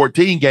Week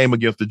 14 game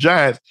against the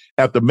Giants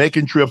after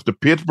making trips to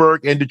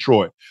Pittsburgh and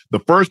Detroit, the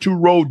first 2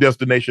 road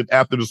destinations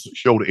after the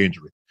shoulder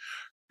injury.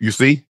 You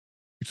see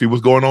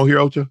what's going on here,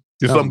 Ocho?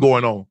 There's something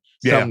going on.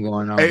 Something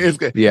going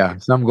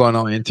on. Something going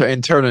on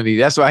internally.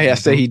 That's why I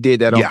say he did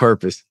that on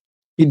purpose.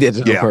 He did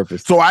it on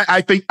purpose. So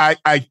I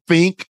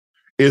think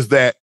is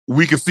that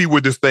we can see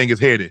where this thing is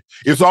headed.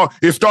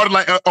 It started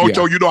like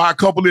Ocho. You know how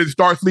couples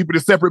start sleeping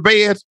in separate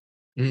beds.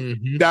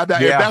 If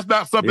that's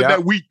not something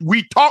that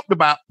we talked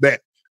about,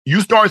 that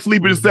you start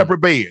sleeping in separate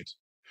beds,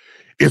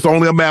 it's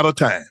only a matter of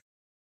time.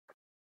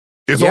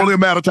 It's only a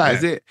matter of time.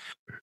 That's it.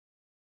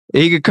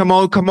 He could come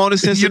on to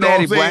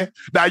Cincinnati, boy.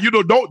 Now,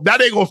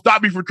 that ain't gonna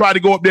stop me from trying to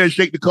go up there and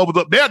shake the covers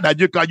up there. Now,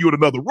 just because you in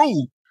another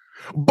room.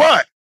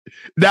 But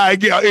now it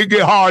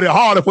get harder and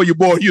harder for you,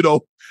 boy. You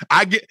know,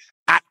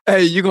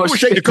 Hey, you gonna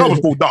shake the covers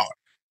for dog.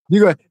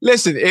 You go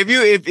listen.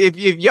 If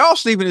y'all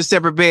sleep in a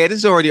separate bed,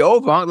 it's already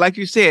over. Like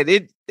you said,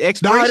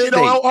 expiration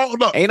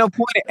date. Ain't no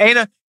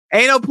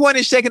point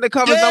in shaking the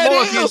covers no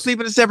more if you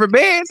sleep in a separate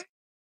bed.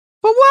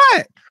 For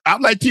what?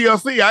 I'm like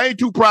TLC. I ain't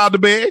too proud to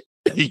bed.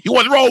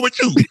 What's wrong with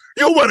you?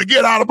 You want to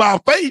get out of my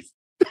face.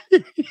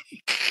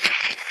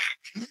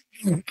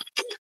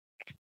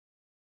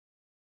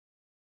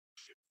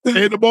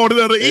 In the morning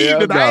of the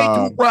evening, I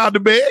ain't too proud to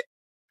bed.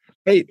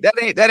 Hey,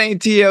 that ain't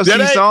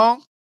TLC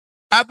song.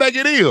 I think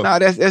it is. No,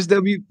 that's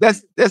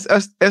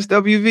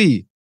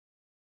SWV.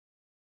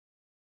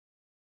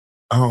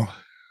 Oh,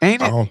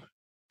 ain't it?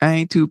 I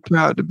ain't too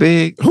proud to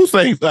beg. Who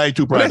sings I ain't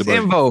too proud to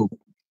beg?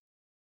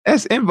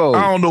 That's In Vogue.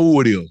 I don't know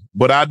who it is,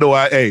 but I know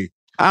I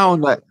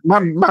don't know.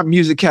 My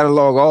music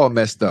catalog all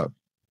messed up.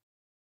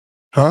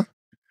 Huh?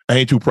 I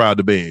ain't too proud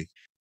to beg.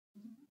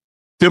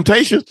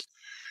 Temptations?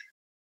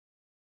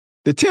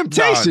 The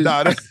Temptations?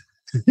 Nah,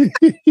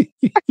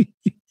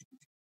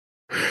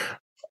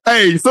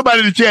 hey, somebody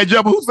in the chat,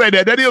 jump. Who say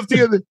that? That is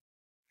TLC.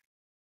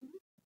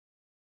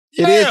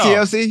 It is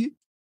TLC.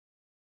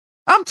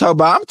 I'm talking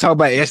about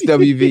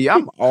SWV.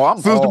 I'm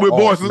Sister with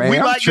Voices. Man, we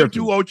like them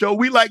too, Ocho.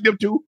 We like them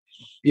too.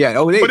 Yeah,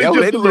 they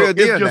the real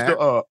deal. It's just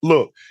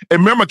look. And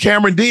remember,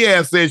 Cameron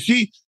Diaz says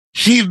she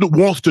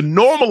wants to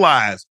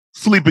normalize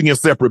sleeping in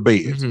separate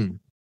beds.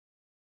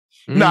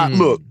 Mm-hmm. Now,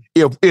 look,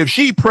 if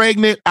she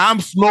pregnant, I'm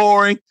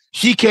snoring.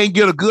 She can't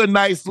get a good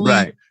night's sleep.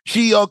 Right.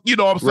 She, you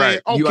know what I'm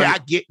saying? Right. Okay, I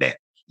get that.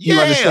 You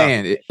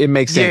understand? It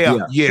makes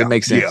sense. Yeah, it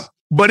makes sense. Yeah.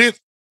 But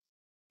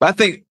I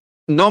think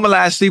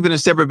normalize sleeping in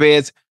separate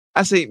beds.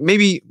 I say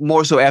maybe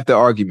more so after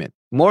argument.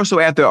 More so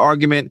after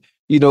argument.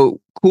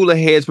 Cooler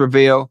heads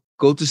prevail.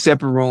 Go to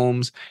separate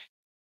rooms.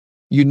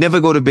 You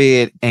never go to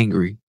bed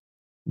angry.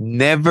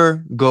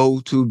 Never go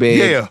to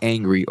bed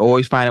angry.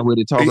 Always find a way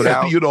to talk it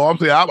out. You know what I'm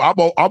saying? I'm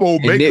on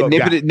makeup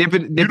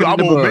guy.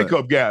 I'm on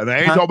makeup guy. And I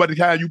ain't talking about the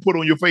kind you put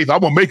on your face.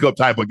 I'm a makeup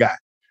type of guy.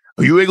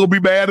 You ain't gonna be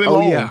bad at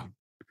all. Yeah.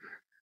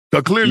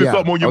 Because clearly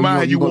something on your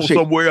mind you want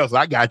somewhere else.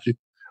 I got you.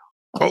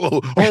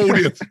 Hold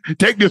this.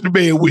 Take this to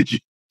bed with you.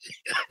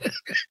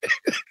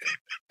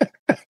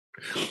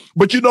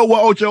 But you know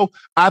what, Ocho?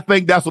 I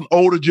think that's an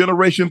older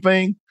generation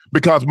thing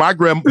because my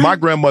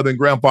grandmother and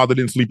grandfather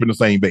didn't sleep in the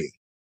same bed.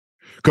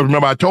 Because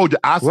remember, I told you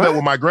I slept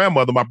with my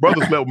grandmother. My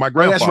brother slept with my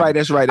grandfather.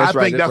 That's right. I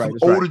think that's an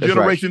older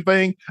generation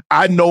thing.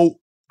 I know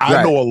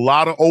a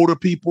lot of older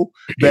people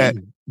that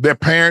their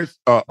parents,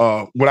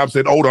 when I'm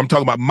saying older, I'm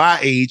talking about my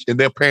age, and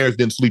their parents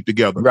didn't sleep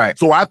together. Right.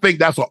 So I think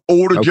that's an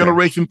older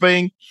generation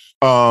thing.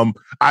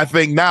 I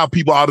think now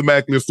people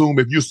automatically assume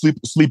if you're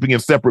sleeping in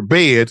separate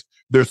beds,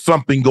 there's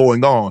something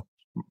going on.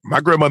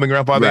 My grandmother and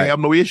grandfather didn't have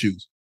no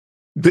issues,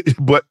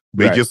 but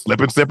they just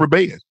slept in separate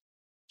beds.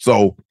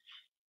 So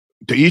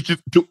to each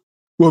to.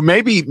 Well,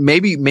 maybe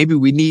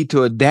we need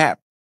to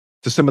adapt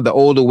to some of the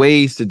older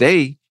ways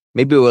today.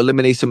 Maybe it will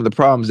eliminate some of the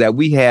problems that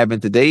we have in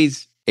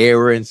today's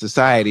era in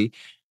society.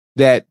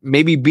 That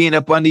maybe being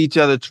up under each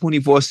other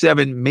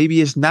 24/7,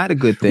 maybe it's not a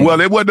good thing. Well,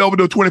 they wasn't over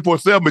there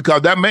 24/7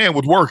 because that man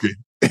was working,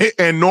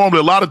 and normally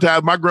a lot of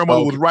times my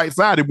grandmother was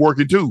right-sided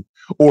working too,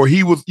 or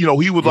he was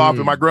off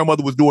and my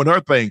grandmother was doing her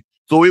thing.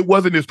 So it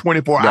wasn't this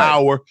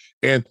 24-hour,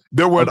 and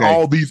there weren't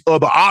all these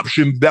other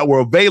options that were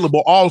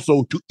available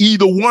also to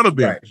either one of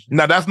them. Right.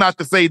 Now, that's not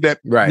to say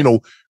that,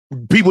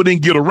 people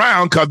didn't get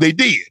around because they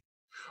did.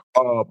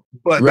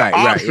 But the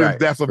options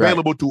that's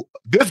available to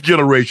this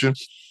generation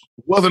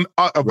wasn't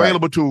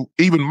available to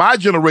even my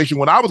generation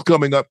when I was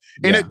coming up,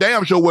 and it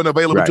damn sure wasn't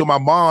available to my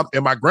mom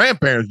and my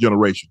grandparents'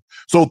 generation.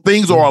 So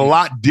things are a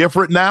lot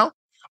different now.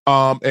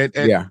 Much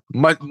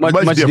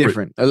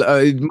different.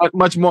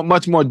 Much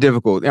more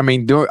difficult. I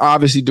mean,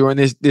 obviously during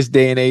this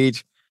day and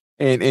age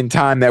and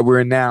time that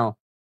we're in now,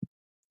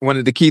 one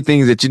of the key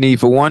things that you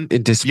need for one is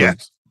discipline.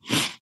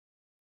 Yes.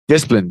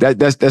 Discipline.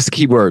 That's the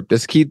key word.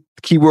 That's the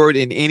key word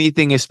in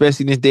anything,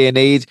 especially in this day and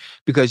age,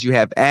 because you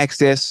have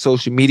access,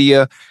 social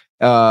media,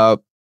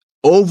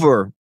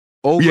 overexposure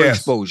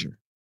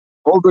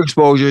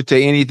to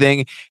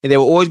anything, and there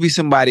will always be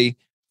somebody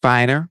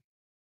finer.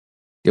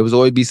 There will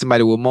always be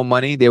somebody with more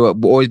money. There will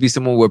always be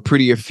someone with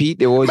prettier feet.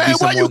 There will always be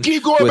someone why you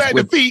keep going back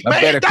to feet,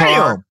 man? Better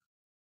car.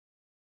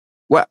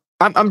 Well,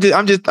 I'm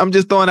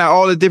just throwing out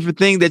all the different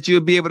things that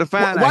you'll be able to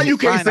find. Why you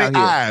can't say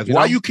eyes?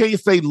 Why you can't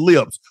say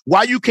lips?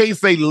 Why you can't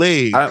say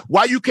legs?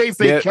 Why you can't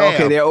say calf?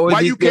 Okay, there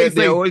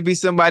always be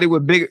somebody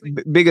with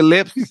bigger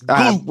lips.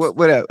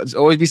 What else? There's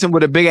always be someone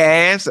with a bigger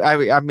ass. I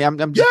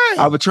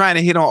was trying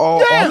to hit on all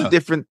the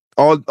different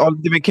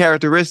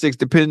characteristics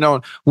depending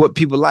on what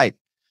people like.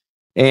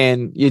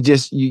 And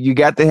you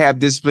got to have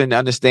discipline to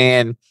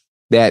understand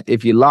that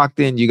if you're locked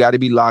in, you got to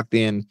be locked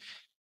in,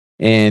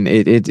 and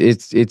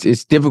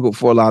it's difficult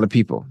for a lot of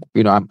people.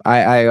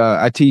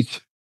 I teach.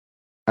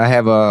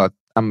 I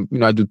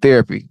do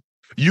therapy.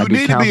 You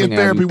need to be in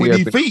therapy with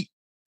these feet.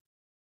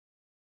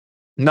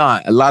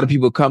 No, a lot of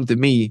people come to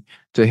me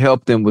to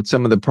help them with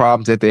some of the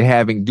problems that they're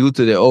having due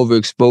to the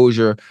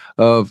overexposure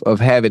of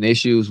having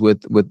issues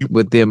with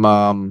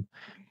them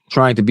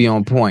trying to be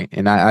on point.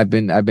 And I've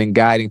been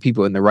guiding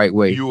people in the right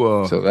way.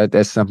 So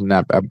that's something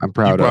that I'm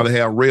proud of. You probably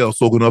have Rail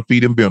soaking her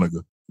feet in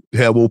vinegar.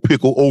 Have old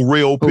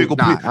Rail pickle.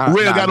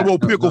 Rail got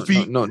old pickle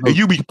feet. No, and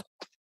you be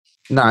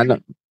no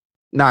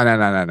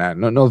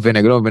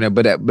vinegar, no vinegar.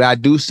 But I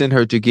do send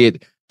her to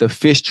get the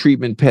fish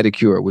treatment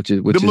pedicure, which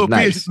is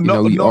nice. Fish,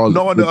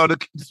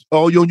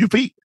 on your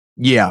feet.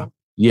 Yeah.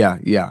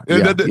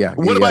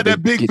 What about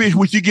that big fish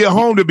when you get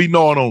home to be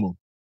gnawing on them?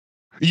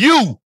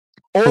 You,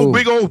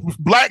 big old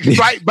black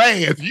striped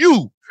bass.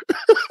 You.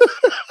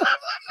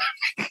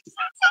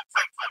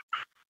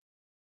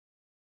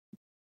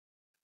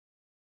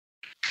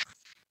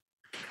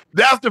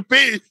 That's the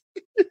fish.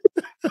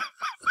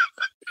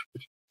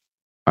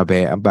 My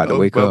bad. I'm about to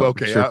wake up.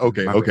 Okay. I ain't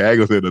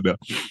gonna say that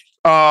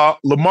now.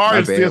 Lamar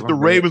insists the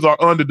Ravens are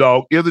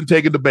underdog, isn't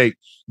taking the bait.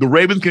 The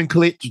Ravens can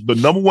clinch the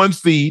number 1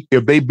 seed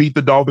if they beat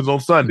the Dolphins on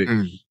Sunday.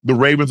 The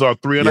Ravens are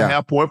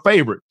 3.5 point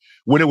favorite.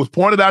 When it was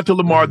pointed out to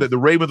Lamar that the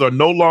Ravens are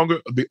no longer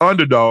the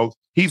underdogs,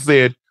 he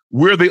said,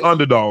 "We're the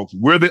underdogs.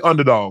 We're the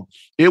underdogs.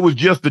 It was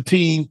just the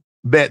team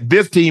that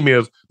this team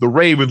is, the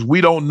Ravens.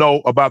 We don't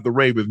know about the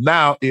Ravens.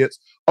 Now it's,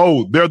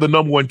 they're the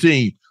number 1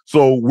 team.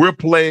 So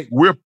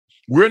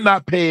we're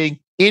not paying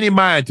any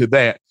mind to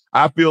that.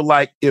 I feel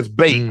like it's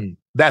bait.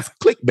 That's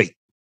clickbait."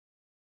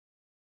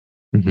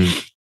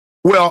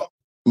 Well,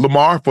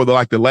 Lamar, for the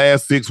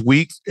last 6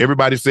 weeks,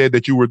 everybody said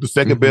that you were the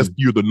second best.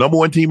 You're the number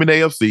 1 team in the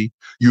AFC.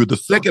 You're the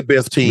second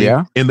best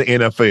team in the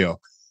NFL.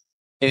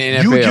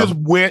 You just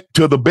went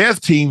to the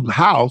best team's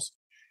house,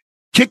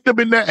 kicked them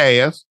in their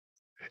ass,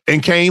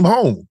 and came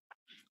home.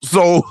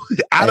 So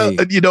I don't,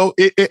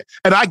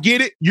 and I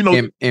get it.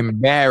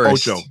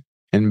 Embarrassed. Ocho.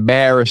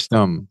 Embarrassed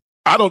them.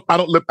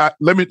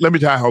 Let me tell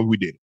you how we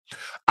did it.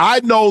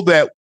 I know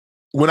that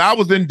when I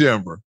was in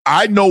Denver,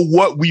 I know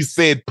what we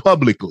said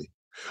publicly.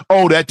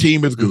 Oh, that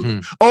team is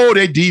good. Oh,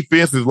 their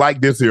defense is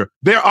like this here.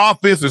 Their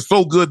offense is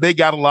so good. They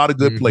got a lot of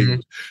good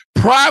players.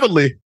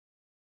 Privately,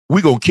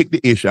 we're going to kick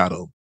the ish out of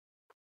them.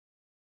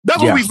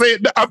 That's what we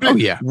said.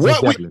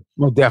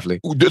 Most definitely.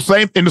 The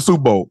same in the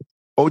Super Bowl.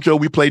 Ocho,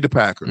 we played the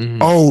Packers.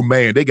 Oh,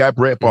 man, they got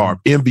Brett Favre,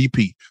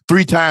 MVP,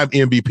 3-time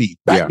MVP,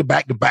 back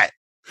to back.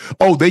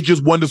 Oh, they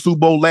just won the Super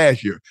Bowl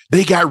last year.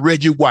 They got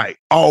Reggie White,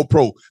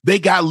 All-Pro. They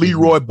got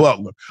Leroy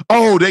Butler.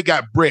 Oh, they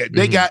got Brett.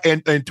 They got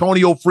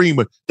Antonio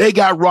Freeman. They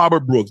got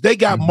Robert Brooks. They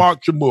got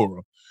Mark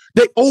Chmura.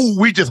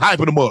 We just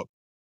hyping them up.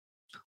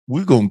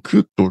 We're going to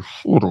kick the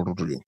shit out of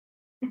them.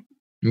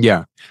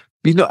 Yeah.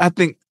 I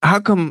think,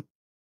 how come,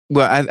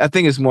 I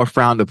think it's more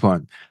frowned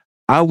upon.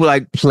 I would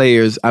like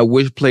players, I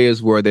wish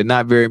players were, there are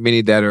not very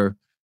many that are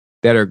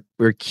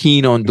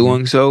keen on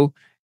doing so,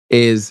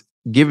 is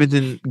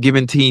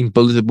giving team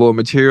bulletin board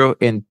material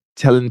and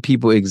telling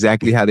people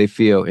exactly how they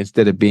feel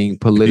instead of being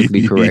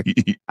politically correct.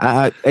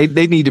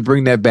 They need to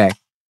bring that back.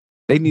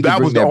 They need to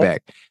bring that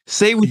back.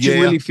 Say what you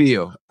really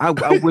feel. I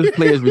wish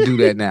players would do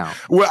that now.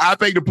 Well, I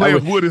think the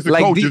players would as a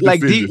coach's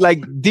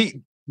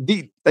decision.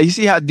 You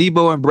see how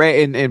Debo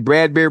and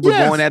Bradbury were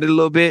going at it a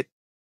little bit?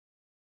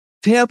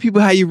 Tell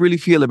people how you really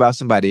feel about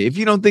somebody. If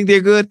you don't think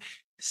they're good,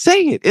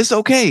 say it. It's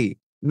okay.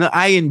 No,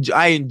 I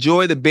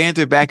enjoy the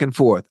banter back and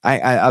forth.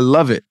 I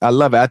love it. I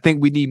love it. I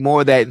think we need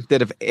more of that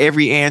instead of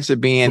every answer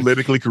being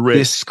politically correct,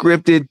 this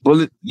scripted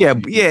bullet. Yeah,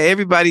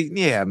 everybody.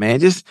 Yeah,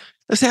 man. Just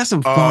let's have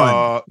some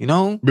fun.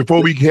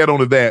 Before we head on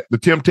to that, the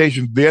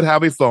Temptations did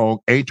have a song,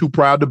 "Ain't Too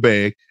Proud to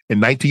Beg," in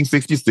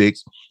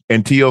 1966,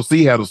 and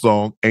TLC had a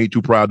song, "Ain't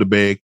Too Proud to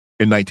Beg,"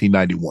 in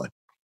 1991.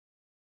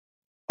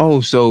 Oh,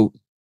 so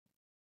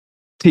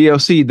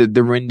TLC,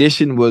 the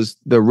rendition was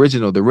the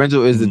original. The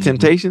original is the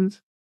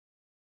Temptations.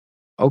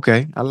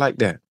 Okay, I like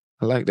that.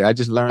 I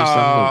just learned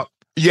something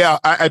new. Yeah,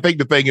 I think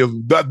the thing is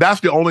that's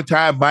the only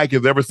time Mike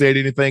has ever said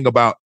anything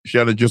about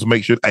Shannon. Just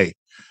make sure, hey,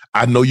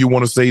 I know you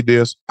want to say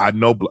this. I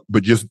know,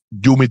 but just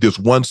do me this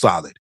one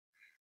solid.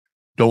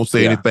 Don't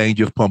say anything.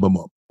 Just pump him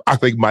up. I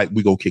think Mike,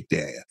 we gonna kick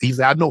their ass. He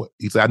said, I know it.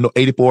 He said, I know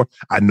 84.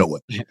 I know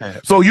it.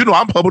 So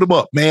I'm pumping him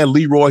up, man.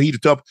 Leroy, he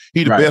the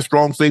best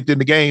strong safety in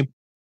the game.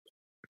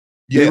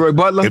 Yeah, Leroy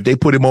Butler. If they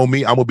put him on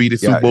me, I'm gonna be the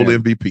Super Bowl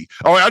MVP.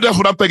 Oh, that's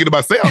what I'm thinking to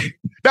myself.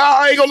 Now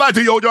I ain't gonna lie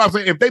to you, Ocho. I'm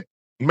saying if they,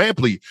 man,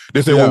 please.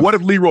 They say, well, what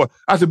if Leroy?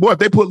 I said, boy, if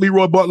they put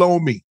Leroy Butler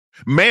on me,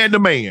 man to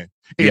man,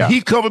 and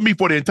he covered me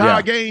for the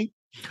entire game,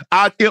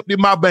 I'd empty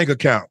my bank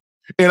account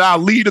and I'll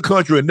leave the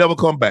country and never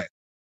come back.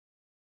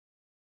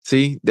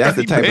 See, that's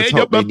the type of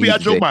talk they need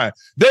out your mind.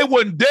 They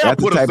wouldn't dare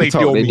put a safety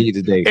on me.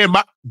 And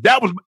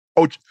that was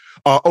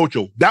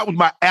Ocho. That was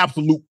my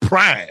absolute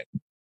prime.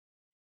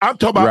 I'm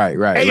talking about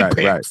Apex.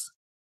 Right.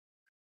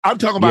 I'm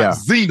talking about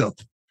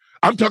Zenith.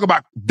 I'm talking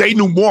about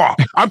denouement.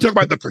 I'm talking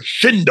about the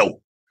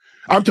crescendo.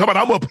 I'm talking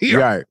about I'm up here.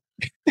 Right.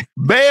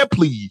 Man,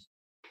 please.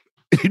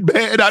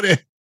 Man, out there.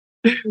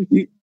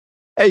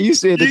 Hey, you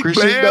said the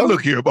crescendo. Man,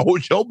 look here,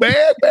 Ocho. Man,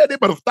 they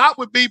better stop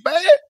with me,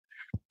 man.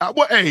 I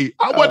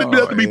wasn't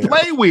to be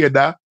played with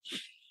now.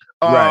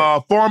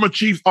 Former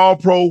Chiefs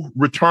All-Pro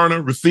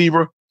returner,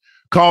 receiver,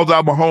 calls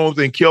out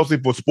Mahomes and Kelsey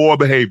for spoiled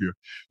behavior.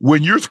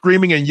 When you're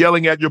screaming and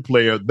yelling at your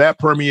player, that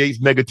permeates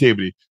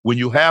negativity. When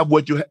you have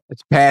what you have,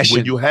 it's passion.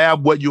 When you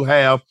have what you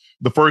have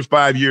the first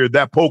 5 years,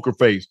 that poker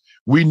face,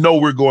 we know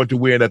we're going to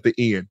win at the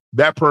end.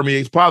 That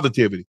permeates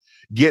positivity.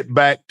 Get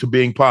back to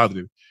being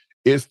positive.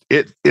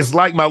 It's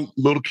like my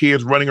little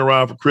kids running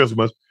around for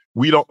Christmas.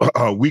 We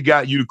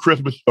got you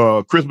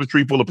the Christmas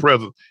tree full of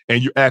presents,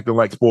 and you're acting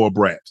like spoiled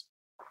brats.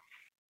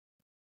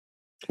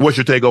 What's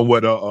your take on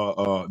what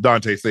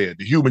Dante said?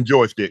 The human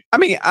joystick. I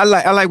mean,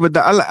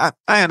 I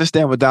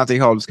understand where Dante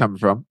Hall is coming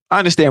from. I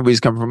understand where he's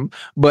coming from,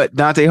 but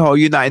Dante Hall,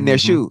 you're not in their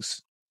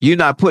shoes. You're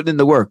not putting in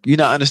the work. You're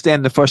not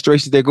understanding the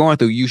frustrations they're going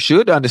through. You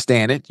should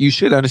understand it. You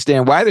should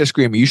understand why they're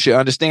screaming. You should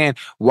understand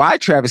why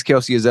Travis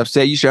Kelce is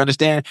upset. You should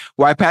understand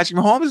why Patrick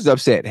Mahomes is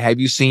upset. Have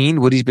you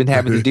seen what he's been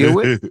having to deal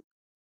with?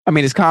 I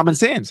mean, it's common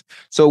sense.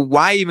 So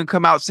why even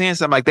come out saying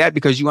something like that?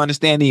 Because you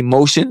understand the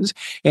emotions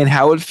and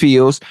how it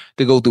feels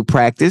to go through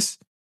practice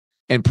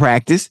and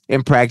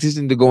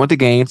to go into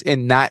games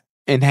and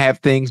have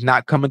things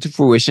not come into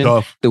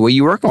fruition the way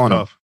you work on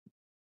them.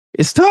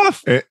 It's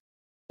tough.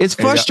 It's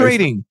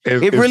frustrating.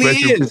 It really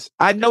is.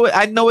 I know it.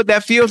 I know what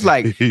that feels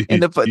like.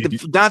 And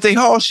the Dante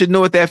Hall should know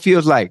what that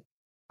feels like.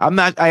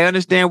 I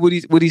understand what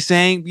he's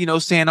saying,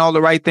 saying all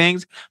the right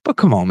things, but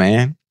come on,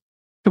 man.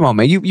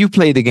 You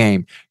play the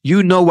game.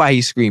 You know why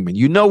he's screaming.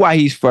 You know why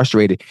he's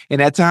frustrated.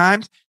 And at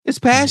times, it's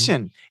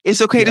passion.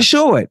 It's okay to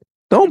show it.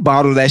 Don't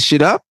bottle that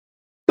shit up.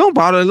 Don't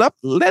bottle it up.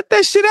 Let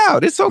that shit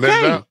out. It's okay.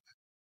 Let it out.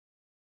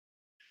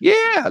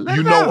 Yeah, let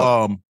it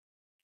out.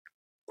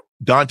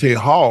 Dante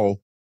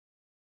Hall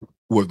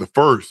was the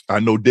first. I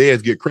know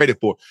dads get credit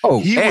for.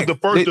 He was the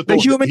first to throw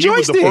the He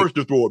was the first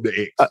to throw up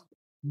the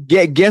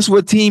X. Guess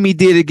what team he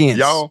did against?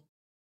 Y'all.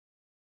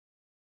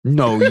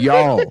 No,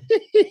 y'all.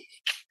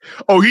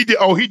 He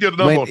did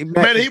another one.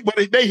 Man, they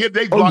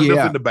blocked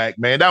us in the back,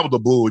 man. That was a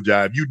bull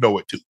jive. You know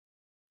it too.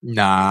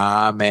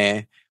 Nah,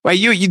 man. Wait,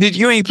 you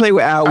ain't play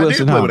with Al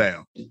Wilson, I did play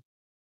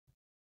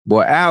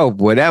with Al.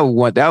 Boy, that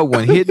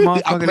one hit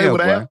motherfucker. I played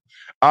with Al.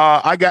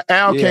 I got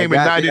Al came in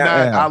 99.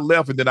 I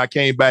left and then I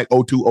came back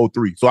 02,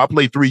 03. So I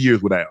played 3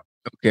 years with Al.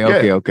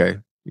 Okay.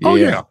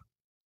 Yeah.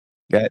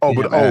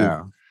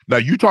 Now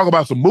you talk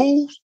about some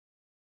moves.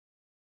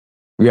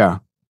 Yeah.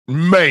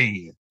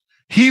 Man,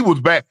 he was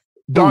back.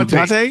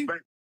 Dante?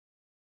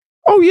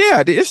 Oh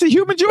yeah, it's a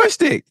human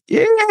joystick.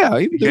 Yeah,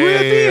 he was the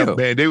real deal.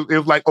 Man, it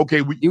was like,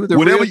 okay, when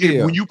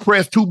you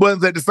press two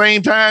buttons at the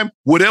same time,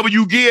 whatever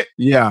you get,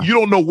 you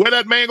don't know where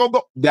that man gonna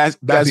go. That's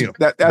him.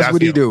 That's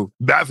what he do.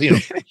 That's him.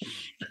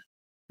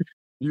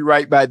 You're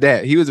right about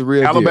that. He was a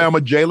real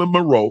Alabama deal.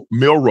 Jalen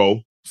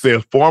Milroe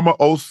says former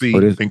OC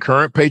and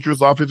current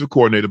Patriots offensive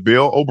coordinator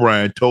Bill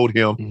O'Brien told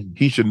him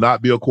he should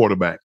not be a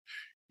quarterback.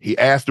 He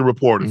asked the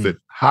reporter, said,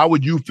 "How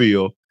would you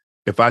feel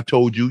if I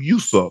told you you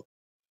suck?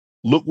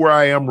 Look where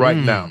I am right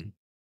now.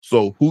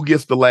 So who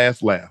gets the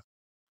last laugh?"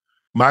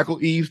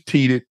 Michael Eaves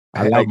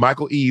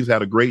Michael Eaves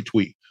had a great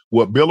tweet.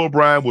 What Bill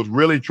O'Brien was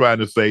really trying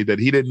to say that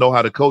he didn't know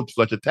how to coach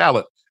such a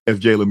talent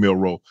as Jalen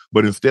Milroe,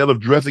 but instead of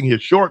addressing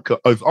his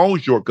own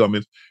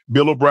shortcomings,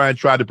 Bill O'Brien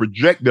tried to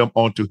project them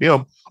onto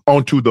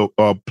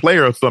the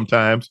player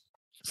sometimes.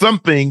 Some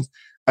things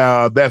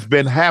that's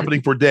been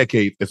happening for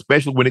decades,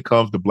 especially when it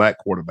comes to black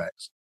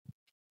quarterbacks.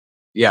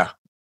 Yeah.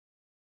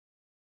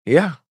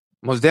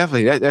 Most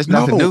definitely. That's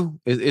nothing new.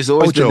 It's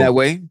always Ocho. been that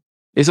way.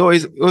 It's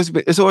always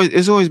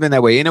been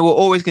that way, and it will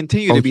always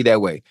continue to be that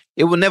way.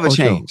 It will never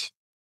change.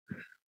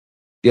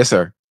 Yes,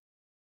 sir.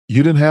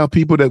 You didn't have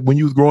people that when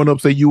you was growing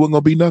up say you weren't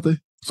gonna be nothing.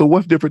 So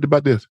what's different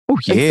about this? Oh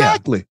yeah,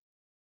 exactly.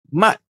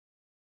 My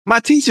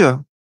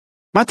teacher's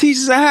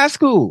at high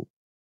school.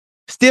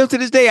 Still to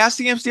this day, I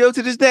see him. Still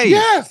to this day,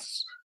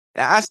 yes.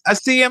 I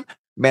see him.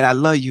 Man, I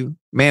love you,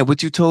 man.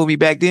 What you told me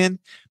back then,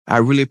 I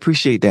really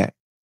appreciate that.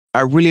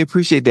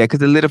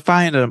 Because it lit a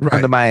fire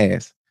under my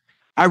ass.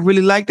 I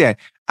really like that.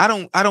 I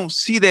don't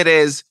see that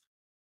as,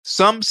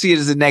 some see it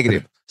as a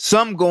negative.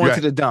 Some go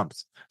into the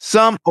dumps.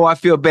 Some, I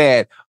feel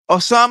bad.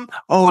 Or some,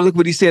 look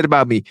what he said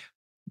about me.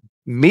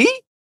 Me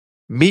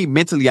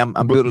mentally, I'm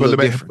built a little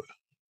different.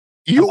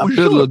 I'm built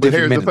a little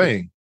different. Here's the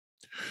thing.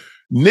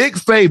 Nick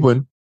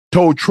Saban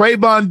told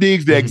Trayvon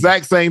Diggs the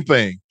exact same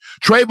thing.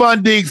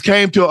 Trayvon Diggs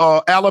came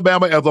to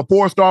Alabama as a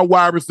 4-star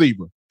wide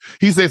receiver.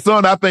 He said,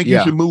 "Son, I think you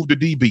should move to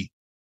DB."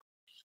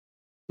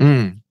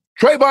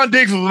 Trayvon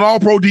Diggs is an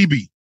all-pro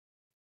DB.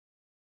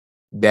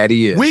 That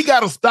he is. We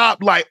got to stop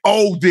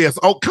this.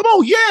 Oh, come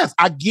on. Yes,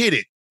 I get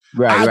it.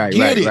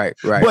 Right.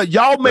 But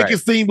y'all make it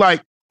seem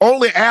like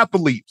only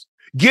athletes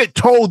get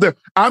told that.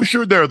 I'm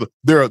sure there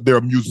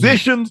are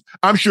musicians.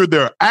 I'm sure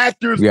there are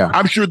actors. Yeah.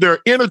 I'm sure there are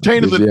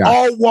entertainers in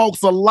all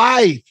walks of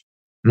life.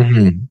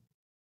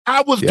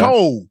 I was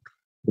told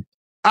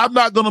I'm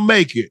not going to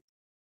make it.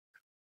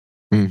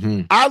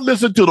 I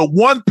listened to the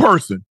one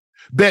person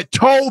that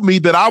told me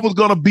that I was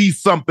going to be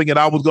something and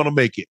I was going to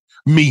make it.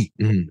 Me.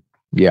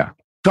 Yeah.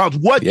 Because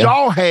what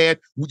y'all had,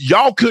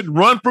 y'all couldn't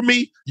run for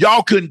me.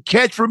 Y'all couldn't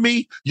catch for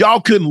me.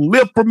 Y'all couldn't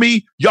lift for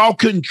me. Y'all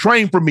couldn't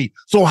train for me.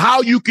 So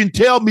how you can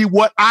tell me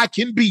what I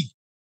can be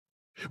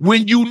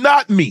when you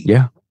not me?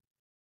 Yeah.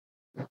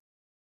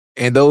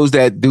 And those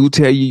that do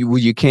tell you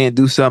when you can't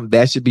do something,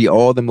 that should be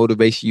all the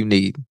motivation you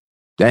need.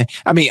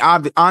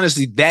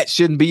 Honestly, that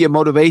shouldn't be your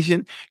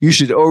motivation. You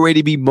should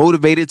already be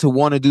motivated to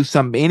want to do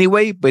something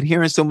anyway. But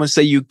hearing someone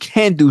say you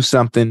can do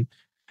something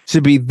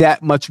should be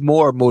that much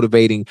more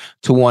motivating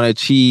to want to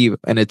achieve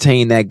and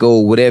attain that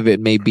goal, whatever it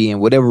may be, in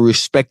whatever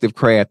respective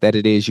craft that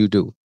it is you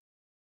do.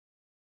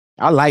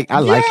 I like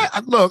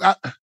it. Look,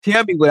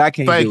 tell me what I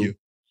can do. Thank you.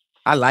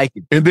 I like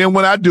it. And then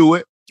when I do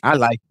it, I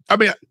like it. I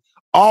mean,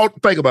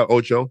 think about it,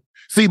 Ocho.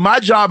 See, my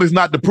job is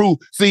not to prove.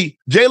 See,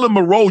 Jalen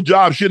Monroe's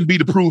job shouldn't be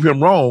to prove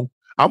him wrong.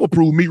 I'm going to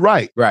prove me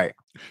right. Right.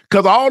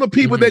 Because all the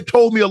people that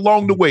told me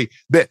along the way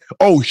that,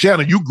 oh,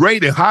 Shannon, you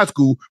great in high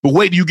school, but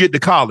wait till you get to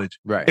college.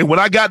 Right. And when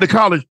I got to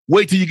college,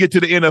 wait till you get to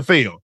the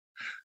NFL.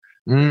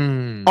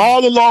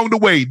 All along the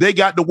way, they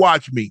got to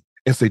watch me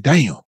and say,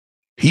 damn,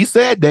 he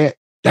said that.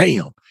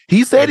 Damn.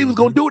 He said he was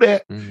going to do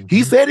that.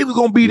 He said he was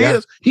going to be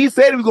this. He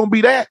said he was going to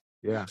be that.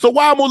 Yeah. So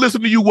why am I going to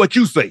listen to you what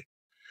you say?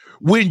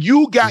 When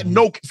you got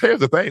here's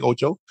the thing,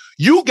 Ocho,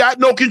 you got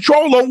no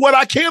control on what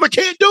I can or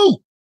can't do.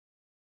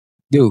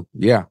 Dude,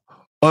 yeah.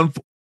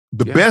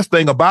 The best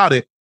thing about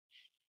it,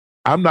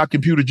 I'm not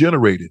computer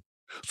generated.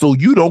 So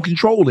you don't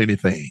control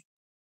anything.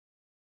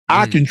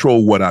 I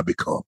control what I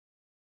become.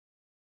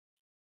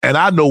 And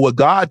I know what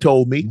God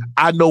told me.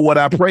 I know what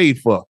I prayed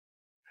for.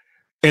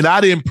 And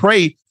I didn't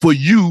pray for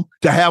you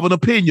to have an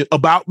opinion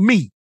about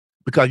me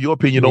because your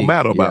opinion don't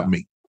matter about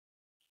me.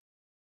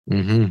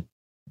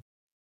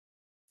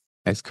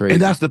 That's crazy.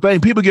 And that's the thing.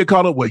 People get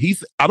caught up with.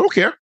 I don't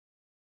care.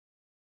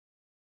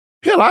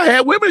 Hell, I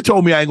had women that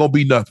told me I ain't going to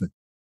be nothing.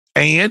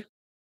 And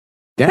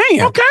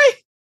damn. Okay.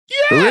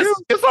 Yes.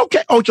 It's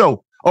okay.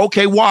 Ocho.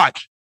 Okay,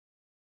 watch.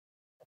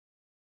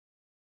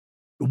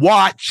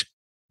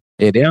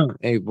 Hey,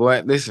 hey,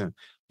 boy, listen.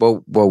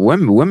 But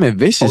women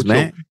vicious, Ocho,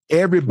 man.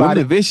 Everybody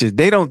women vicious.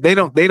 They don't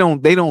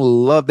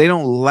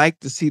like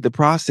to see the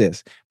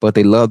process, but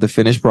they love the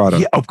finished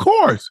product. Yeah, of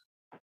course.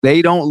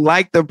 They don't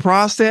like the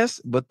process,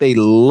 but they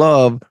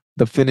love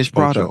the finished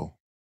product. Ocho,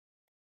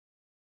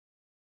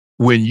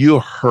 when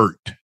you're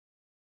hurt,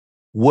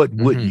 what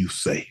wouldn't you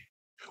say?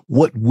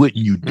 What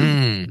wouldn't you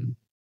do?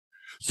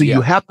 So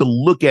you have to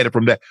look at it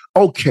from that.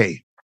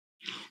 Okay,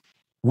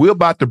 we're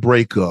about to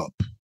break up.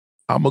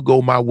 I'm going to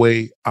go my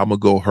way. I'm going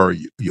to go her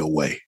your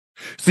way.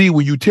 See,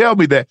 when you tell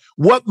me that,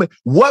 what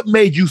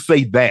made you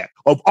say that?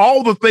 Of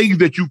all the things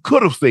that you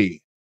could have said,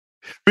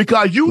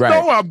 because you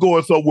know I'm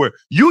going somewhere.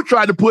 You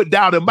try to put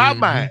doubt in my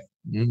mind.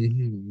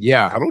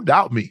 Yeah. I don't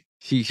doubt me.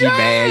 She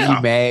mad.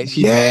 You mad.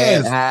 She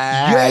mad.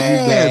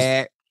 You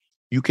mad.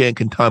 You can't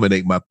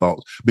contaminate my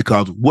thoughts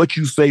because what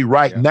you say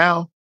right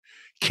now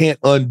can't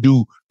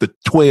undo the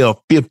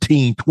 12,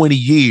 15, 20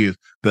 years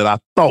that I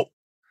thought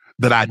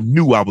that I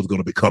knew I was going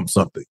to become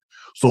something.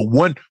 So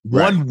one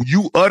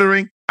you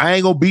uttering, I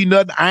ain't going to be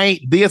nothing. I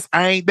ain't this,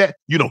 I ain't that.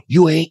 You know,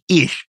 you ain't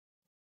ish.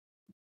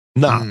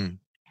 Nah.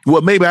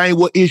 Well, maybe I ain't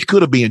what ish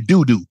could have been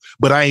doo-doo,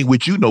 but I ain't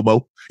with you no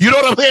more. You know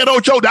what I'm saying,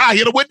 Ocho? I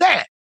hit him with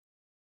that.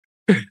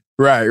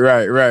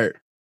 Right.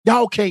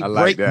 Y'all can't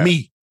break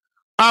me.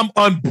 I'm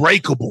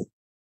unbreakable.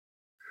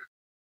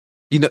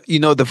 You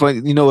know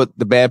what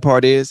the bad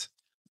part is?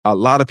 A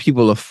lot of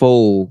people are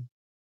full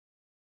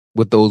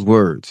with those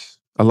words.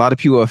 A lot of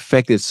people are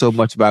affected so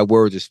much by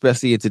words,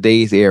 especially in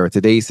today's era,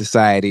 today's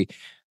society.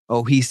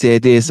 Oh, he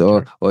said this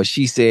or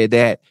she said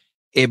that.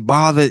 It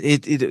bothers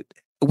it.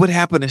 What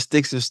happened to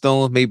sticks and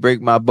stones may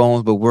break my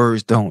bones, but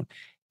words don't.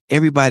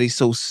 Everybody's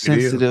so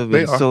sensitive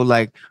and so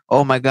like,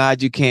 oh my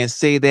God, you can't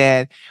say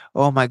that.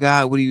 Oh my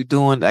God, what are you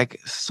doing? Like,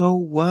 so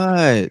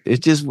what? It's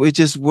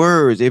just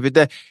words. If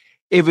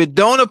it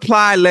don't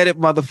apply, let it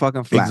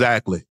motherfucking fly.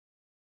 Exactly.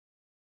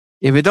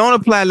 If it don't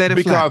apply, let it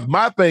fly. Because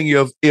my thing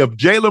is, if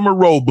Jalen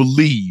Monroe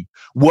believed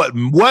what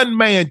one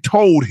man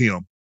told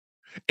him,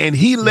 and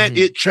he let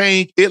it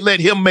change, it let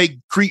him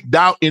creep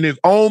doubt in his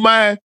own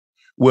mind.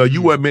 Well,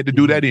 you weren't meant to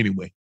do that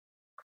anyway.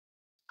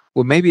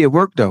 Well, maybe it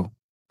worked though,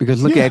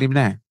 because look at him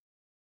now.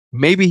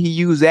 Maybe he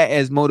used that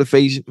as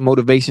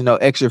motivation or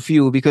extra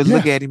fuel because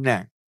look at him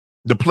now.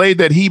 The play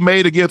that he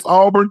made against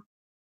Auburn.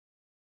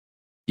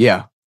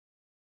 Yeah.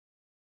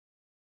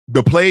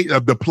 The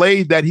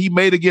play that he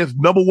made against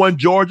number 1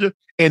 Georgia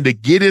and to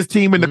get his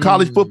team in the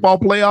college football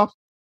playoffs.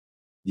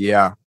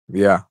 Yeah.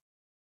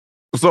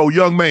 So,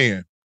 young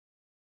man,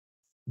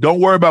 don't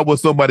worry about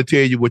what somebody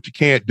tell you what you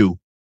can't do.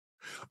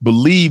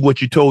 Believe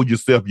what you told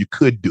yourself you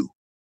could do.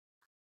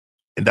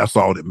 And that's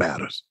all that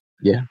matters.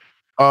 Yeah.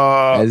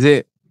 That's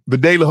it. The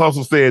Daily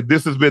Hustle said,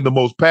 this has been the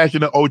most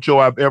passionate Ocho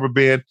I've ever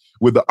been.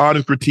 With the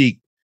honest critique,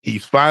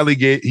 he's finally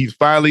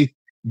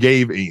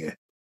gave in.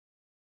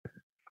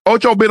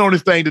 Ocho been on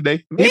his thing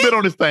today. Me? He been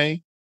on his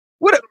thing.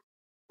 What up?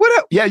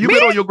 Yeah, you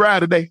been on your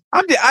grind today.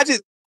 I've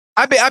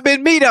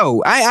been me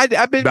though. I've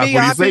been That's me.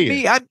 what he I've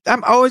been said. me.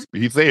 I'm always.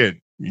 He said,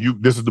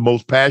 this is the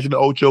most passionate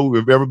Ocho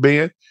we've ever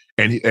been.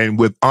 and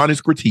with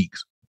honest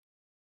critiques.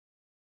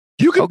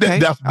 You could. Okay.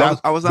 That's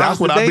I was that's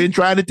honest what today. I've been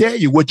trying to tell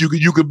you. What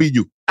you could be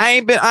you. I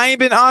ain't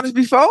been honest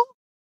before.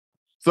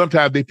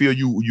 Sometimes they feel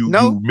you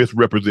No.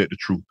 misrepresent the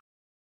truth.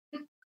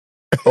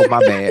 Oh, my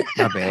bad.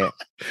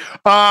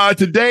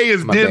 Today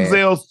is My bad.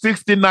 Denzel's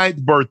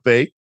 69th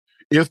birthday.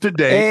 It's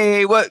today.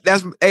 Hey, what?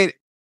 That's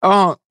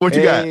What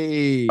you got?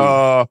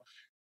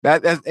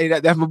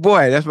 That's my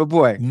boy. That's my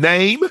boy.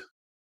 Name.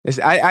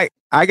 I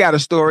got a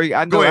story.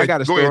 I know. Go ahead. I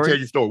got a Go story. ahead and tell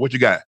your story. What you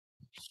got?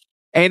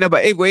 Ain't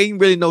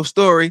really no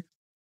story.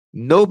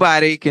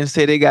 Nobody can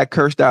say they got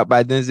cursed out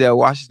by Denzel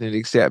Washington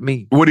except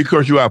me. What did he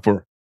curse you out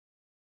for?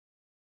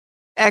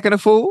 Acting a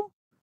fool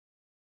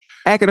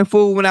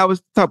when I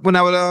was how the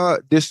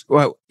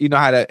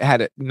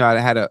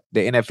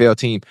NFL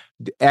team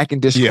acting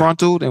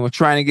disgruntled and was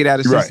trying to get out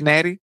of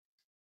Cincinnati.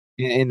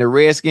 And the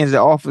Redskins that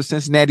offered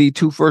Cincinnati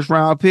 2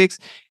 first-round picks,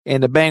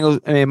 and the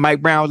Bengals and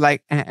Mike Brown was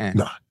like,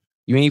 Nah.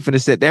 You ain't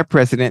finna set that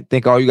precedent.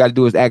 Think all you got to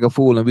do is act a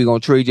fool, and we gonna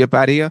trade you up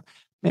out of here,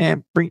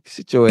 man.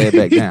 Sit your ass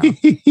back down.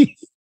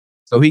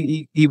 So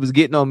he was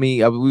getting on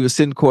me. We were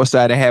sitting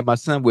courtside. I had my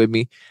son with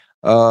me.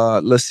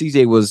 Little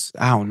CJ was,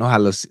 I don't know how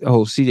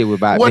little CJ was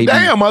about. Well, maybe,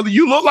 damn, mother,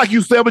 you look like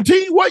you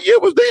 17. What year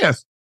was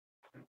this?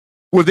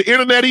 Was the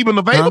internet even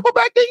available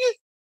back then?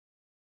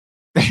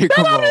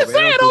 Come on,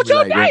 man.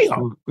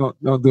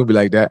 Don't do me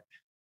like that.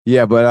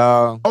 Yeah,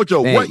 but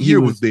Ocho, man, what year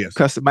was this?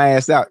 Cussing my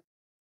ass out.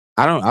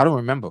 I don't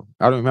remember.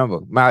 I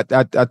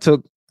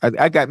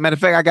got, matter of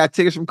fact, I got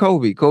tickets from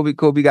Kobe.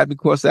 Kobe got me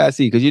courtside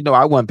seats because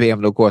I wasn't paying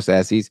for no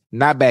courtside seats.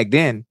 Not back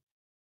then.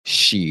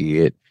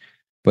 Shit.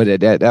 But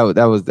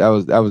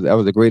that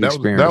was a great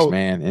experience,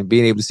 man. And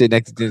being able to sit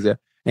next to Denzel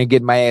and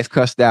get my ass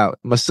cussed out.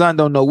 My son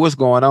don't know what's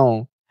going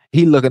on.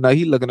 He looking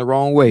the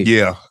wrong way.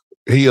 Yeah.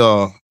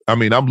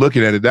 I'm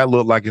looking at it. That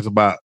looked like it's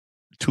about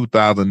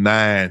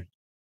 2009.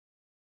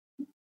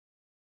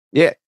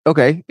 Yeah.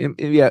 Okay.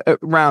 Yeah.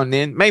 Around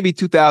then, maybe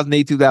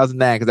 2008,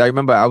 2009. Because I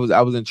remember I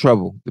was in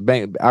trouble. The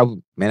bank. I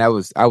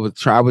was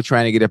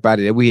trying to get up out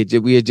of there. We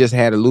had just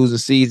had a losing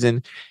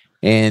season,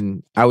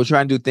 and I was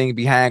trying to do things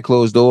behind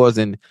closed doors.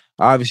 And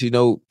obviously,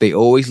 they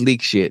always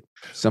leak shit.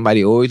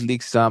 Somebody always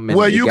leaks something.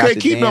 Well, you can't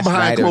keep them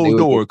behind closed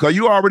doors because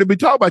you already been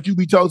talking about you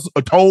be toes,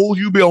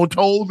 you be on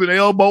toes and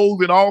elbows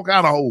and all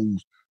kind of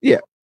holes. Yeah.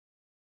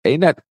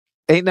 Ain't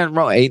nothing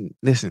wrong.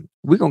 Listen,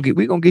 we gonna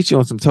get you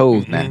on some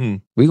toes now. Mm-hmm.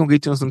 We gonna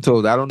get you on some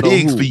toes. I don't know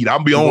pig's feet.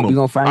 I'll be on them. We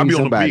gonna find I'll be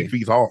somebody. on the pig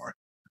feet hard.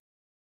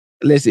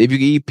 Listen, if you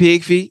can eat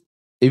pig feet,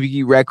 if you can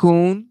eat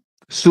raccoon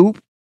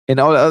soup and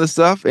all the other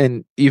stuff,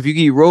 and if you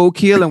can eat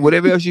roadkill and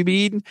whatever else you be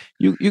eating,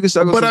 you can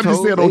suck on some toes. But I'm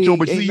just saying, Ocho,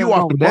 but see, you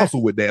off the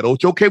muscle with that,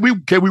 Ocho. Can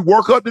we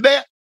work up to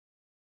that?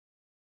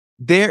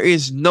 There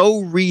is no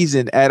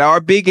reason at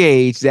our big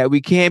age that we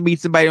can't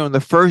meet somebody on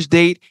the first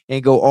date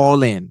and go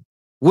all in.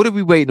 What are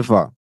we waiting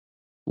for?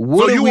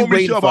 So you want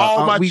me to shove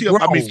all my chips?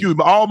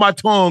 All my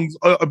tongues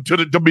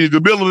to be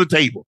the middle of the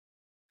table.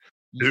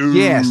 No.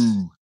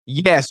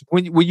 Yes.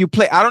 When you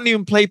play, I don't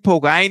even play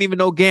poker. I ain't even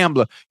no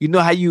gambler. You know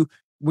how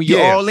when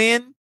you're all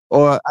in,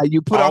 or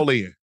you put all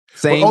in.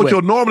 Same but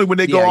Ocho, way. normally when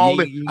they go all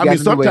in,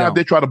 sometimes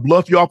they try to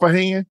bluff you off a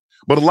hand,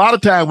 but a lot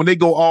of times when they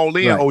go all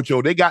in, right.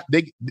 Ocho, they got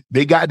it.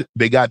 They got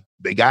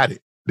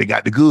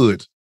the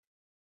goods.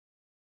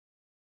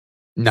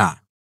 Nah.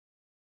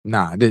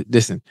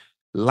 Listen,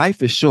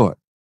 life is short.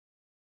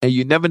 And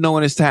you never know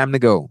when it's time to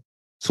go.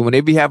 So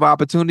whenever you have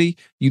opportunity,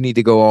 you need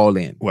to go all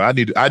in. Well, I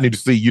need to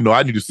see,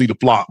 I need to see the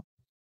flop.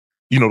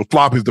 The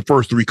flop is the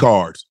first 3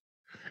 cards.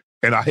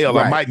 And I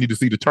might need to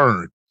see the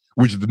turn,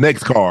 which is the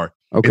next card.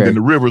 Okay. And then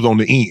the river's on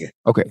the end.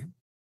 Okay.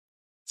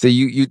 So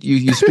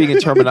you speaking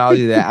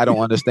terminology that I don't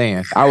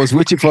understand. I was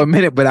with you for a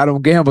minute, but I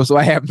don't gamble, so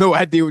I have no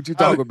idea what you're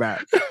talking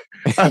about.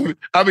 I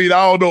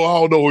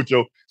don't know what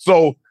you.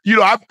 So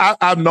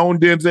I've known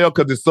Denzel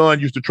because his son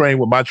used to train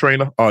with my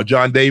trainer,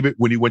 John David,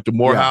 when he went to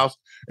Morehouse,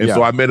 and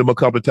so I met him a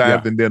couple of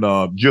times. And then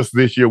just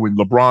this year when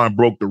LeBron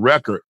broke the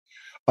record,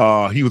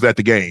 he was at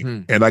the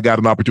game, and I got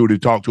an opportunity to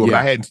talk to him.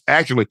 And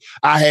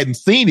I hadn't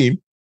seen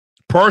him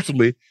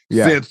personally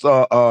since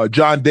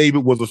John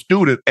David was a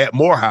student at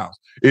Morehouse,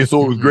 and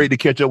so it was great to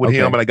catch up with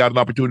him. And I got an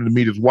opportunity to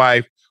meet his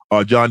wife,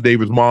 John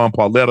David's mom,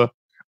 Pauletta.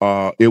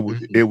 It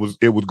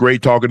was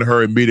great talking to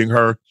her and meeting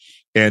her,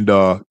 and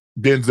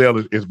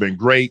Denzel has been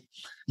great.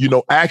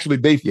 Actually,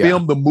 they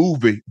filmed the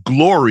movie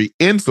Glory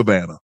in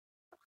Savannah.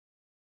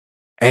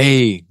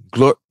 Hey,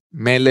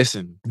 man,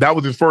 listen. That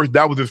was his first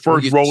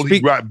role. He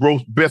got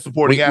best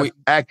supporting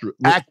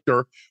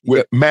actor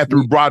with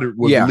Matthew Broderick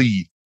was the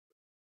lead.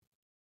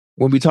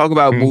 When we talk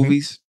about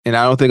movies, and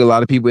I don't think a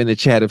lot of people in the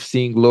chat have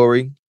seen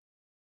Glory.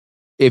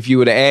 If you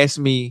were to ask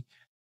me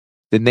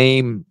to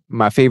name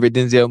my favorite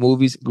Denzel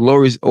movies,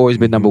 Glory's always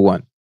been number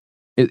one.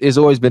 It's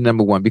always been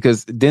number one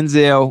because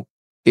Denzel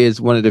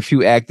is one of the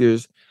few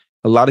actors.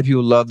 A lot of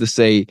people love to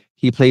say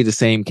he played the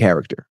same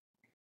character.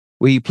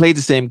 Well, he played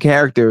the same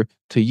character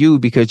to you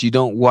because you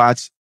don't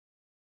watch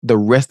the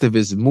rest of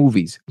his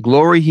movies.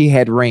 Glory, he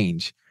had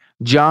range.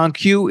 John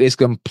Q is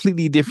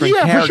completely different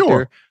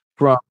character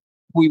from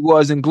who he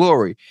was in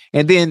Glory.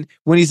 And then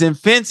when he's in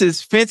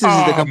Fences is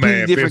a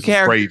completely different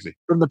character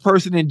from the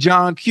person in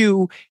John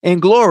Q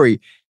and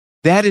Glory.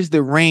 That is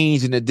the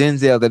range in the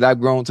Denzel that I've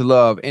grown to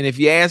love. And if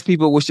you ask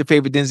people what's your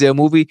favorite Denzel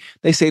movie,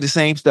 they say the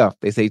same stuff.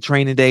 They say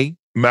Training Day,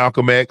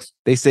 Malcolm X.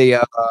 They say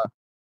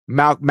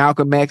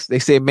Malcolm X. They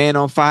say Man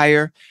on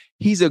Fire.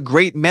 He's a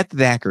great method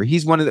actor.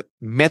 He's one of the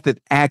method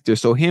actors.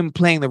 So him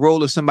playing the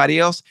role of somebody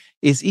else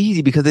is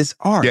easy because it's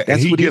art. Yeah,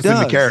 that's what he does. He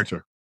gets in the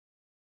character.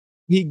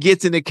 He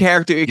gets in the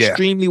character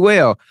extremely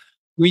well.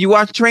 When you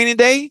watch Training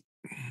Day,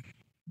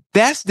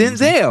 that's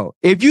Denzel.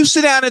 If you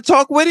sit down and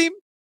talk with him,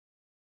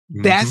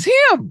 that's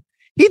him.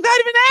 He's not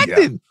even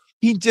acting.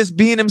 He's just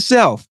being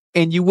himself.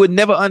 And you would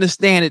never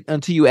understand it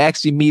until you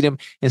actually meet him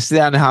and sit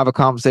down and have a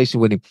conversation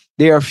with him.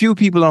 There are a few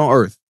people on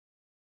earth,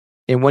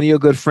 and one of your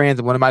good friends,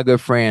 and one of my good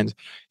friends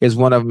is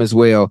one of them as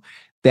well,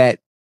 that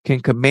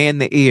can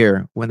command the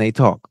ear when they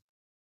talk.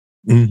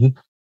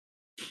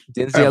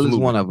 Denzel is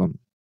one of them.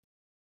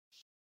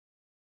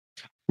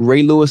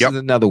 Ray Lewis is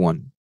another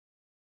one.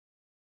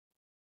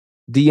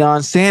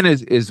 Deion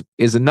Sanders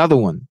is another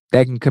one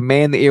that can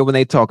command the ear when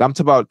they talk. I'm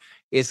talking about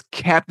it's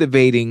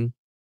captivating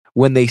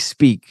when they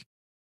speak.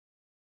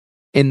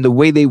 And the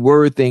way they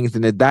word things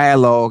and the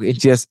dialogue,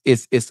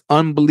 it's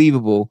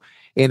unbelievable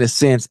in a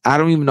sense. I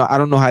don't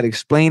know how to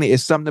explain it.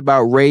 It's something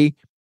about Ray,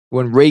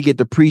 when Ray get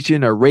to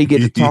preaching or Ray get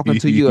to talking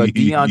to you or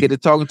Deion get to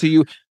talking to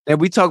you, and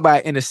we talk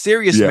about it in a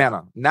serious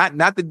manner. Not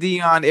the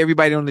Deion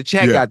everybody on the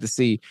chat got to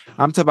see.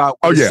 I'm talking about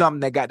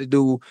something that got to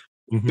do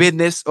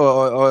business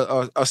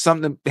or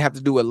something that have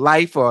to do with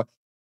life or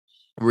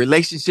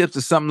relationships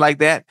or something like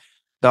that.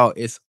 Dog,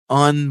 it's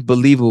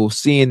unbelievable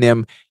seeing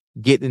them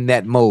get in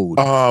that mode.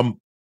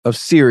 Of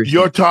serious.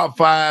 Your top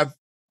 5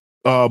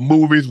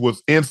 movies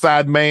was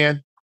Inside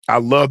Man. I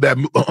love that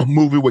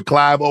movie with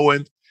Clive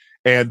Owens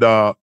and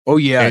that's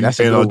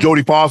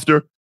Jodie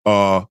Foster,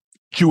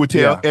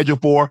 Chiwetel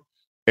Ejiofor,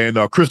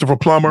 and Christopher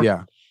Plummer.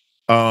 Yeah.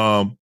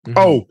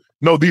 Oh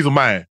no, these are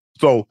mine.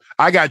 So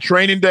I got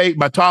Training Day.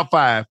 My top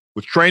 5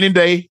 was Training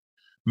Day,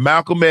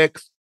 Malcolm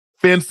X,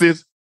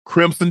 Fences,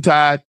 Crimson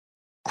Tide,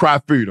 Cry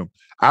Freedom.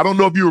 I don't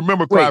know if you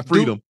remember Cry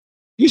Freedom.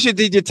 You should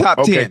do your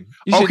top 10.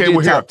 You should do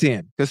your top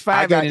 10. Because 5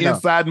 I got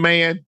Inside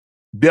Man,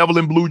 Devil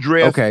in Blue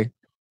Dress,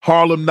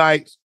 Harlem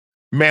Nights,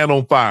 Man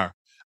on Fire.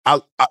 I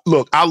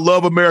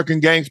love American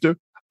Gangster.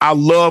 I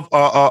love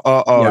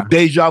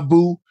Deja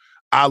Vu.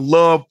 I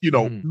love,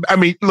 I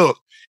mean, look,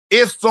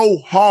 it's so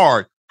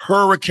hard.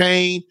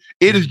 Hurricane,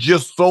 it is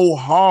just so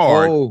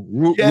hard. Oh,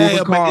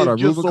 Reuben Carter.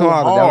 It's just so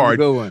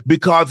hard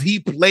because he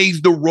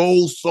plays the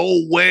role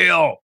so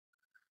well.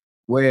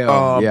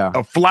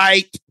 A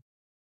Flight.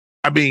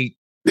 I mean,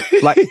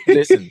 Flight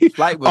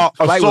was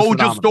a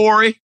Soldier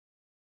Story.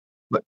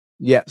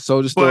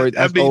 Soldier Story.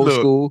 That's old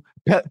school.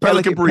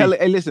 Pelican Brief.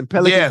 Pelican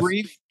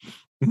Brief.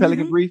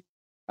 Pelican Brief.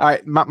 All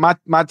right,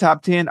 my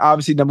top 10.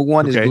 Obviously, number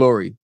 1 is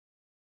Glory.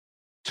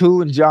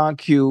 2 is John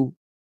Q.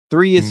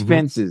 3 is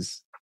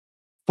Fences.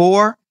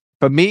 4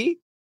 for me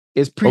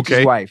is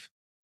Preacher's Wife.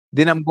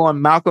 Then I'm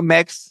going Malcolm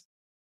X,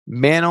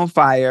 Man on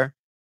Fire.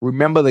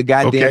 Remember the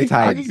Goddamn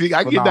Titans.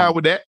 I get down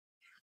with that.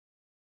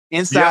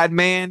 Inside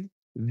Man.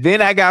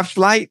 Then I got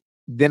Flight.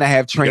 Then I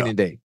have Training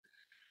Day.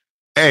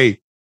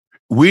 Hey,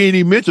 we ain't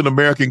even mentioned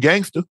American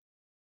Gangster.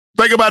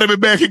 Think about it,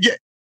 American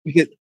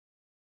Gangster.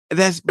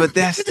 That's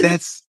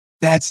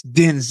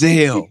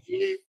Denzel.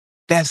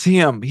 That's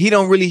him. He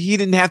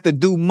didn't have to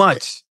do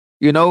much.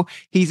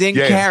 He's in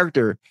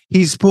character.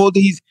 He's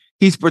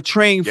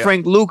portraying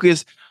Frank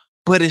Lucas,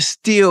 but it's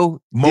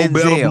still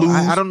Denzel.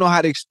 I don't know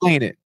how to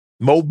explain it.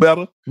 Mo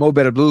Better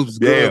Blues was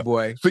good,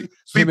 boy.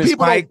 See,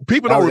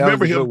 people don't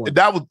remember him.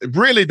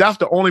 That's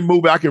the only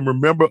movie I can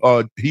remember.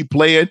 He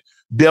played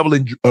Devil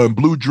in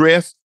Blue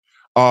Dress,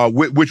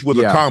 which was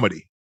a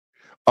comedy.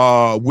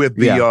 With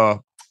the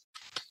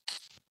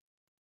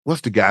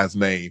what's the guy's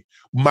name?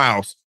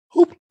 Mouse.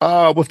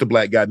 What's the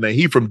black guy's name?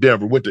 He from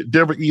Denver. Went to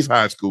Denver East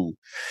High School.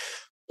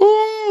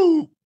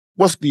 Ooh,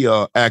 what's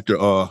the actor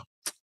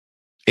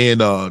in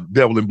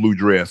Devil in Blue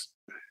Dress?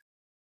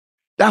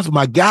 That's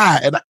my guy.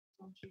 And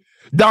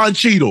Don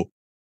Cheadle.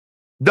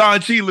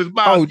 Don Cheadle is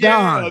my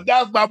Don.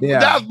 That's my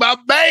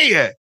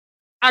man.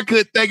 I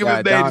couldn't think of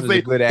his name to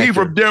say. He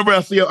from Denver.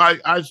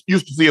 I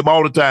used to see him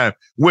all the time.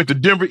 Went to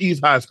Denver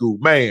East High School,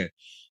 man.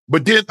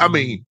 But then, I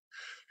mean,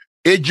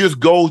 it just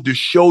goes to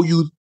show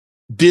you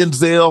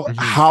Denzel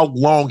how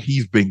long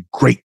he's been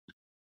great.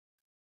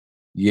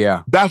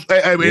 Yeah.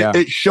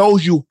 It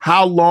shows you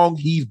how long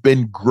he's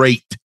been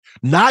great.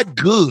 Not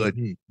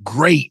good,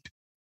 great.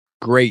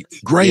 Great.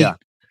 Yeah.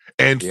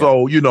 And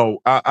so,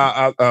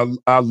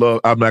 I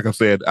love, like I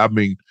said, I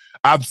mean,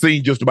 I've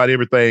seen just about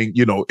everything,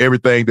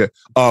 everything that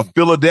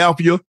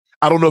Philadelphia.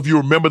 I don't know if you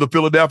remember the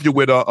Philadelphia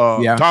with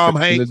Tom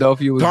Hanks.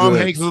 Philadelphia was Tom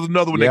good. Hanks is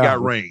another one that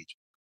got range.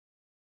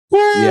 Woo!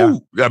 Yeah.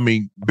 I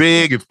mean,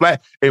 big and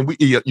flat. And we,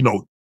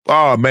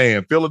 oh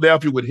man,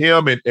 Philadelphia with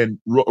him and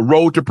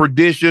Road to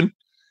Perdition,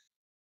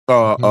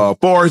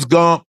 Forrest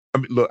Gump. I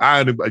mean,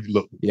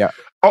 look. Yeah.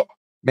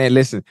 Man,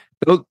 listen,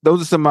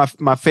 those are some of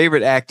my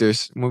favorite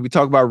actors when we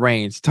talk about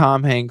range.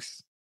 Tom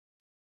Hanks,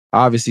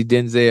 obviously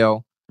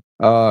Denzel.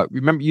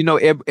 Remember,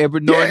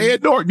 Edward Norton? Yeah,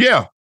 Ed Norton,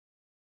 yeah.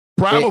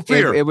 Primal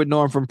Fear. Edward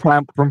Norton from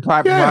Yeah.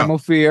 Primal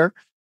Fear.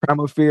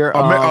 Primal Fear.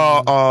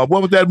 What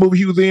was that movie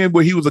he was in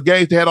where he was a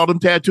gangster, had all them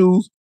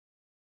tattoos?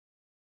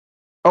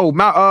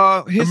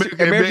 American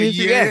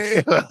History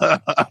X.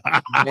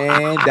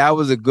 Man, that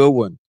was a good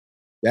one.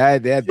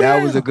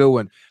 That was a good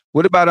one.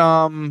 What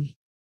about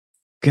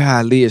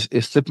golly,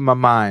 it's slipping my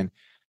mind.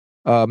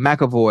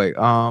 McAvoy.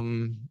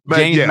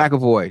 James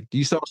McAvoy. Do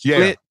you saw Split?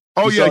 Yeah.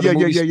 Oh,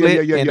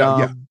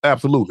 yeah.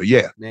 Absolutely,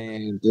 yeah.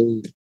 Man,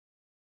 dude.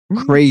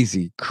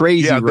 Crazy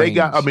Yeah, range. they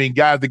got,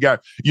 guys that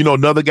got,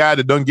 another guy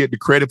that doesn't get the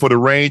credit for the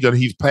range and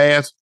he's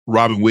passed,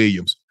 Robin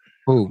Williams.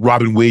 Who?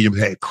 Robin Williams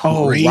had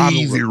crazy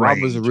range.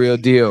 Robin was a real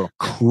deal.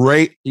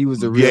 Great. He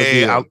was a real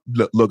deal.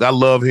 Look, I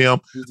love him.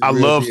 I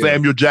love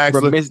Samuel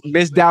Jackson. From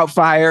Miss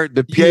Doubtfire,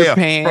 the Peter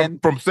Pan.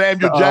 From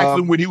Samuel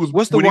Jackson when he was,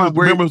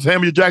 remember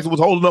Samuel Jackson was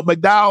holding up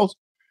McDowell's?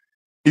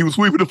 He was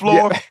sweeping the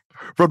floor. Yeah.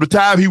 From the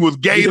time he was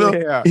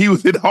Gator, he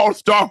was in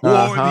All-Star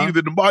Wars, he was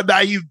in the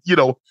Monday,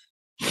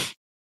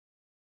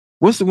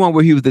 What's the one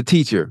where he was the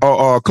teacher?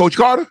 Coach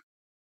Carter?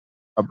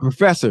 A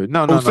professor.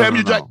 No.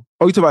 Samuel Jackson.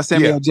 Oh, you talking about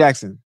Samuel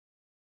Jackson.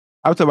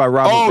 I was talking about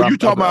Robin. Oh, you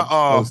talking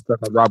about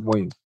Robin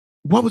Williams.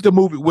 What was the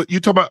movie? What you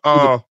talking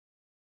about?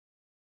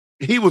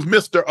 He was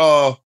Mr.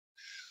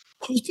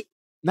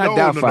 Not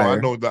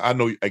Doubtfire. No, I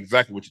know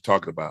exactly what you're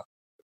talking about.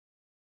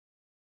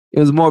 It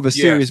was more of a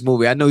serious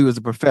movie. I know he was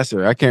a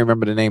professor. I can't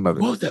remember the name of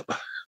it. What was that?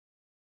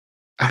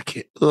 I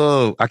can't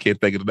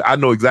think of it. I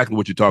know exactly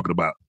what you're talking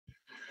about.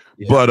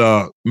 Yeah.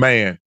 But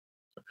man,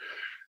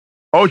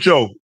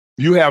 Ocho,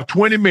 you have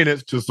 20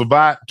 minutes to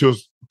survive.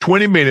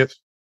 20 minutes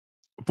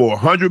for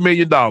 $100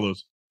 million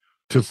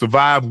to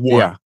survive one.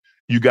 Yeah.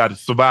 You got to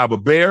survive a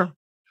bear,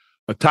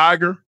 a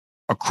tiger,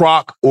 a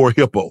croc, or a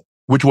hippo.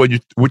 Which one you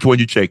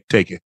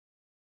taking?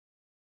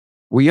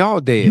 We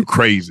all dead. You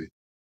crazy.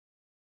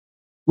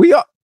 We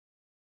all.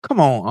 Come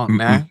on,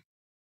 man.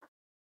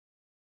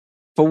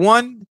 For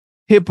one,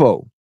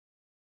 hippo.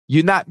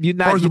 You're not.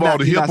 First of all,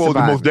 the hippo is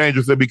the most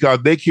dangerous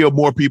because they kill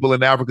more people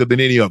in Africa than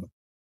any other.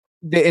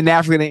 In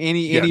Africa than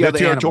any other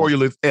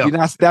territorial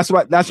animal.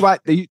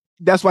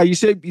 That's why you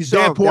said you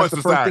saw. That's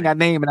the first thing I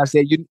named, and I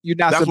said you're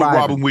not surviving. That's what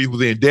Robin Williams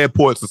was in. Dead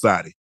Poet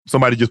Society.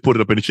 Somebody just put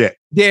it up in the chat.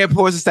 Dead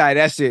Poet Society.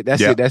 That's it.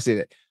 That's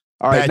it.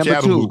 All right, Patch number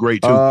Adams 2 was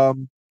great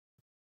too.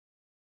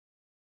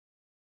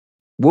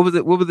 What was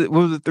it? What was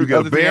the three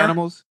other three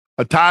animals?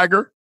 A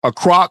tiger, a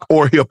croc,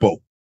 or a hippo.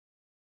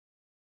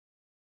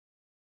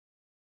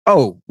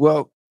 Oh,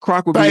 well,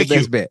 croc would be your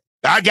best bet.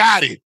 I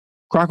got it.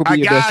 Croc would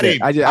be your best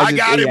bet. I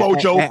got him,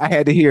 Ocho. I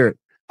had to hear it.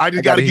 I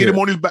just got to get him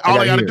on his back. All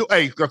I got to do,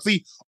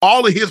 see,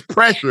 all of his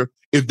pressure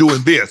is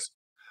doing this.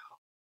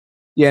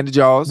 Yeah, in the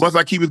jaws. Once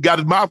I keep his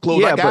mouth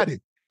closed, I got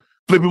him.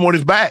 Flip him on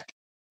his back.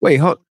 Wait,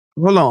 hold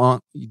on.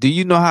 Do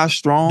you know how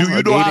strong? Do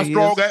you know how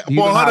strong for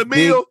 100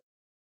 mil?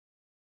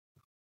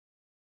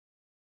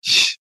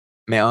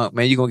 Man,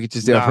 you're gonna get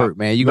yourself hurt,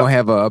 man. You're gonna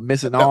have a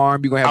missing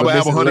arm. You're gonna have a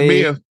missing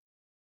leg.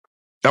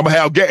 I'm gonna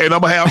have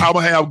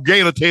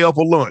gator tail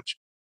for lunch.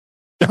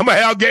 I'm gonna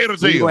have gator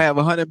tail. You're gonna have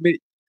 100 mil.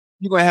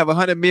 You're gonna have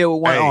 100 mil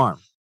with one arm.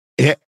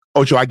 Yeah.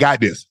 Ocho, I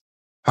got this.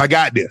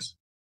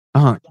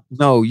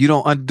 No, you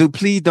don't.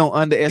 Please don't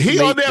underestimate. He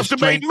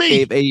underestimated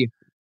me. A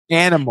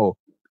animal.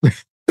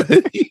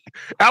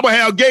 I'm gonna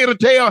have gator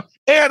tail,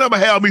 and I'm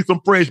gonna have me some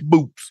fresh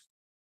boots.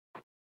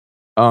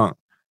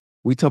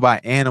 We talk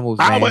about animals.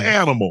 Man. I'm an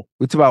animal.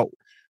 We talk about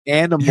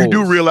animals. You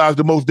do realize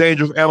the most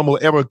dangerous animal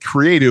ever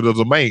created is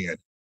a man.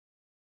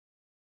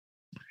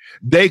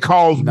 They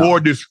cause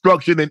more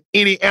destruction than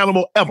any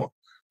animal ever.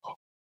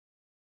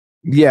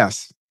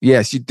 Yes.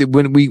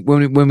 When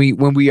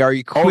we are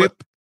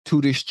equipped to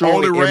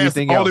destroy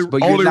everything else,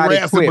 but you're not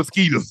rats and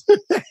mosquitoes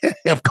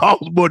have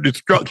caused more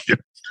destruction.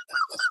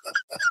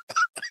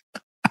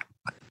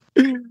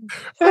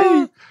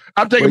 Hey,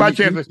 I'm taking my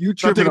chances.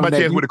 I'm taking my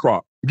chance with the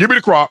croc. Give me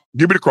the croc.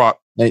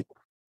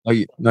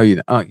 No, you're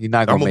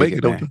not gonna make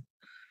it. Man.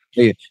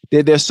 Yeah.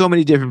 There's so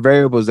many different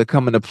variables that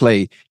come into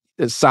play.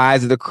 The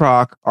size of the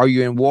croc. Are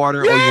you in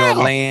water? Or you're on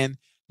land?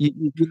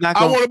 You're not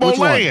gonna, I want him on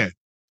land.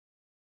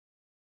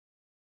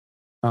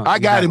 I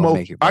got him,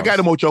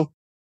 Ocho.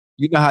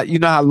 You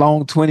know how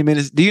long 20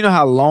 minutes. Do you know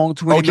how long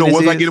 20 minutes is?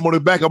 Once I get him on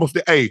his back, I'm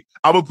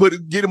gonna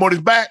get him on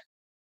his back.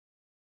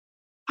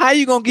 How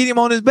you gonna get him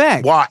on his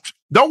back? Watch.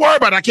 Don't worry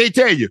about it. I can't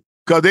tell you.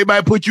 Because they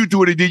might put you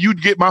to it and then you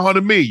get my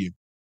 100 million.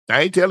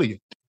 I ain't telling you.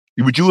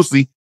 But you'll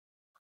see.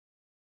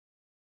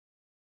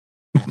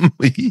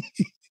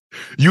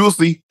 You'll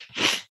see.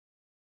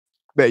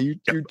 Man,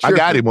 I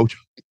got him, Ocho.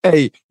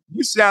 Hey,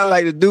 you sound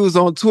like the dudes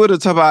on Twitter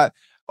talk about,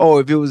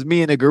 if it was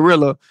me and a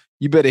gorilla,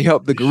 you better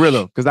help the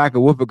gorilla because I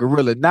could whoop a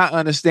gorilla. Not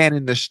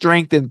understanding the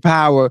strength and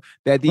power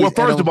that these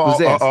first of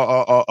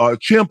all, a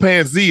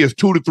chimpanzee is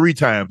 2 to 3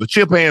 times. A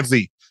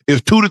chimpanzee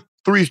is 2 to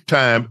 3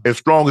 times as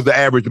strong as the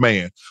average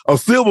man. A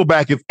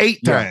silverback is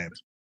 8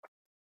 times.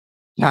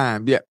 Yeah.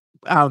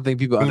 I don't think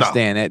people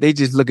understand that. They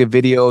just look at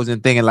videos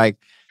and thinking like,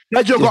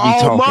 That joker Just be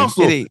all talking.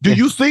 muscle. It ain't- Do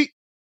you see?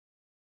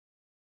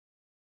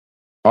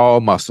 All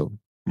muscle.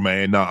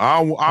 Man, no,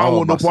 I don't All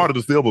want no muscle. part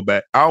of the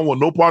silverback. I don't want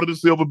no part of the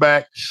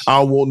silverback. I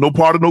don't want no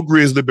part of no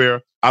grizzly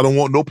bear. I don't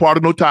want no part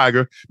of no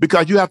tiger,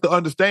 because you have to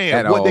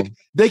understand At what all.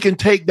 they can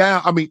take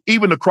down. I mean,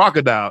 even the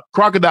crocodile.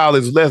 Crocodile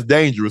is less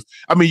dangerous.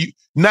 I mean,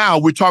 now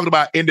we're talking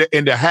about in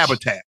their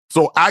habitat.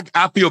 So I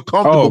feel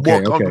comfortable,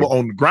 more comfortable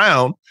on the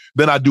ground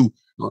than I do.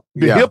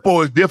 The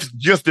hippo is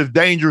just as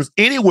dangerous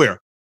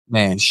anywhere.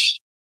 Man,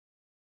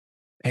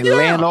 and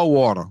land or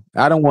water.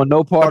 I don't want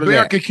no part A of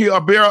bear that. can kill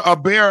a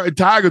bear and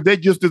tiger. They're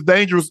just as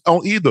dangerous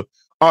on either.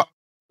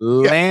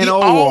 Land or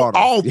water.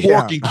 All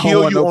four can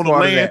kill you on the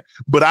land,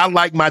 but I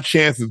like my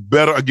chances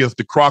better against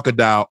the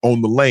crocodile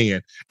on the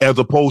land as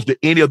opposed to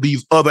any of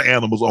these other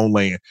animals on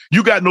land.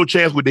 You got no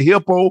chance with the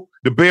hippo,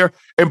 the bear,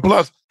 and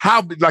plus,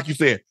 like you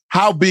said,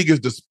 how big is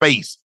the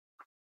space?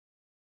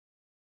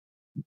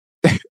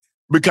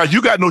 Because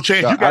you got no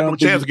chance. You got no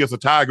chance against a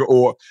tiger,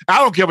 or I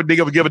don't care if they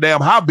ever give a damn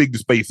how big the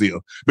space is.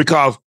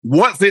 Because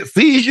once it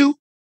sees you,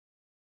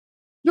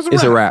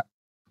 it's a wrap.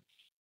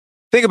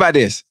 Think about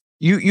this.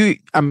 You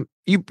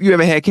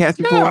ever had cats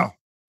before? Yeah.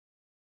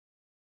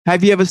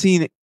 Have you ever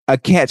seen a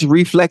cat's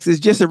reflexes?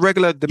 Just a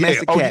regular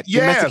domestic cat,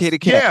 domesticated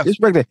cat. Yes. Just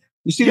regular.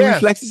 You see the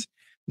reflexes?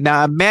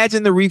 Now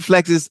imagine the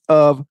reflexes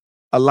of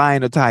a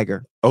lion or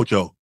tiger.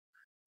 Ocho,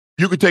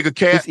 you could take a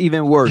cat. It's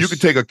even worse. You could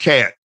take a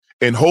cat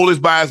and hold his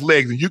by his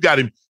legs, and you got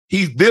him.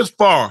 He's this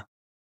far,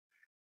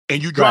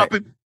 and you drop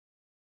him.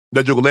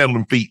 That joke will land on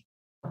his feet.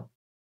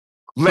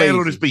 Land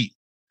on his feet.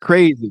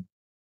 Crazy.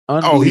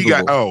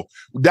 Unbelievable.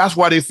 That's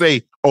why they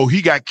say,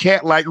 he got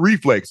cat-like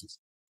reflexes.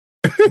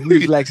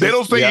 Reflexes. They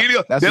don't say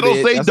they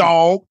don't say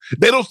dog.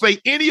 They don't say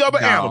any other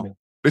animal.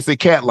 They say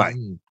cat-like.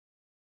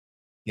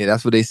 Yeah,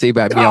 that's what they say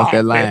about me off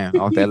that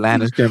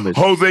line of scrimmage.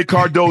 Jose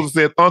Cardoza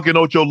says, Uncle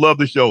Ocho, love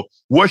the show.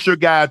 What's your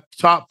guy's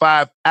top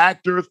 5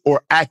 actors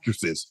or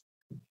actresses?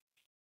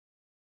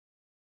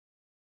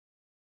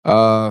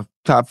 Top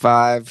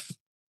 5.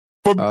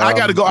 I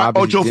got to go,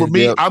 Ocho, for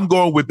me, I'm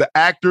going with the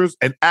actors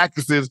and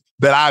actresses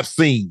that I've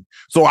seen.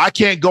 So I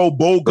can't go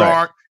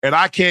Bogart and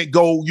I can't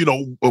go,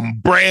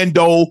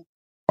 Brando.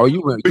 Oh,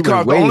 you went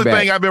because way the only back.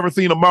 thing I've ever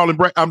seen of Marlon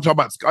Brando, I'm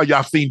talking about,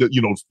 y'all seen the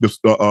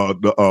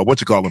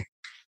what you call them?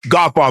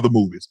 Godfather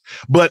movies.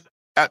 But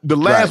the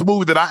last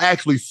movie that I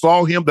actually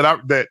saw him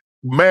that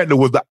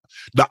was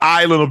the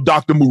Island of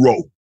Dr.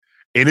 Moreau.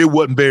 And it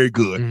wasn't very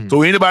good.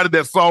 So anybody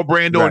that saw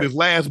Brando in his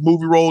last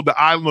movie role, The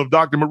Island of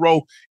Dr.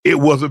 Moreau, it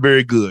wasn't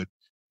very good.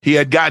 He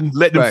had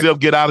let himself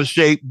get out of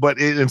shape, but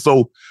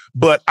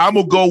I'm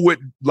gonna go with,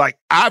 like,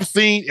 I've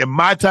seen in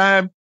my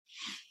time.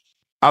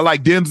 I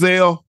like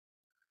Denzel.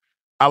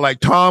 I like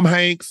Tom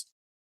Hanks.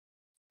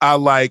 I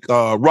like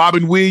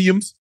Robin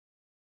Williams.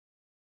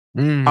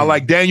 I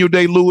like Daniel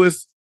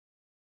Day-Lewis.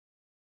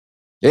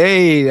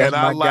 Hey, that's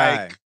and my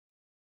I guy.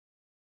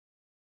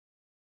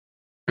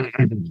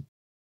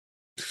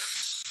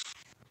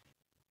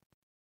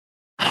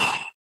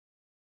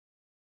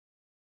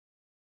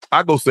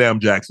 I go Sam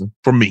Jackson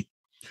for me.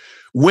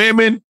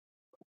 Women,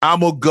 I'm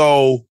gonna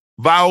go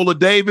Viola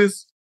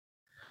Davis.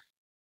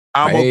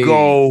 I'm gonna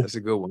go. That's a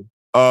good one.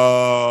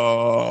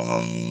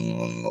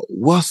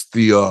 What's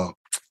the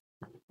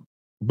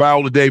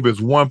Viola Davis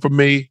one for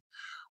me?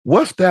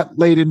 What's that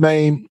lady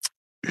name?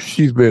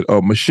 She's been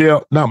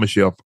Michelle, not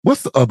Michelle.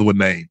 What's the other one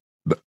name?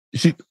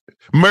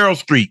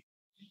 Meryl Streep.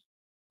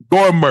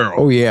 Gordon Merrill.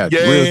 Oh yeah,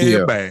 real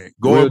deal. Man.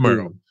 Gordon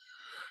Merrill.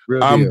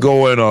 I'm deal.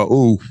 going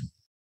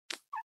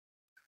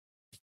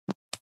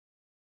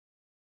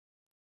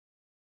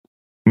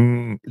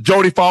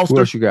Jodie Foster. What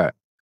else you got?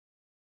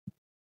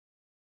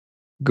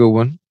 Good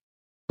one.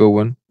 Good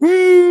one.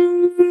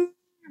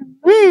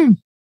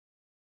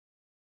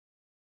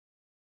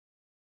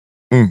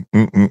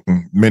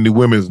 Many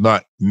women is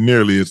not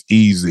nearly as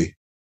easy.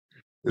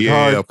 It's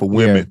hard for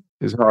women.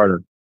 Yeah, it's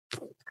harder.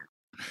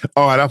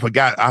 Oh, and I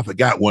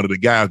forgot one of the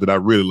guys that I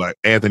really like,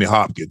 Anthony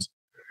Hopkins.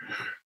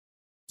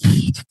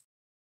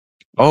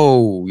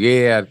 Oh,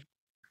 yeah.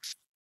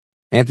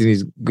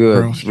 Anthony's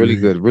good. Really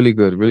good. Really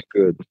good. Really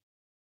good.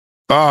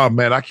 Oh,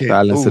 man, I can't.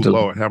 Silence of the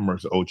Lord, have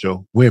mercy,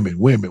 Ocho. Women.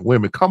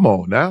 Come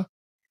on now.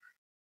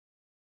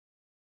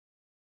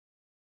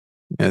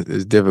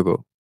 It's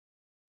difficult.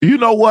 You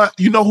know what?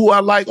 You know who I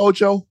like,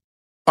 Ocho?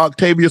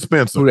 Octavia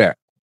Spencer. Who that?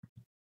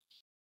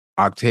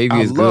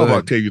 Octavia's I love good.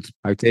 Octavia.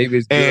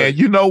 Octavia's good. And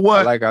you know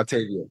what? I like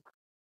Octavia.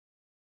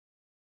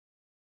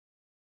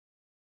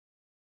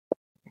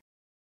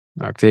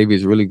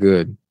 Octavia's really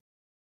good.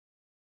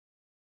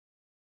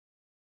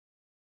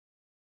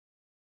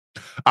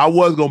 I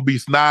was gonna be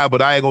snide,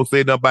 but I ain't gonna say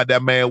nothing about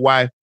that man's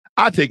wife.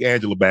 I take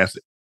Angela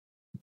Bassett.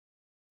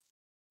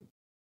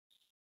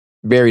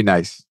 Very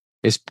nice.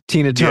 It's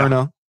Tina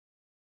Turner.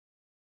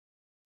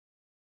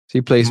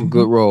 She plays some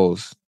good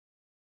roles,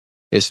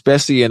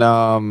 especially in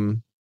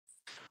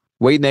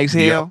Wait and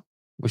Exhale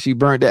when she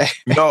burnt that.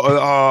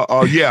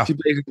 Yeah. She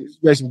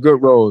plays some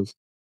good roles.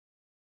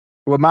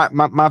 Well,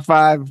 my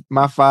five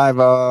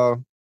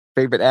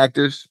favorite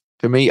actors,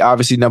 to me,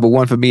 obviously number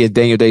one for me is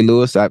Daniel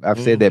Day-Lewis. I've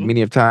said that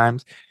many of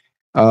times.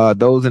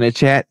 Those in the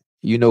chat,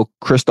 you know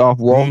Christoph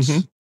Waltz.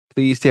 Mhm.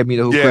 Please tell me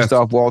who Yes.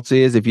 Christoph Waltz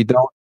is. If you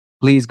don't,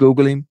 please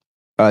Google him.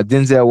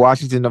 Denzel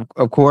Washington,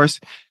 of course.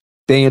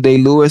 Daniel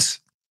Day-Lewis.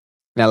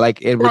 And I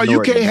like Edward Bro, you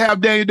Norton. can't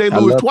have Daniel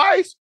Day-Lewis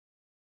twice.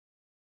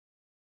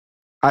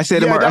 I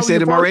said him. that I was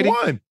said your him first already.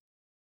 one.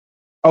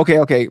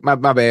 Okay. My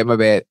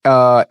bad.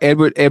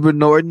 Edward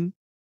Norton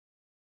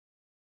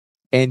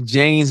and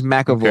James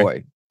McAvoy.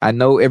 Okay. I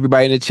know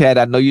everybody in the chat.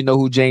 I know you know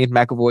who James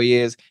McAvoy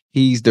is.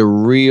 He's the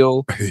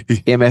real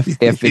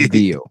MFF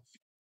deal.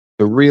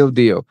 The real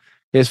deal.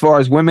 As far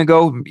as women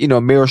go, you know,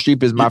 Meryl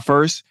Streep is my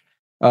first.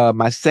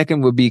 My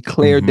second would be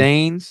Claire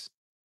Danes.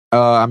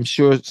 I'm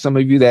sure some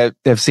of you that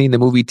have seen the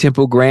movie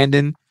Temple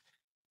Grandin.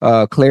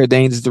 Claire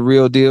Danes is the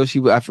real deal.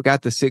 I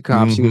forgot the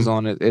sitcom she was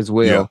on as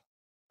well.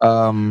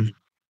 Yeah.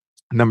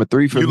 Number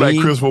 3 for you me. like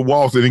Christopher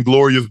Waltz in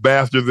Inglourious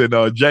Bastards and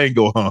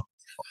Django, huh?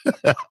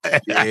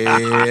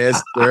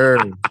 Yes, sir.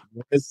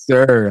 Yes,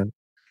 sir.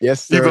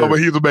 Yes, sir.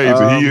 He's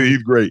amazing.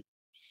 He's great.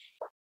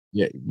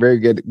 Yeah, very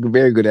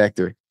good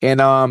actor. And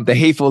The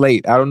Hateful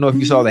Eight. I don't know if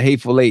you saw The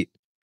Hateful Eight.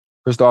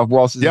 Christoph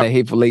Waltz is in The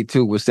Hateful Eight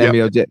too with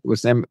Samuel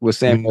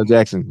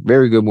Jackson.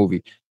 Very good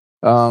movie.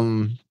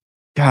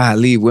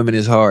 Golly, women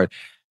is hard.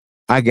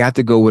 I got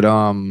to go with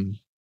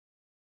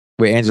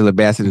Angela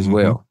Bassett as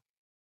well.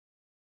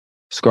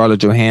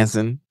 Scarlett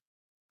Johansson,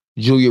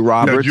 Julia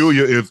Roberts. Yeah,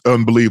 Julia is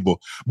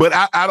unbelievable. But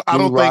I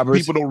don't think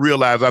people don't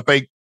realize. I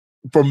think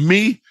for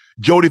me,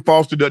 Jodie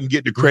Foster doesn't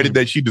get the credit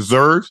that she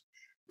deserves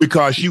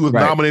because she was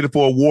nominated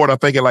for an award, I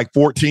think, at like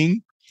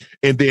 14.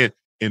 And then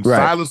in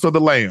Silence of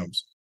the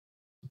Lambs.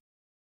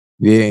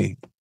 Yeah.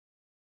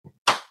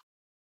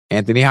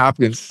 Anthony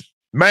Hopkins.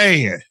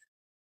 Man.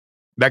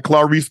 That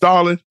Clarice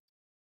Starling.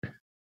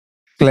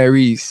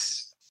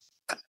 Clarice.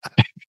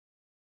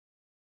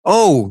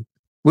 Oh,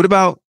 what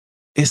about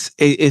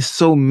it's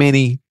so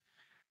many.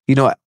 You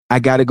know, I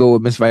gotta go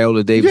with Miss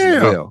Viola Davis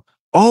as well.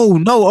 Oh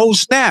no, oh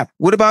snap.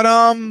 What about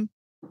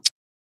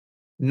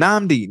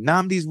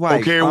Namdi's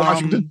wife? Oh, Kerry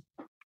Washington.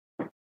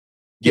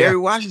 Kerry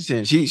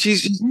Washington.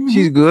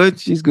 She's good.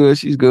 She's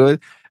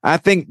good. I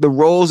think the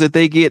roles that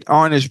they get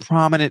aren't as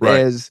prominent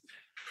as,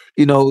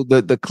 you know,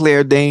 the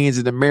Claire Danes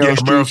and the Meryl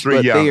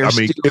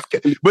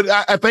Streep. But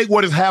I think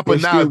what has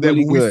happened now is that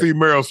when we see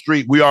Meryl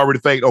Streep, we already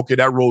think, okay,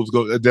 that role's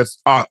that's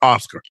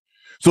Oscar.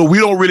 So we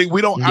don't.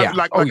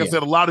 I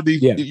said, a lot of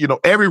these, you know,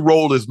 every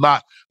role is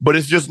not, but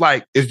it's just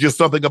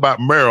something about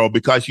Meryl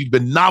because she's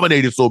been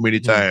nominated so many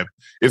times.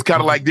 It's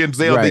kind of like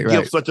Denzel. They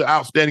give such an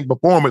outstanding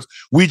performance.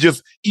 We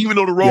just, even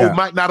though the role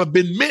might not have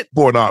been meant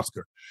for an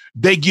Oscar,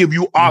 they give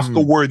you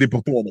Oscar-worthy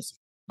performances.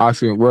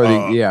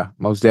 Oscar-worthy,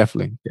 most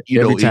definitely.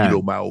 You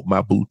know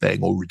my boo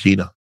thing,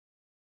 Regina.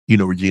 You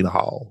know Regina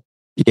Hall.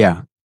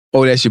 Yeah.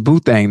 Oh, that's your boo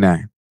thing now.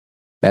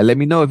 Now, let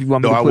me know if you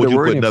want me to put a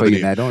word in for you.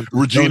 Now,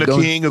 Regina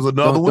King is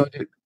another one.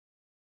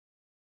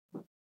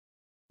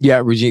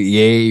 Yeah,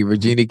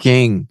 Regina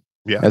King.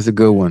 Yeah, that's a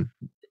good one.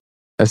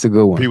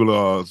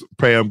 People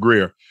Pam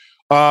Grier.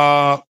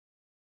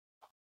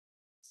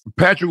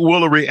 Patrick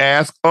Willery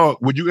asked,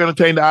 would you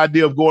entertain the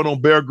idea of going on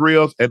Bear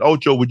Grylls? And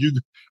Ocho, would you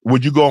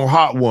go on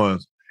Hot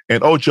Ones?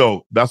 And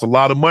Ocho, that's a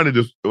lot of money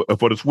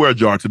for the swear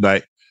jar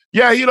tonight.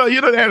 Yeah, you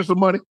done added some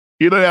money.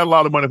 You done had a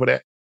lot of money for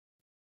that.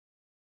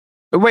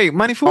 Wait,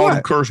 money for all what?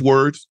 Them curse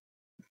words.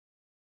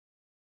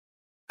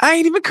 I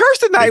ain't even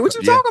cursed tonight. What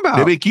you talking about?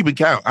 They've been keeping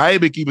count. I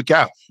ain't been keeping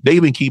count. They've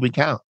been keeping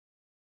count.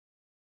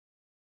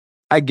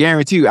 I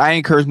guarantee you, I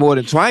ain't cursed more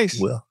than twice.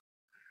 Well,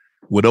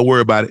 don't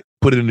worry about it.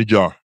 Put it in the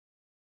jar.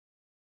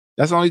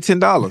 That's only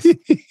 $10.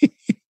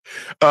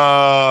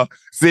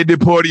 Sidney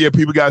Poitier.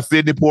 People got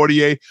Sidney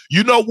Poitier.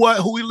 You know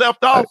what? Who we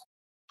left off?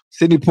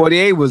 Sidney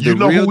Poitier was the real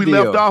deal. You know who we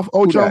left off,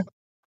 Ocho?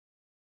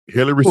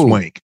 Hilary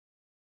Swank.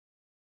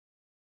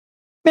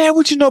 Man,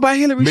 what you know about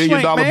Hilary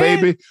Swank, $1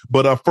 Million Baby.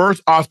 But her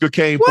first Oscar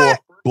came for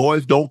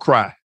Boys Don't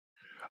Cry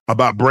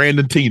about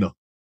Brandon Tina.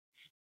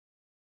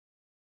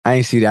 I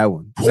ain't see that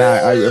one.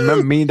 I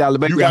remember $1 Million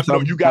Baby. You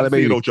got to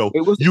see it, Ocho.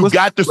 You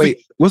got to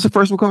see. What's the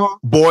first one called?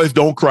 Boys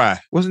Don't Cry.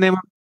 What's the name of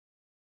it?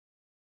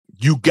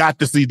 You got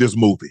to see this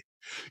movie.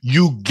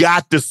 You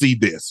got to see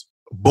this.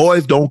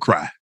 Boys Don't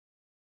Cry.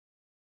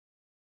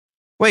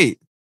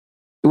 Wait.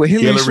 With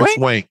Hilary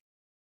Swank?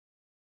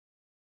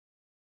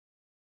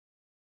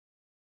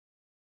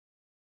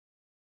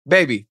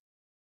 Baby,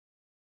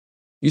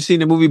 you seen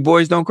the movie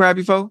Boys Don't Cry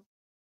before?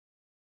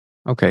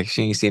 Okay,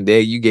 she ain't seen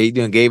that. You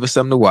gave us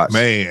something to watch.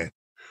 Man.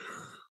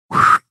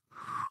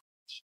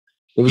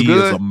 It was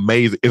good. Is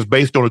amazing. It's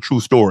based on a true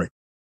story.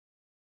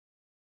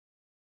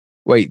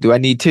 Wait, do I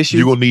need tissue?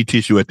 You're gonna need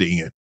tissue at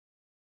the end.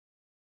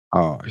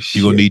 Oh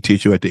shit! You're gonna need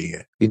tissue at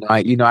the end.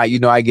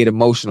 I get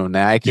emotional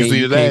now. You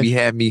can't be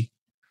having me.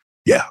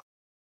 Yeah,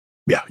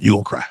 you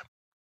gonna cry.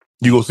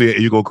 You gonna see it.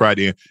 You gonna cry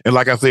then. And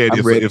like I said,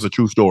 it's a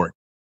true story.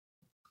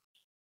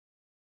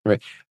 Right.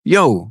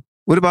 Yo,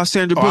 what about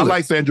Sandra Bullock? I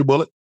like Sandra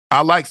Bullock.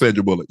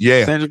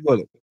 Yeah. Sandra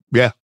Bullock.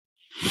 Yeah.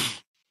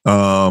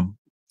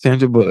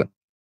 Sandra Bullock.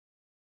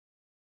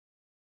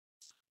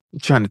 I'm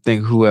trying to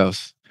think who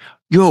else.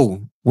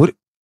 Yo, what?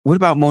 What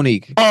about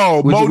Monique?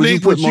 Oh, Would you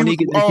put when she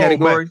Monique in was, that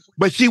category? man.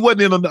 But she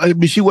wasn't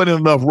in. She wasn't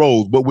in enough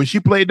roles. But when she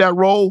played that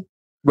role,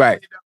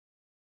 Right.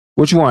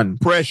 Which one?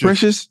 Precious.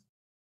 Precious?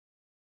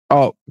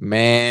 Oh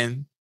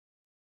man,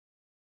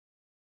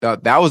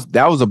 that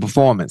was a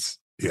performance.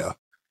 Yeah,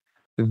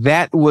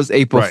 that was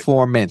a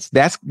performance.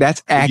 Right.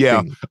 That's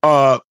acting.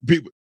 Yeah.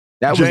 People.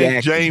 That was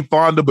acting. Jane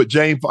Fonda, but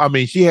I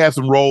mean, she had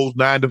some roles.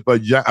 9 to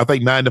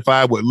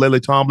 5 with Lily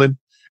Tomlin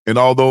and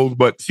all those.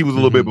 But she was a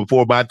little bit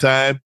before my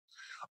time.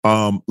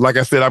 Like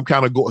I said, I'm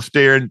kind of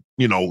staring,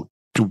 to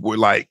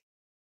like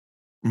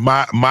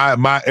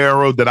my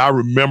era that I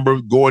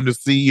remember going to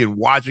see and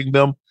watching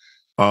them.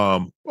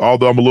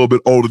 Although I'm a little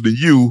bit older than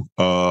you,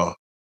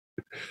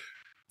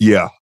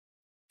 yeah.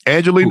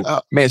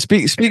 Angelina, man.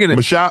 Speaking of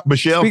Michelle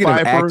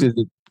Pfeiffer,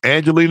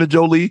 Angelina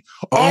Jolie.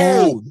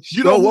 Oh,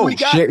 you know who we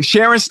got?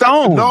 Sharon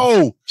Stone.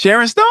 No,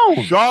 Sharon Stone.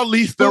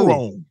 Charlize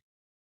Theron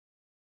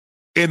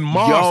in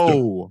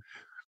Monster.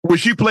 When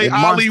she played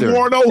Ali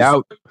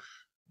Warnos.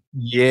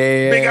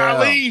 Yeah.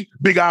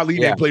 Big Ali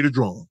didn't play the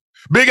drum.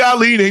 Big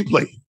Ali didn't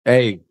play.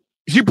 Hey,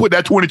 she put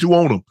that 22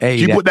 on him. Hey,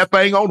 she put that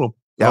thing on him.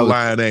 That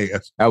lying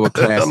ass. That was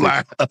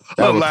classic. That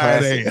was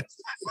lying ass.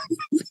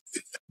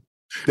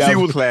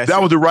 That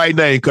was the right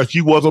name because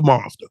she was a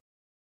monster.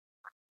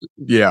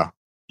 Yeah.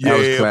 That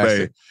was classic.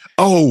 Man.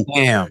 Oh,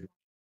 damn.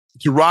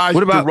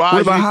 What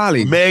about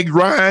Holly? Meg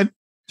Ryan.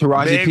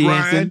 Taraji P.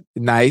 Henson.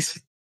 Nice.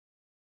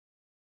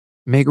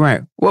 Meg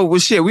Ryan. Well,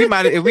 shit. We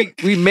might if we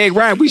Meg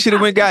Ryan. We should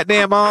have went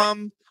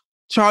goddamn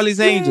Charlie's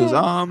Angels.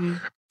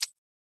 Cameron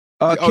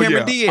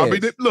Diaz. I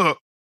mean, look.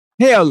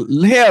 Hell,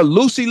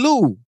 Lucy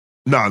Liu.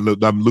 Nah, look,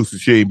 Lucy.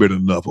 She ain't better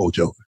enough,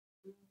 Ocho.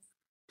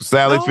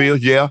 Sally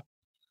Field, yeah.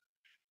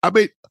 I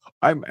mean,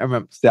 I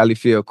remember Sally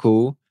Field,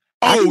 cool.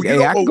 Oh,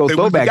 I can go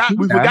throwback.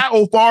 We forgot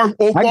Forrest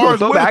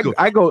Whitaker.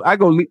 I go.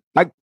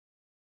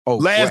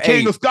 Last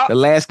King of Scotland.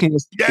 The last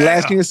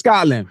king of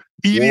Scotland.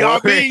 Edie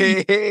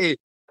Amin.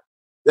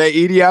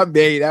 Edie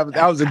Amin.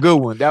 That was a good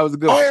one. That was a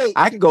good one. Oh,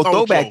 I can go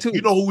throwback too.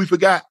 You know who we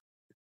forgot?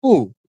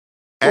 Who?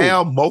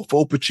 Al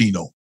Mofo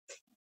Pacino.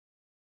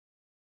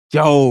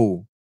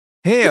 Yo.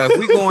 Hell, if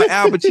we going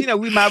Al Pacino,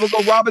 we might as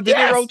well go Robert De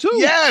Niro too.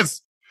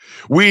 Yes.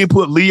 We ain't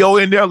put Leo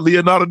in there,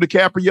 Leonardo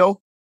DiCaprio.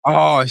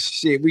 Oh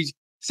shit. We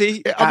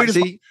see.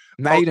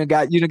 Now you done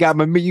got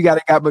my memory.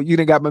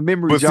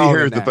 But see,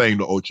 here's the thing,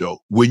 though, Ocho.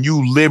 When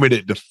you limit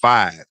it to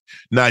 5,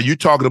 now you're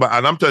talking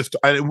about,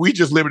 and we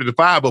just limited to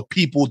 5 of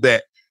people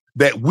that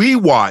we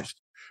watched.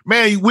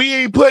 Man, we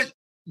ain't put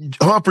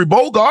Humphrey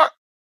Bogart.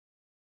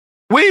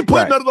 We ain't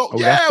put none of those.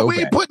 We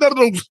ain't put none of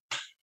those.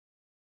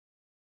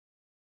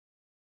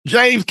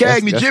 James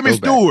Cagney, Jimmy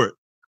Stewart.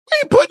 We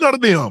ain't put none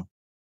of them.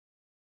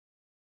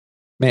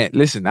 Man,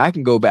 listen, I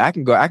can go back.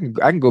 I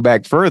can go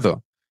back further.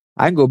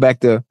 I can go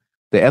back to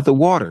the Ethel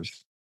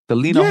Waters, the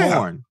Lena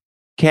Horne,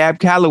 Cab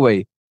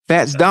Calloway,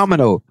 Fats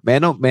Domino.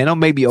 Man, don't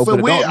make me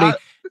open the door.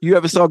 You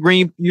ever saw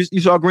Green?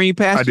 You saw Green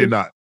Pasture? I did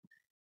not.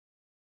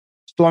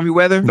 Stormy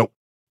Weather? Nope.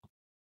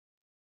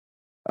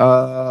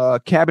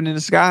 Cabin in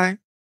the Sky?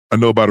 I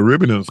know about a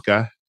ribbon in the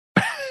sky.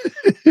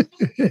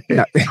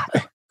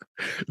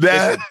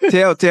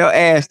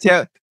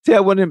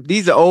 Tell one of them.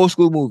 These are old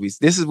school movies.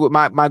 This is what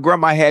my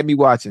grandma had me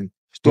watching.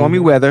 Stormy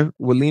Weather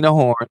with Lena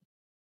Horne.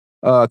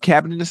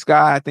 Cabin in the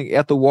Sky. I think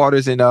Ethel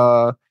Waters and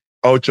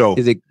Ocho.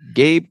 Is it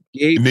Gabe?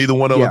 Neither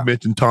one of them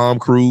mentioned Tom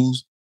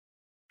Cruise.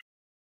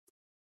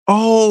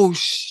 Oh,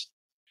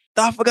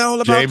 I forgot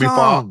all about Jamie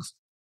Tom. Foxx.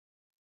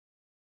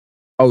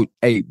 Oh,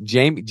 hey,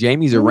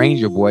 Jamie's a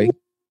ranger boy.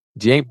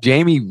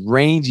 Jamie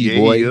rangy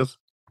boy. He is.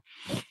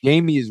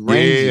 Jamie is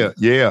rangy.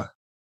 Yeah.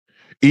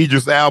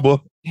 Idris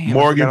Elba,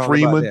 Morgan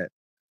Freeman. We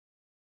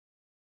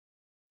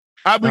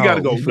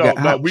gotta go.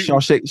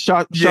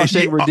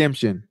 Shawshank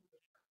Redemption.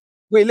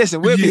 Wait,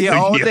 listen, we'll be here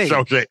all day.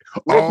 We'll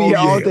be here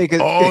all day.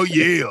 Oh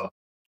yeah.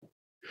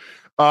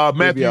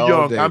 Matthew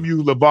Young, I'm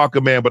you Lavaca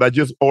man, but I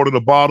just ordered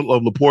a bottle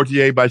of Le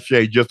Portier by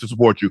Shea just to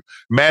support you.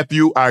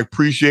 Matthew, I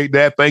appreciate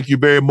that. Thank you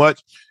very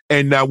much.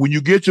 And now when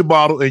you get your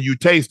bottle and you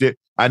taste it,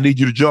 I need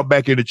you to jump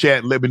back in the chat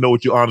and let me know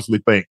what you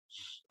honestly think.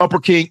 Upper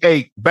King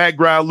 8,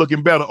 background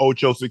looking better,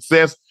 Ocho.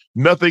 Success,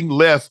 nothing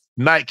less.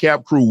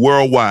 Nightcap crew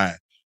worldwide.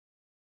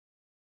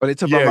 But they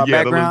talk about my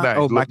background.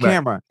 Nice. My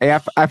camera. Hey,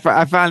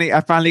 I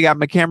finally got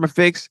my camera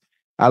fixed.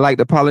 I like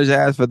to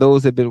apologize for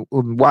those that have been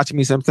watching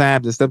me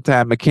sometimes, and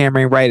sometimes my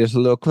camera ain't right. It's a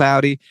little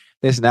cloudy.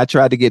 Listen, I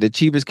tried to get the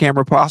cheapest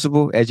camera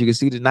possible. As you can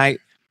see tonight,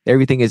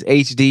 everything is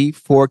HD,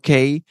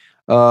 4K,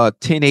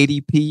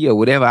 1080p or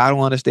whatever. I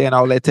don't understand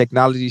all that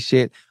technology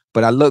shit,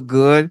 but I look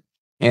good,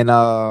 and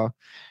I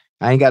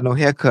ain't got no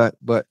haircut,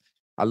 but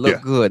I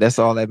look good. That's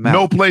all that matters.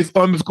 No place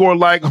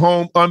 _like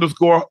home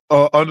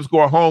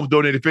 _ homes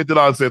donated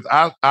 $50. Says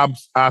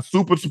I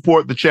super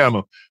support the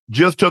channel.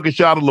 Just took a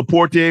shot of Le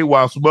Portier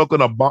while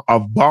smoking a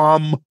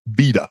bomb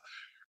Vita.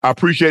 I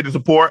appreciate the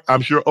support.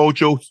 I'm sure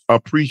Ocho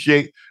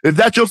appreciate. Is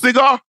that your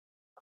cigar?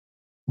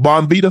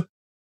 Bomb Vita?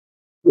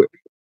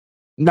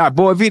 Nah,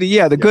 Boy Vita.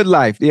 Yeah, the good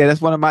life. Yeah,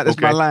 that's one of my. That's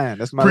my line.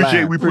 That's my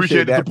line. We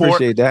appreciate the support.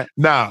 Appreciate that.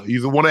 Now,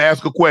 you want to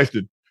ask a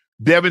question.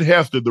 Devin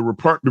Hester,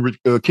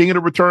 the king of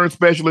the return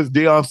specialist,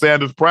 Deion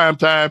Sanders,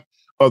 primetime,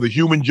 or the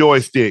human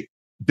joystick,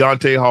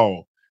 Dante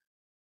Hall.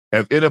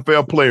 As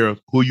NFL players,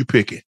 who you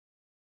picking?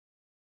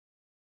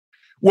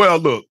 Well,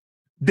 look,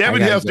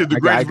 Devin Hester is the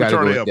greatest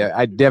returner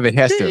ever. Devin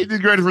Hester. He's the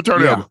greatest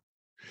returner ever.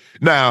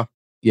 Now,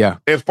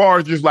 as far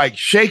as just like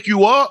shake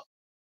you up,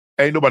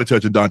 ain't nobody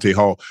touching Dante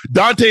Hall.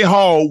 Dante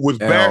Hall was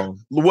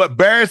what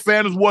Barry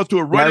Sanders was to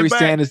a running back.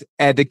 Barry Sanders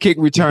at the kick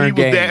return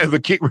game. He was there as a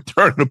kick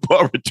returner, the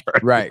punt return.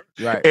 Right.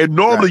 And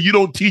normally you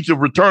don't teach a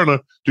returner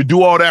to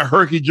do all that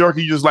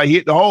herky-jerky, just like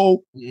hit the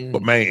hole.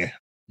 But man,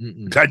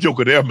 that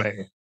joker there,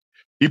 man,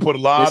 he put a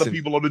lot of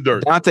people on the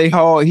dirt. Dante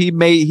Hall, he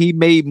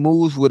made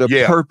moves with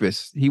a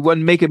purpose. He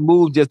wasn't making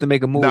moves just to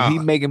make a move. He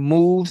making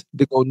moves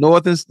to go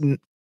north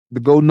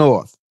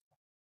north.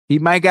 He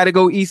might got to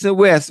go east and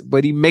west,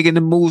 but he making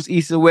the moves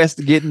east and west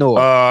to get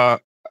north.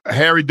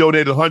 Harry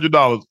donated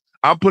 $100.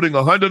 I'm putting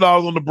 $100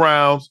 on the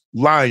Browns,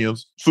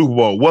 Lions, Super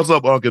Bowl. What's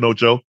up, Uncle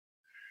Ocho?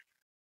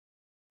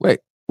 Wait,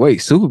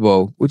 Super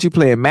Bowl? What you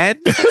playing,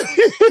 Madden?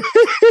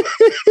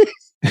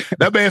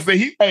 That man said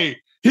he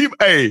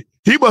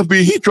must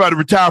be trying to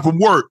retire from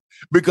work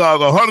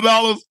because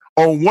 $100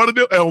 on one of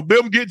them, on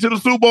them getting to the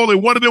Super Bowl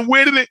and one of them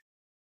winning it.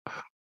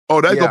 Oh,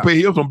 that's gonna pay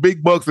him some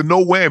big bucks and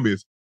no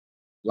whammies.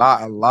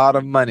 A lot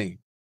of money.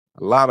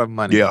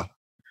 Yeah.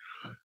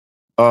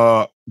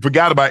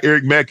 Forgot about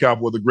Eric Metcalf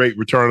was a great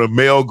returner.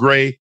 Mel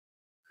Gray.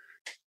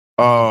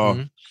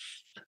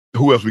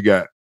 Who else we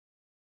got?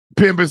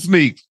 Pimpin'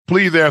 Sneaks.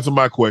 Please answer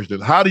my question.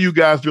 How do you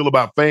guys feel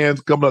about fans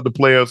coming up to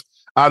players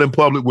out in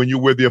public when you're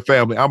with your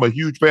family? I'm a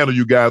huge fan of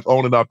you guys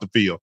on and off the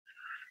field.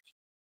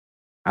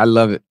 I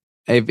love it.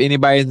 If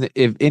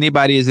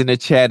anybody is in the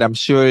chat, I'm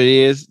sure it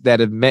is, that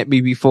have met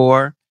me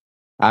before.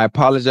 I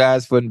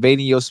apologize for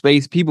invading your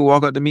space. People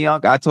walk up to me,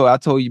 Uncle. I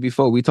told you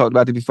before. We talked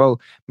about it before.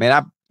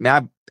 Man,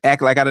 I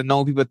act like I've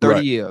known people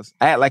 30 years.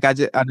 I act like I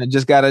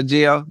just got out of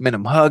jail. Man,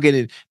 I'm hugging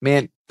and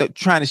man,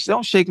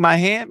 don't shake my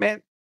hand,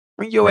 man.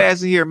 Bring your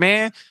ass in here,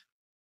 man.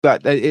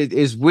 But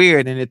it's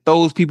weird and it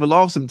throws people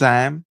off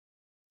sometimes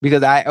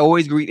because I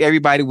always greet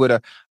everybody with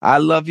a "I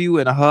love you"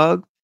 and a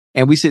hug.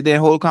 And we sit there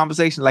and hold a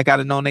conversation like I'd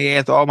have known their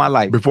ass all my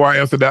life. Before I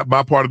answer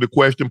my part of the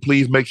question,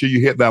 please make sure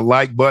you hit that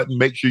like button.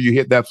 Make sure you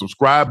hit that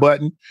subscribe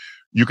button.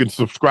 You can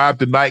subscribe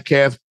to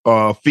Nightcap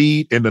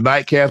feed and the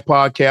Nightcap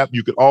podcast.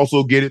 You can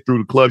also get it through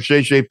the Club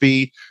Shay Shay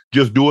feed.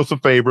 Just do us a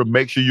favor.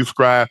 Make sure you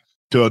subscribe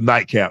to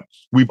Nightcap.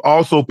 We've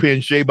also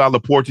pinned Shay by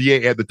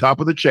Laportier at the top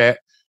of the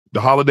chat.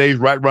 The holidays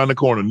right around the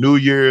corner. New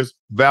Year's,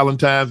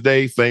 Valentine's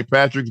Day, St.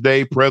 Patrick's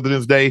Day,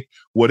 President's Day,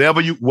 whatever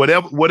you want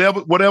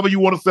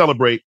to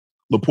celebrate.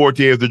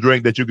 Laportier is the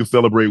drink that you can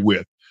celebrate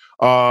with.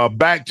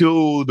 Back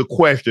to the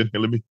question.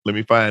 Let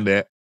me find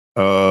that.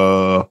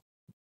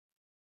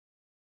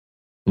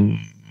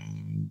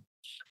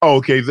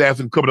 Okay,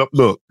 Zassin coming up.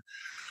 Look,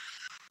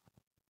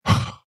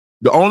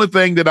 the only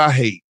thing that I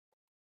hate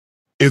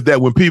is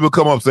that when people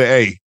come up and say,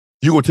 "Hey,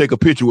 you gonna take a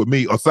picture with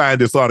me or sign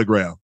this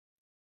autograph?"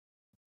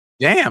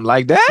 Damn,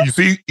 like that? You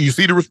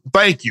see the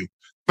thank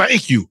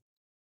you.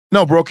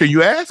 No, bro, can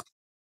you ask?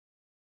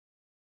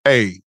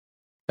 Hey.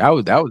 That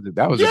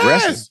was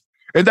aggressive.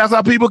 And that's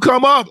how people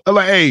come up.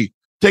 Like, "Hey,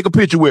 take a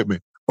picture with me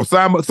or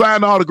sign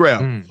the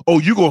autograph." Oh,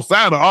 you gonna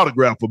sign the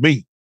autograph for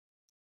me?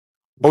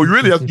 Oh, you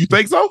really? You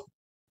think so?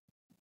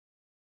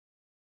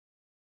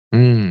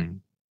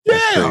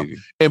 Yeah.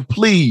 And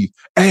please,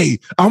 hey,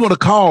 I want to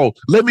call.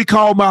 Let me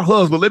call my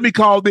husband. Let me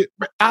call this.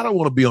 I don't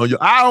want to be on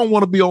I don't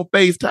want to be on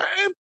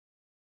FaceTime.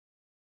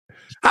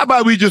 How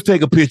about we just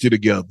take a picture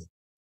together?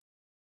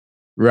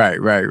 Right.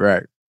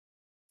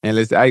 And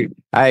listen,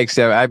 I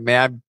accept.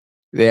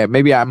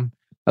 Maybe I'm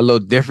a little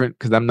different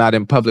because I'm not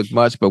in public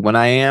much, but when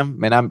I am,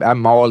 man,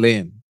 I'm all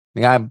in.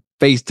 I'm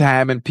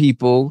FaceTiming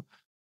people,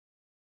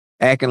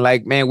 acting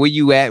like, man, where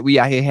you at? We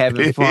out here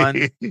having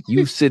fun.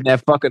 You sitting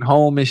at fucking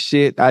home and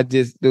shit.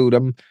 Because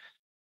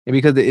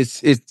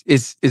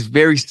it's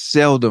very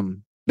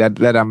seldom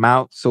that I'm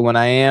out. So when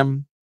I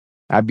am,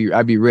 I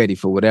be ready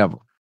for whatever.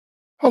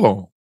 Hold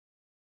on.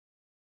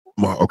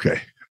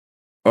 Okay.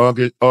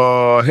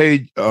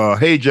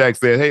 Hey, Jack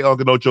said, "Hey,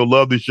 Uncle Ocho,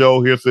 love the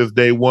show here since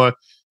day one.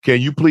 Can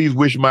you please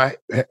wish my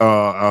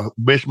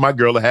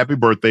girl a happy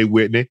birthday,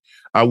 Whitney?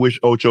 I wish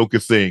Ocho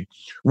could sing."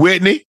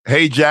 Whitney,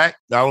 hey, Jack.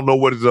 I don't know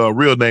what his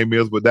real name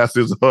is, but that's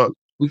his.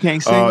 We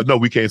can't sing? No,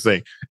 we can't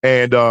sing.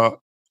 And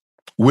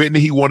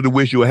Whitney, he wanted to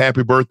wish you a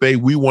happy birthday.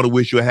 We want to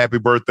wish you a happy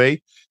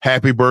birthday.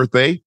 Happy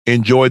birthday.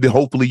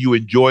 Hopefully you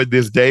enjoyed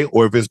this day,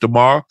 or if it's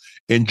tomorrow,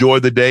 enjoy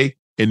the day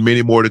and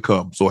many more to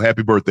come. So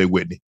happy birthday,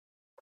 Whitney.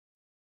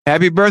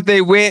 Happy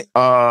birthday, Whit.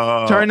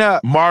 Turn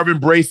up.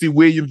 Marvin Bracey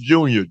Williams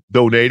Jr.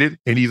 donated,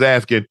 and he's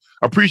asking,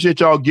 "Appreciate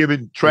y'all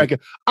giving tracking."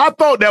 I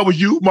thought that was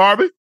you,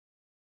 Marvin.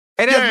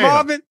 Hey, that's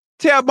Marvin.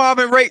 Tell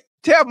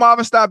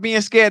Marvin stop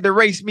being scared to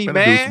race me, man.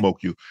 I do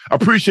smoke you.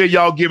 Appreciate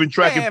y'all giving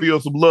track and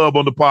field some love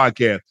on the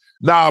podcast.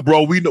 Nah,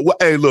 bro, we know.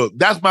 Hey, look,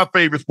 that's my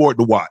favorite sport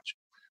to watch.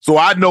 So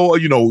I know,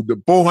 the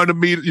 400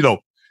 meters.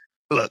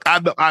 Look,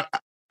 I'm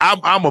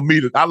a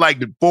meter. I like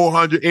the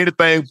 400,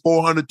 anything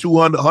 400,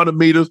 200, 100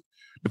 meters.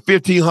 The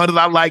 1500,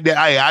 I like that.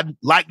 I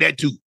like that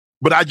too.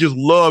 But I just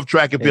love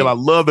track and field. I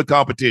love the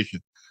competition.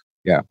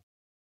 Yeah.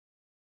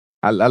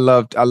 I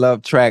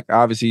love track.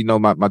 Obviously, you know,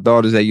 my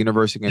daughter's at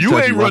University of You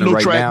Kentucky ain't run no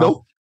right track, now.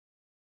 though.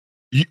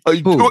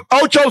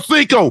 Ocho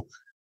Cinco.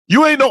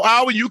 You ain't no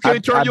hour. You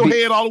can't turn your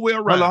head all the way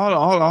around.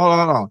 Hold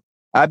on.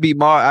 I beat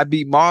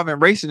Marvin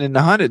racing in the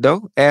 100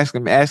 though. Ask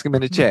him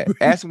in the chat.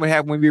 Ask him what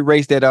happened when we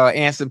raced at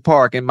Anson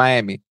Park in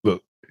Miami.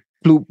 Look,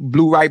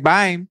 blew right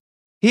by him.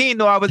 He didn't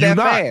know I was that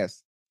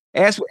fast.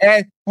 Ask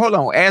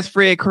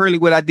Fred Curley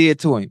what I did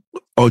to him.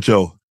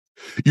 Ocho,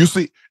 you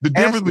see the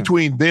difference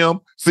between them.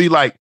 See,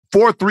 like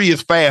 4.3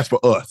 is fast for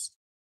us.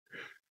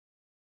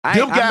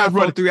 Them guys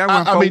run 4.3. I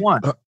run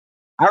 4.1.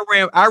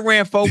 I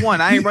ran 4.1.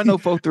 I ain't run no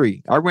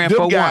 4.3. I ran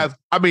 4.1.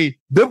 I mean,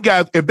 them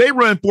guys, if they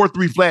run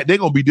 4.3 flat, they're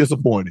gonna be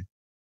disappointed.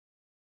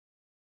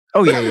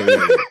 Oh yeah.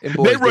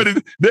 They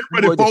running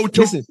 4.2.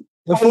 Listen,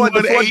 the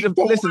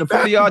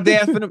 40-yard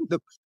dash for them. The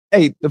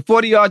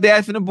 40-yard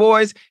dash for the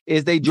boys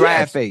is they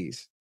drive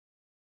phase.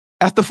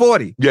 After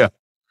 40. Yeah.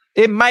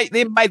 They might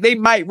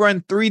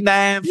run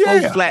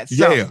 3.9, 4 flat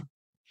something. Yeah.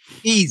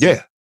 Easy.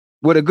 Yeah.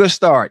 With a good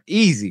start.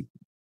 Easy.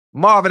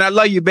 Marvin, I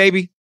love you,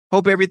 baby.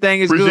 Hope everything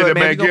is Appreciate good, it,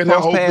 man. Get her.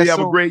 Hopefully have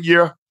a great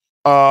year.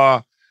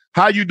 How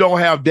you don't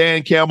have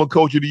Dan Campbell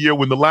coach of the year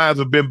when the Lions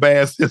have been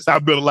bad since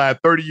I've been alive,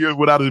 30 years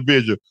without a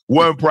division.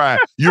 One pride.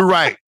 You're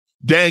right.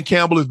 Dan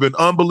Campbell has been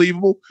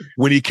unbelievable.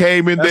 When he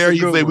came in there, he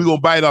said, we're going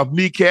to bite off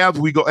kneecaps.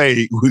 We go,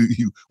 hey,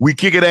 we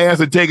kicking ass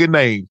and taking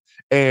names.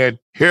 And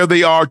here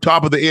they are,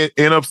 top of the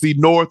NFC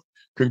North.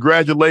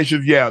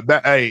 Congratulations. Yeah,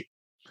 they've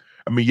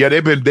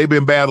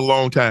been bad a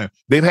long time.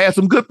 They've had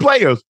some good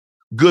players.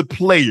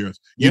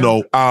 You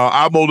know,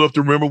 I'm old enough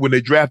to remember when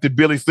they drafted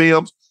Billy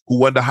Sims, who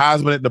won the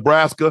Heisman at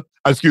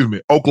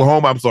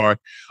Oklahoma. I'm sorry.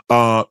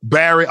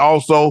 Barry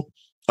also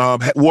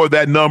wore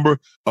that number.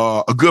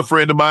 A good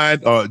friend of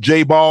mine,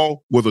 Jay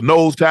Ball, was a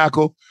nose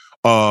tackle.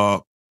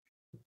 Robert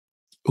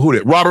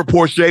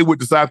Porcher with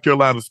the South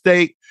Carolina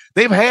State.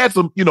 They've had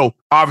some, you know,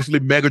 obviously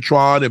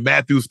Megatron and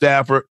Matthew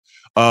Stafford.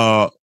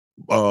 I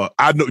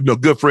know a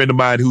good friend of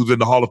mine who's in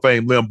the Hall of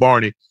Fame, Lim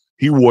Barney.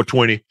 He wore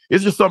 20.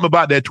 It's just something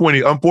about that 20.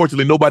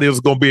 Unfortunately, nobody else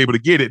is going to be able to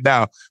get it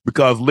now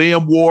because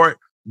Lim wore it,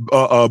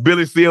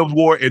 Billy Sims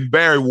wore it, and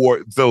Barry wore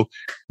it. So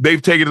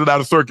they've taken it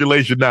out of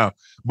circulation now.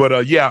 But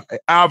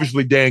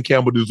obviously Dan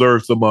Campbell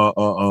deserves some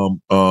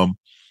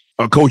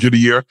coach of the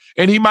year,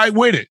 and he might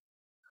win it.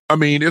 I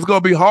mean, it's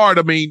going to be hard.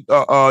 I mean,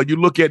 you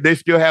look at, they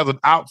still have an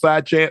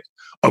outside chance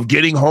of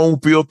getting home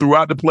field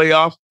throughout the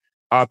playoffs.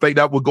 I think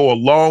that would go a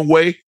long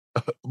way.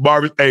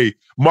 Marvin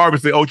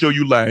said, Ocho,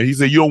 you lying. He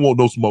said, you don't want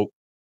no smoke.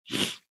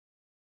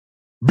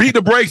 Beat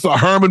the brakes on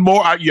Herman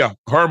Moore.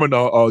 Herman,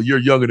 you're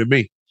younger than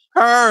me.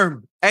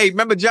 Herm. Hey,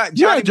 remember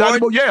Johnny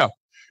Moore? Yeah.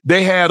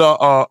 They had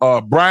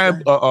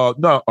Brian,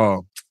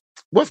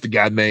 what's the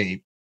guy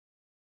name?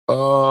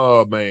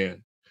 Oh,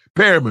 man.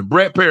 Brett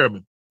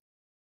Perriman.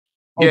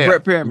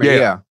 Brett Perriman,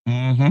 yeah.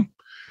 Mm-hmm.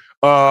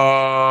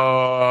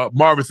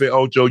 Marvin said,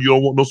 Ocho, you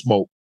don't want no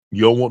smoke.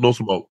 You don't want no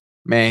smoke.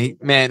 Man,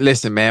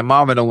 listen, man.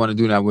 Marvin don't want to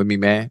do nothing with me,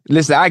 man.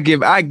 Listen, I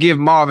give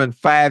Marvin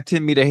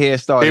 5-10 meter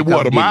head start. In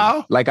what, a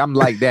mile? Like I'm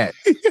like that.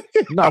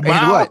 No, a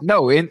mile? What?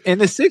 No, in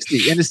the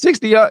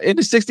 60 out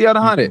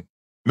of 100.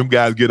 Them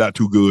guys get out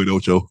too good,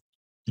 Ocho.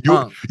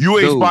 You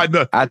ain't spotting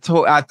nothing.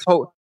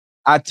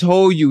 I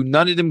told you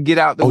none of them get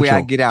out the way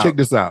I get out. Check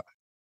this out.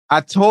 I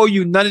told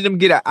you none of them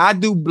get out. I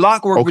do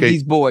block work with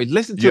these boys.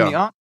 Listen to me,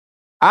 huh?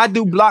 I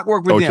do block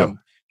work with them.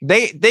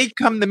 They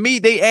come to me.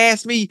 They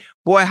ask me,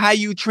 boy, how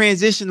you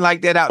transition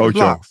like that out the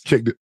blocks?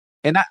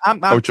 And I'm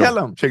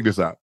telling them. Check this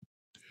out.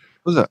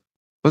 What's up?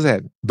 What's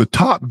that? The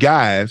top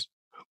guys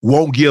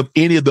won't give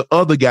any of the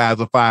other guys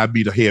a 5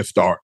 meter head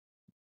start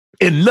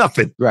in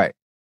nothing. Right.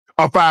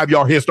 A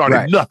 5-yard head start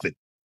in nothing.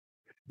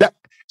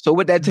 So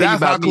what that tell you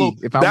about me?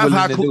 If I'm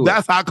willing to do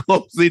that's how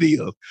close it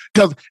is.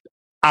 Because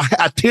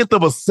a tenth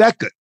of a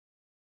second.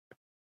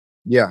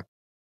 Yeah.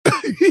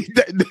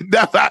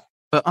 That's how.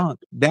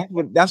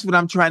 That's what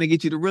I'm trying to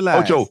get you to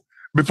realize. Ocho,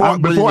 before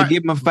I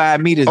give him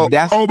 5 meters. My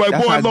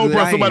boy Low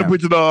Brown. Somebody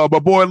put my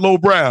boy Low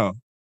Brown.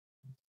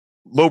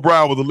 Low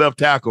Brown was a left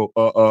tackle.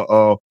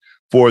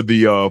 For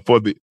the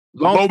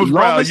Lomas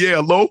Brown. Yeah,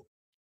 Low.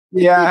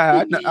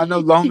 Yeah, I know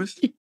Lomas.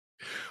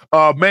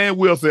 Man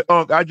Will said,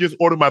 Unc, I just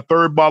ordered my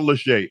 3rd bottle of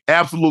Shea.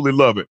 Absolutely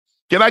love it.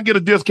 Can I get a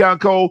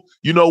discount code?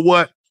 You know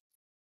what?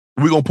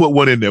 We're going to put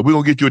one in there. We're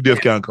going to get you a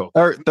discount code.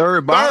 Third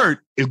bottle? Third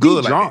is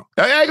good. Like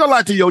I ain't going to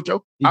lie to you,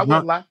 Ocho. I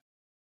won't lie.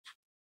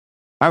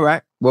 All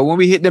right. Well, when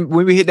we hit that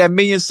 1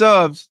 million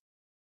subs,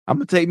 I'm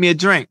going to take me a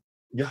drink.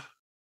 Yeah.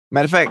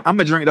 Matter of fact, I'm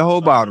going to drink the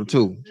whole bottle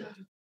too.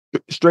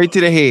 Straight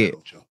to the head.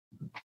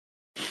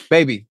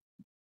 Baby.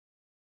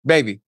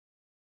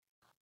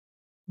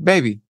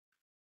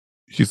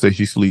 She said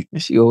she sleep.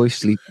 She always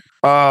sleep.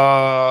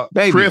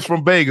 Baby. Chris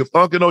from Vegas.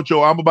 Uncle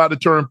Ocho, I'm about to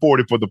turn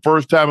 40 for the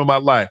first time in my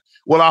life.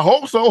 Well, I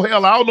hope so.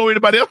 Hell, I don't know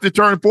anybody else that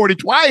turned 40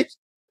 twice.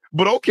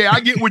 But okay, I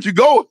get what you're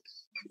going.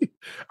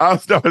 I'm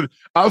starting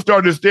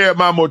to stare at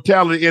my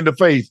mortality in the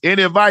face.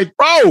 Any advice?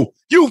 Bro,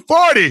 you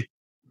 40.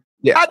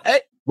 Yeah.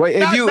 Wait,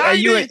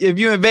 if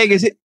you in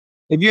Vegas,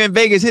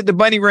 hit the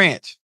Bunny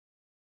Ranch.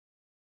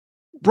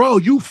 Bro,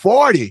 you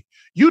 40.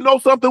 You know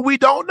something we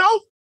don't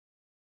know?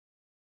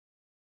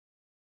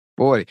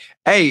 Boy,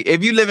 hey,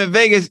 if you live in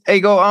Vegas, hey,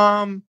 go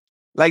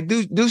like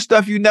do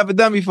stuff you never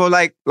done before,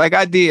 like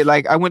I did.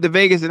 Like I went to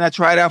Vegas and I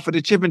tried out for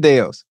the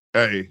Chippendales.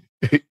 Hey,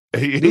 do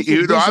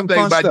I some think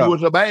fun about stuff. doing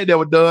something I ain't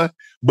never done,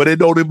 but it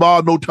don't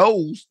involve no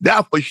toes.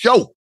 That's for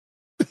sure.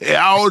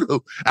 I don't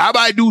know. I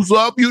might do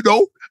something,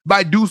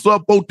 might do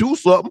something or do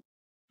something.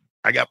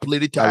 I got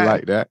plenty of time. I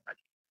like that.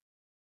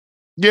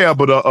 Yeah,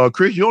 but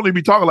Chris, you only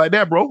be talking like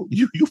that, bro.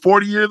 You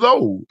 40 years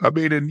old. I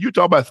mean, and you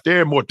talk about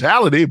staring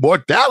mortality.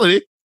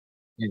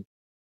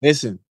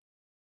 Listen,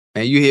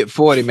 man, you hit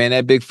 40, man.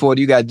 That big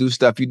 40, you gotta do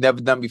stuff you never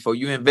done before.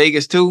 You in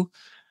Vegas too?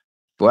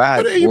 Boy,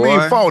 What do you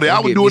mean 40? I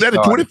was doing that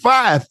at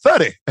 25,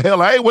 30.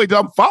 Hell, I ain't waiting till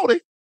I'm 40.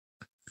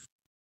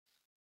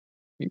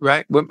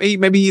 Right? Well,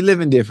 maybe he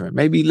living different.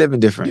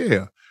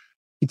 Yeah.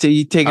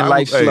 He taking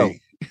life slow.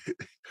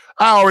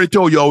 I already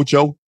told you,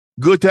 Ocho.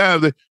 Good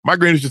times. My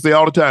granny used to say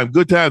all the time,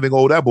 good times ain't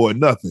owe that boy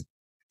nothing.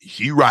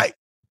 She right.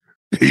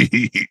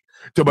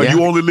 Tell me,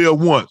 you only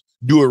live once.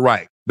 Do it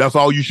right. That's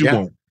all you should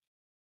want.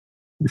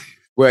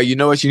 Well, you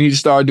know what? You need to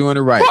start doing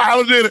it right.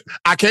 Well,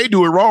 I can't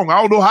do it wrong. I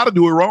don't know how to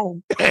do it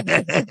wrong.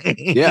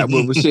 Yeah,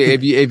 well,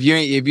 shit. If you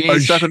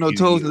ain't sucking no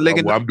toes and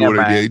licking, I'm doing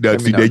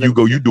it. See, there you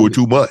go. You do it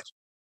too much.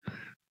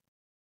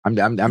 I'm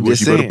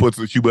just saying.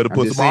 You better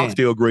put some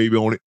oxtail gravy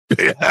on it.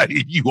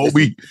 You won't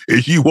be.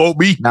 You won't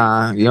be.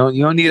 Nah, you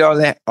don't need all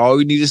that. All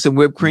you need is some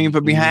whipped cream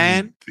for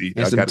behind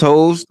and some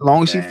toes. As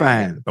long as she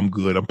fine. I'm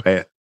good. I'm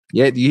past.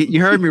 Yeah,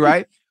 you heard me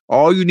right.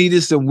 All you need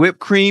is some whipped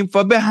cream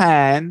for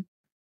behind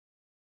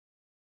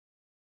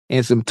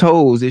and some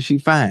toes if she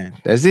fine.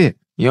 That's it.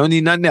 You don't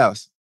need nothing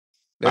else.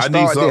 I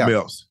need something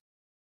else.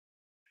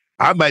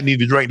 I might need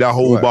to drink that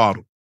whole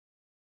bottle.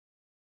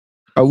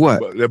 Of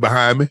what? They're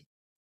behind me.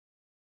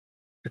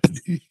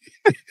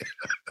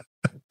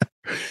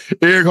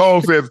 Eric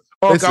Holmes says,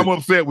 I'm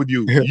upset with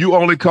you. You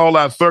only call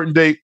out certain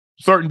day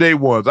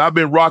ones. I've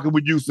been rocking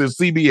with you since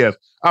CBS.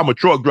 I'm a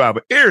truck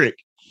driver. Eric,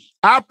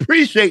 I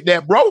appreciate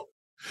that, bro.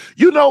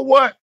 You know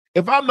what?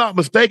 If I'm not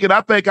mistaken,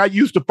 I think I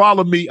used to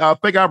follow me. I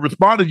think I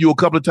responded to you a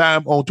couple of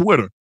times on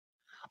Twitter.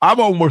 I'm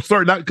almost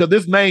certain, because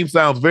this name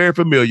sounds very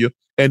familiar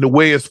and the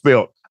way it's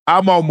spelled.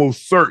 I'm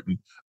almost certain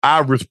I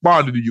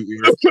responded to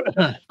you,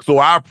 Eric. So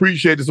I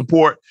appreciate the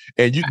support.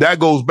 And that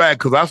goes back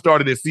because I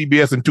started at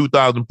CBS in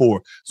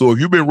 2004. So if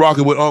you've been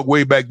rocking with Unc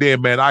way back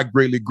then, man, I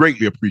greatly,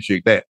 greatly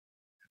appreciate that.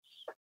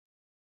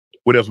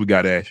 What else we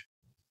got, Ash?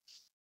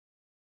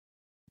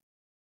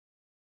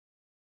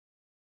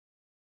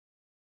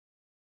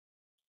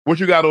 What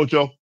you got,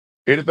 Ocho?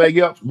 Anything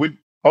else?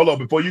 Hold on,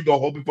 before you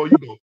go,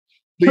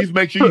 please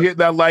make sure you hit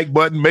that like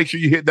button. Make sure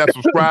you hit that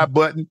subscribe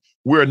button.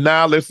 We're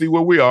now, let's see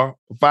where we are.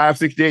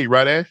 568,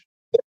 right, Ash?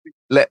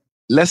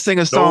 Let's sing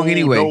a song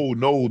anyway.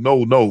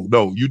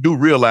 No. You do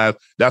realize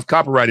that's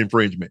copyright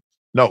infringement.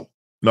 No,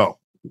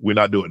 we're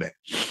not doing that.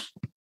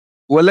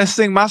 Well, let's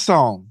sing my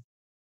song.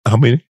 How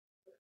many?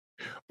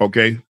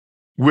 Okay.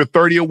 We're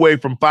 30 away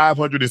from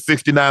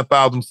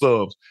 569,000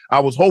 subs. I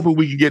was hoping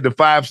we could get to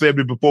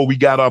 570 before we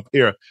got up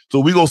here. So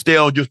we're going to stay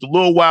on just a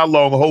little while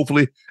longer,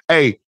 hopefully.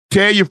 Hey,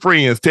 tell your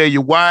friends, tell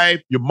your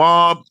wife, your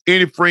mom,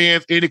 any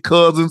friends, any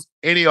cousins,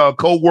 any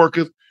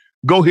co-workers,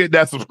 go hit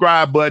that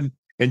subscribe button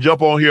and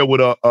jump on here with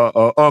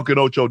Unc and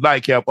Ocho,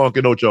 Nightcap, Unc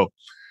and Ocho.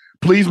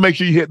 Please make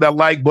sure you hit that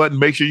like button.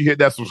 Make sure you hit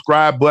that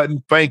subscribe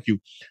button. Thank you.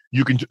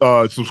 You can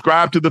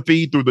subscribe to the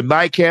feed through the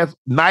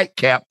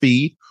Nightcap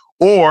feed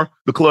or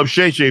the Club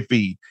Shay Shay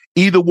feed.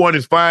 Either one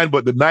is fine,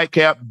 but the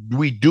Nightcap,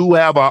 we do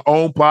have our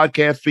own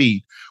podcast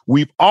feed.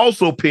 We've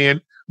also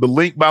pinned the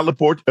link by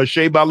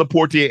Shay by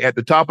Laportier at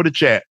the top of the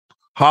chat.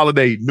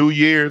 Holiday, New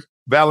Year's,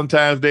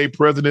 Valentine's Day,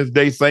 President's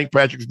Day, St.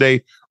 Patrick's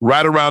Day,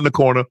 right around the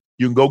corner.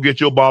 You can go get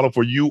your bottle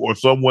for you or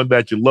someone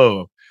that you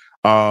love.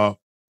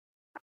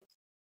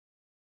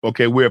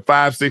 Okay, we're at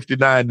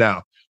 569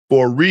 now.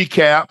 For a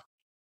recap,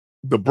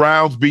 the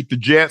Browns beat the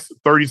Jets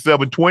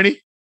 37-20.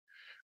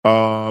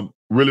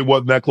 Really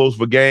wasn't that close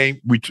of a game.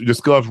 We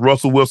discussed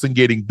Russell Wilson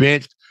getting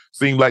benched.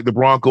 Seemed like the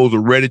Broncos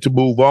are ready to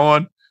move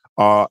on.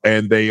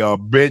 And they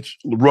bench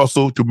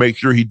Russell to make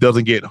sure he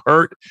doesn't get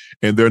hurt.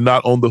 And they're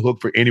not on the hook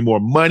for any more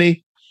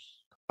money.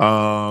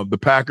 The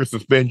Packers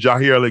suspend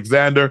Jair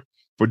Alexander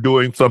for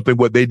doing something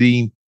what they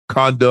deem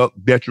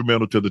conduct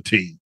detrimental to the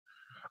team.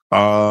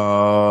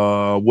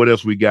 What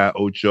else we got,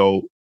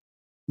 Ocho?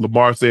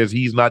 Lamar says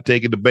he's not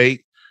taking the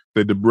bait,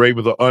 that the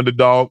Ravens are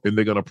underdog, and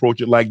they're going to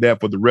approach it like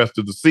that for the rest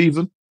of the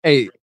season.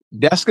 Hey,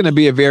 that's going to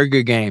be a very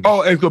good game.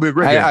 Oh, it's going to be a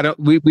great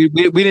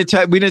game.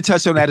 We didn't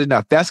touch on that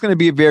enough. That's going to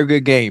be a very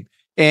good game.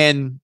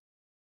 And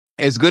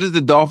as good as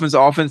the Dolphins'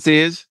 offense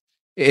is,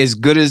 as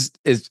good as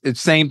the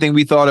same thing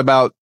we thought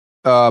about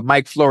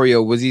Mike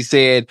Florio was he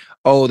said,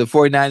 oh, the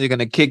 49ers are going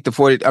to kick the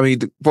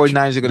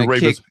 49ers are going to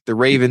kick the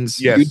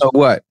Ravens. Yes. You know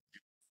what?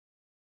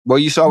 Well,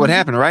 you saw what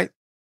happened, right?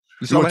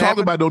 You saw what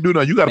happened? About don't do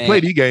nothing. You got to play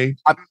these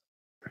games.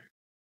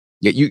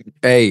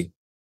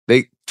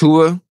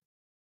 Tua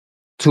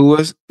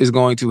Tua is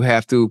going to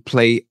have to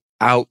play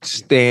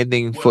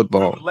outstanding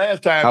football. The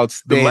last time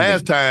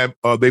Outstanding.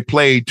 they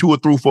played, Tua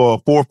threw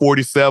for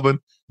 447.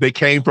 They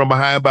came from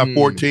behind by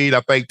 14.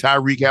 I think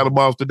Tyreek had a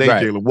monster day.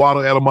 Right. Jalen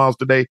Waddle had a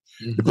monster day.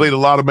 They played a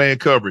lot of man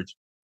coverage.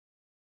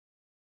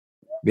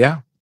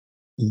 Yeah.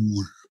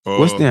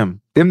 What's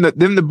them? Them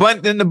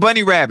the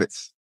bunny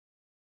rabbits.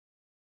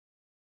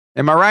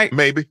 Am I right?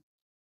 Maybe.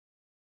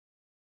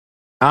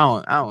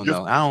 I don't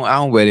know. I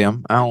don't wear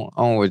them. I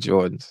don't wear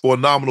Jordans. For a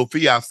nominal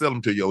fee, I'll sell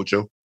them to you,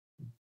 Ocho.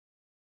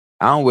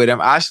 I don't wear them.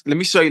 Let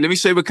me show you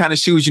what kind of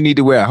shoes you need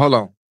to wear. Hold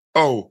on.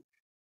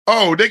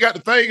 Oh, they got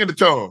the thing in the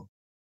tongue.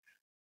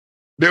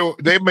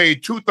 They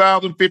made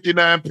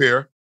 2,059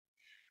 pair.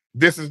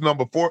 This is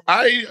number 4.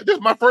 This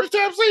is my first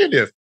time seeing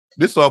this.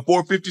 This is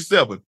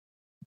 457.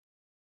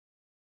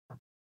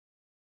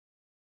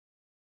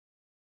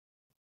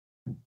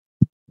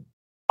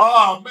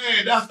 Oh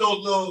man, that's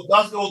those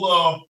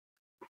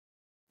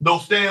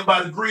stand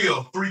by the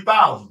grill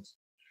 3,000s.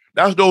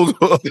 That's those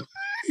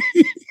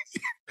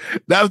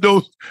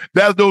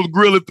that's those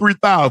grilling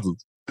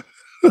 3,000s.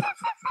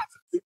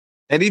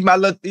 And these my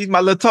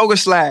little toga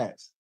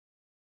slides.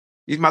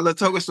 These my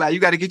little toga slides. You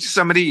got to get you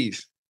some of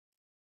these.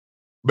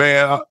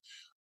 Man,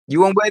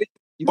 you won't wear it?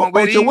 You won't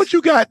wear these? What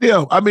you got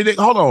there? I mean,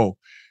 hold on.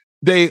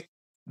 They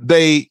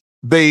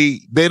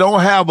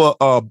don't have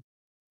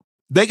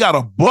they got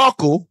a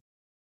buckle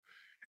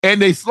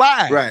and they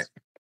slide. Right.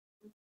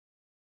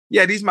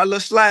 Yeah, these my little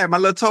slide, my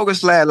little toga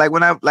slide. Like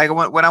when I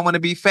want to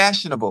be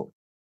fashionable.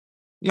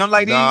 You don't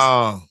like these?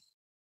 Nah.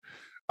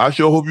 I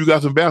sure hope you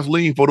got some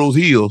Vaseline for those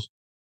heels.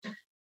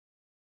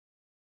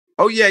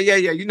 Oh yeah.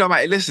 You know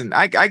listen,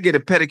 I get a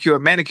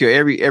pedicure, manicure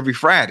every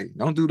Friday.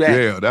 Don't do that.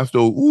 Yeah, that's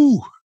those.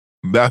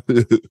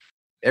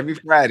 Every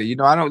Friday. You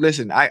know, I don't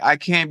listen. I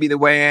can't be the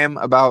way I am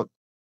about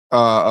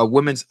a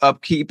woman's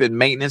upkeep and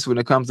maintenance when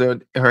it comes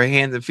to her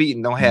hands and feet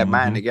and don't have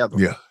mine together.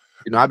 Yeah.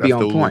 You know, I'd be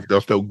on point.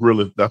 That's those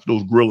Gorilla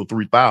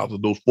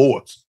 3000, those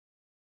Fords.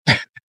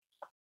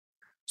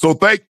 So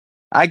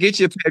I get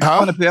you a pair. Huh? You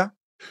want a pair?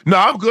 No,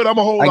 I'm good. I'm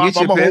gonna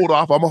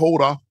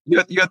hold off.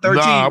 You're 13,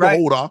 nah, right?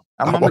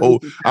 I'm gonna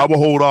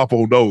hold off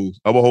on those.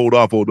 I'm gonna hold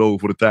off on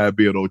those for the time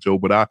being, Ocho.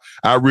 But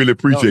I really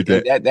appreciate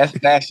that. That's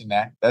fashion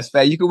now. That's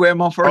fair. You can wear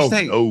them on first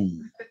take. Oh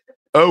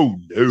no.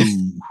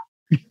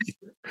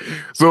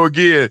 So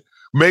again,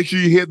 make sure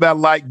you hit that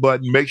like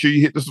button. Make sure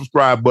you hit the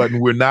subscribe button.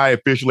 We're now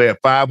officially at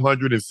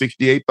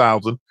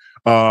 568,000.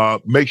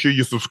 Make sure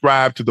you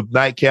subscribe to the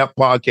Nightcap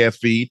podcast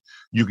feed.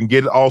 You can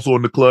get it also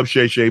on the Club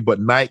Shay Shay,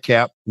 but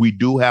Nightcap, we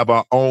do have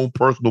our own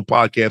personal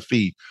podcast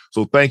feed.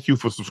 So thank you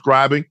for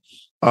subscribing.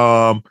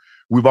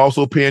 We've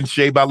also pinned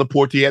Shea by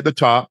Laporte at the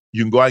top.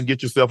 You can go out and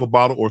get yourself a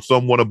bottle or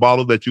someone a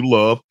bottle that you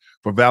love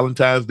for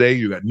Valentine's Day.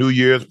 You got New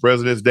Year's,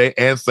 President's Day,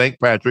 and St.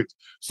 Patrick's.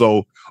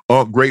 So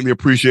greatly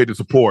appreciate the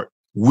support.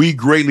 We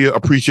greatly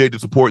appreciate the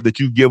support that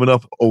you've given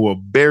us over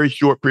a very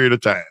short period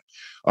of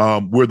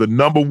time. We're the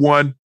number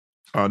one,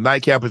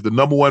 Nightcap is the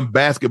number one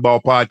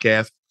basketball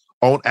podcast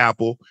on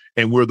Apple,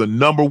 and we're the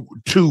number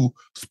 2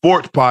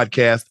 sports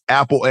podcast,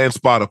 Apple and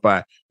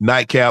Spotify,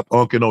 Nightcap,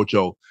 and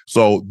Ocho.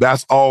 So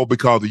that's all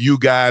because of you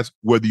guys,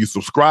 whether you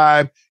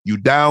subscribe, you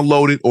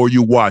download it, or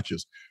you watch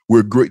us.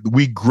 We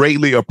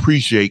greatly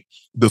appreciate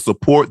the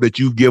support that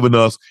you've given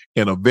us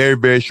in a very,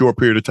 very short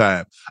period of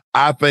time.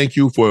 I thank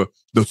you for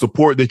the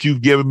support that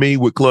you've given me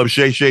with Club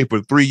Shay Shay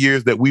for 3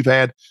 years that we've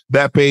had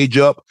that page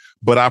up.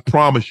 But I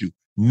promise you,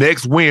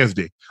 next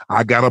Wednesday,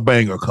 I got a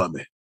banger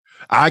coming.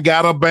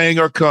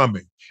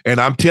 And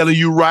I'm telling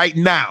you right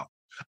now,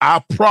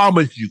 I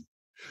promise you,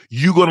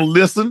 you're going to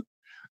listen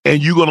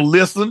and you're going to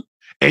listen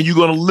and you're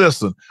going to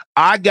listen.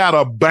 I got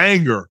a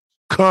banger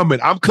coming.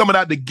 I'm coming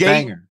out the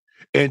gate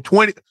in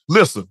 20.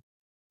 Listen,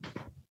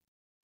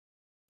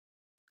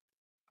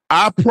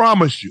 I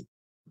promise you,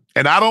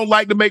 and I don't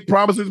like to make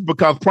promises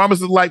because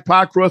promises like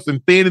pie crust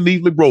and thin and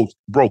easily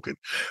broken.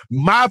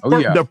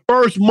 The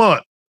first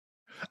month,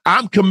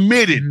 I'm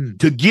committed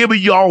to giving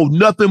y'all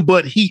nothing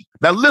but heat.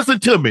 Now listen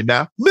to me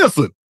now.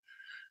 Listen.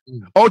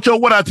 Ocho,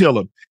 what I tell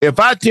him? If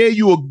I tell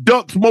you a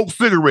duck smokes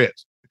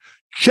cigarettes,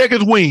 check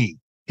his wing.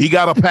 He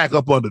got to pack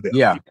up under there.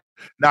 Yeah.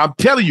 Now I'm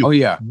telling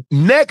you,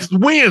 next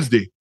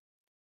Wednesday,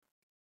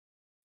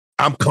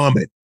 I'm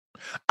coming.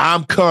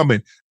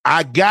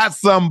 I got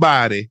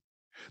somebody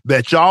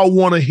that y'all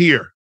want to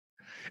hear.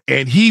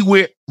 And he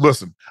went,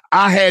 listen,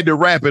 I had to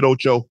rap it,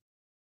 Ocho.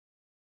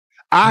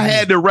 I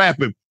had to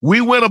rap him. We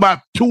went about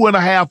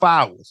 2.5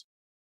 hours.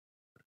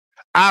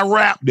 I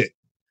rapped it.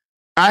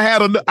 I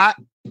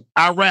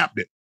rapped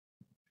it.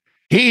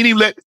 He ain't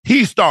even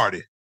he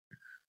started.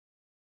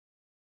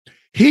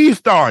 He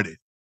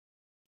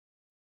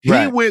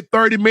went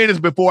 30 minutes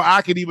before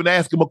I could even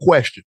ask him a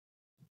question.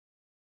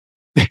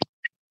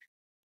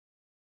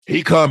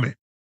 He coming.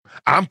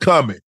 I'm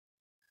coming.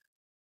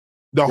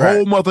 The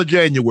whole month of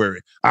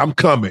January, I'm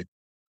coming.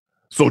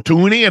 So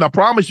tune in. I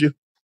promise you.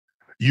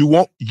 You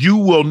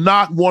will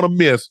not want to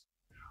miss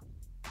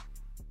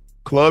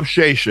Club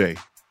Shay Shay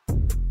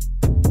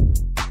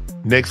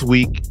next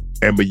week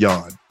and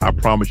beyond. I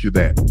promise you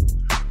that.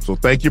 So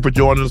thank you for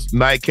joining us,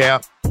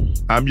 Nightcap.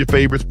 I'm your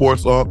favorite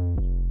sports unk,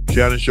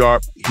 Shannon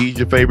Sharp. He's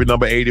your favorite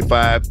number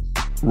 85,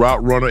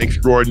 route runner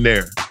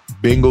extraordinaire,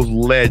 Bengals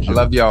legend. I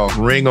love y'all.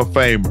 Ring of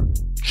Famer,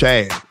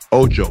 Chad,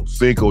 Ocho,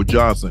 Cinco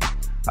Johnson.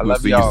 I We'll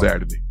love see y'all. you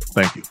Saturday.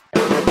 Thank you.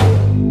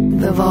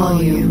 The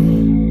volume.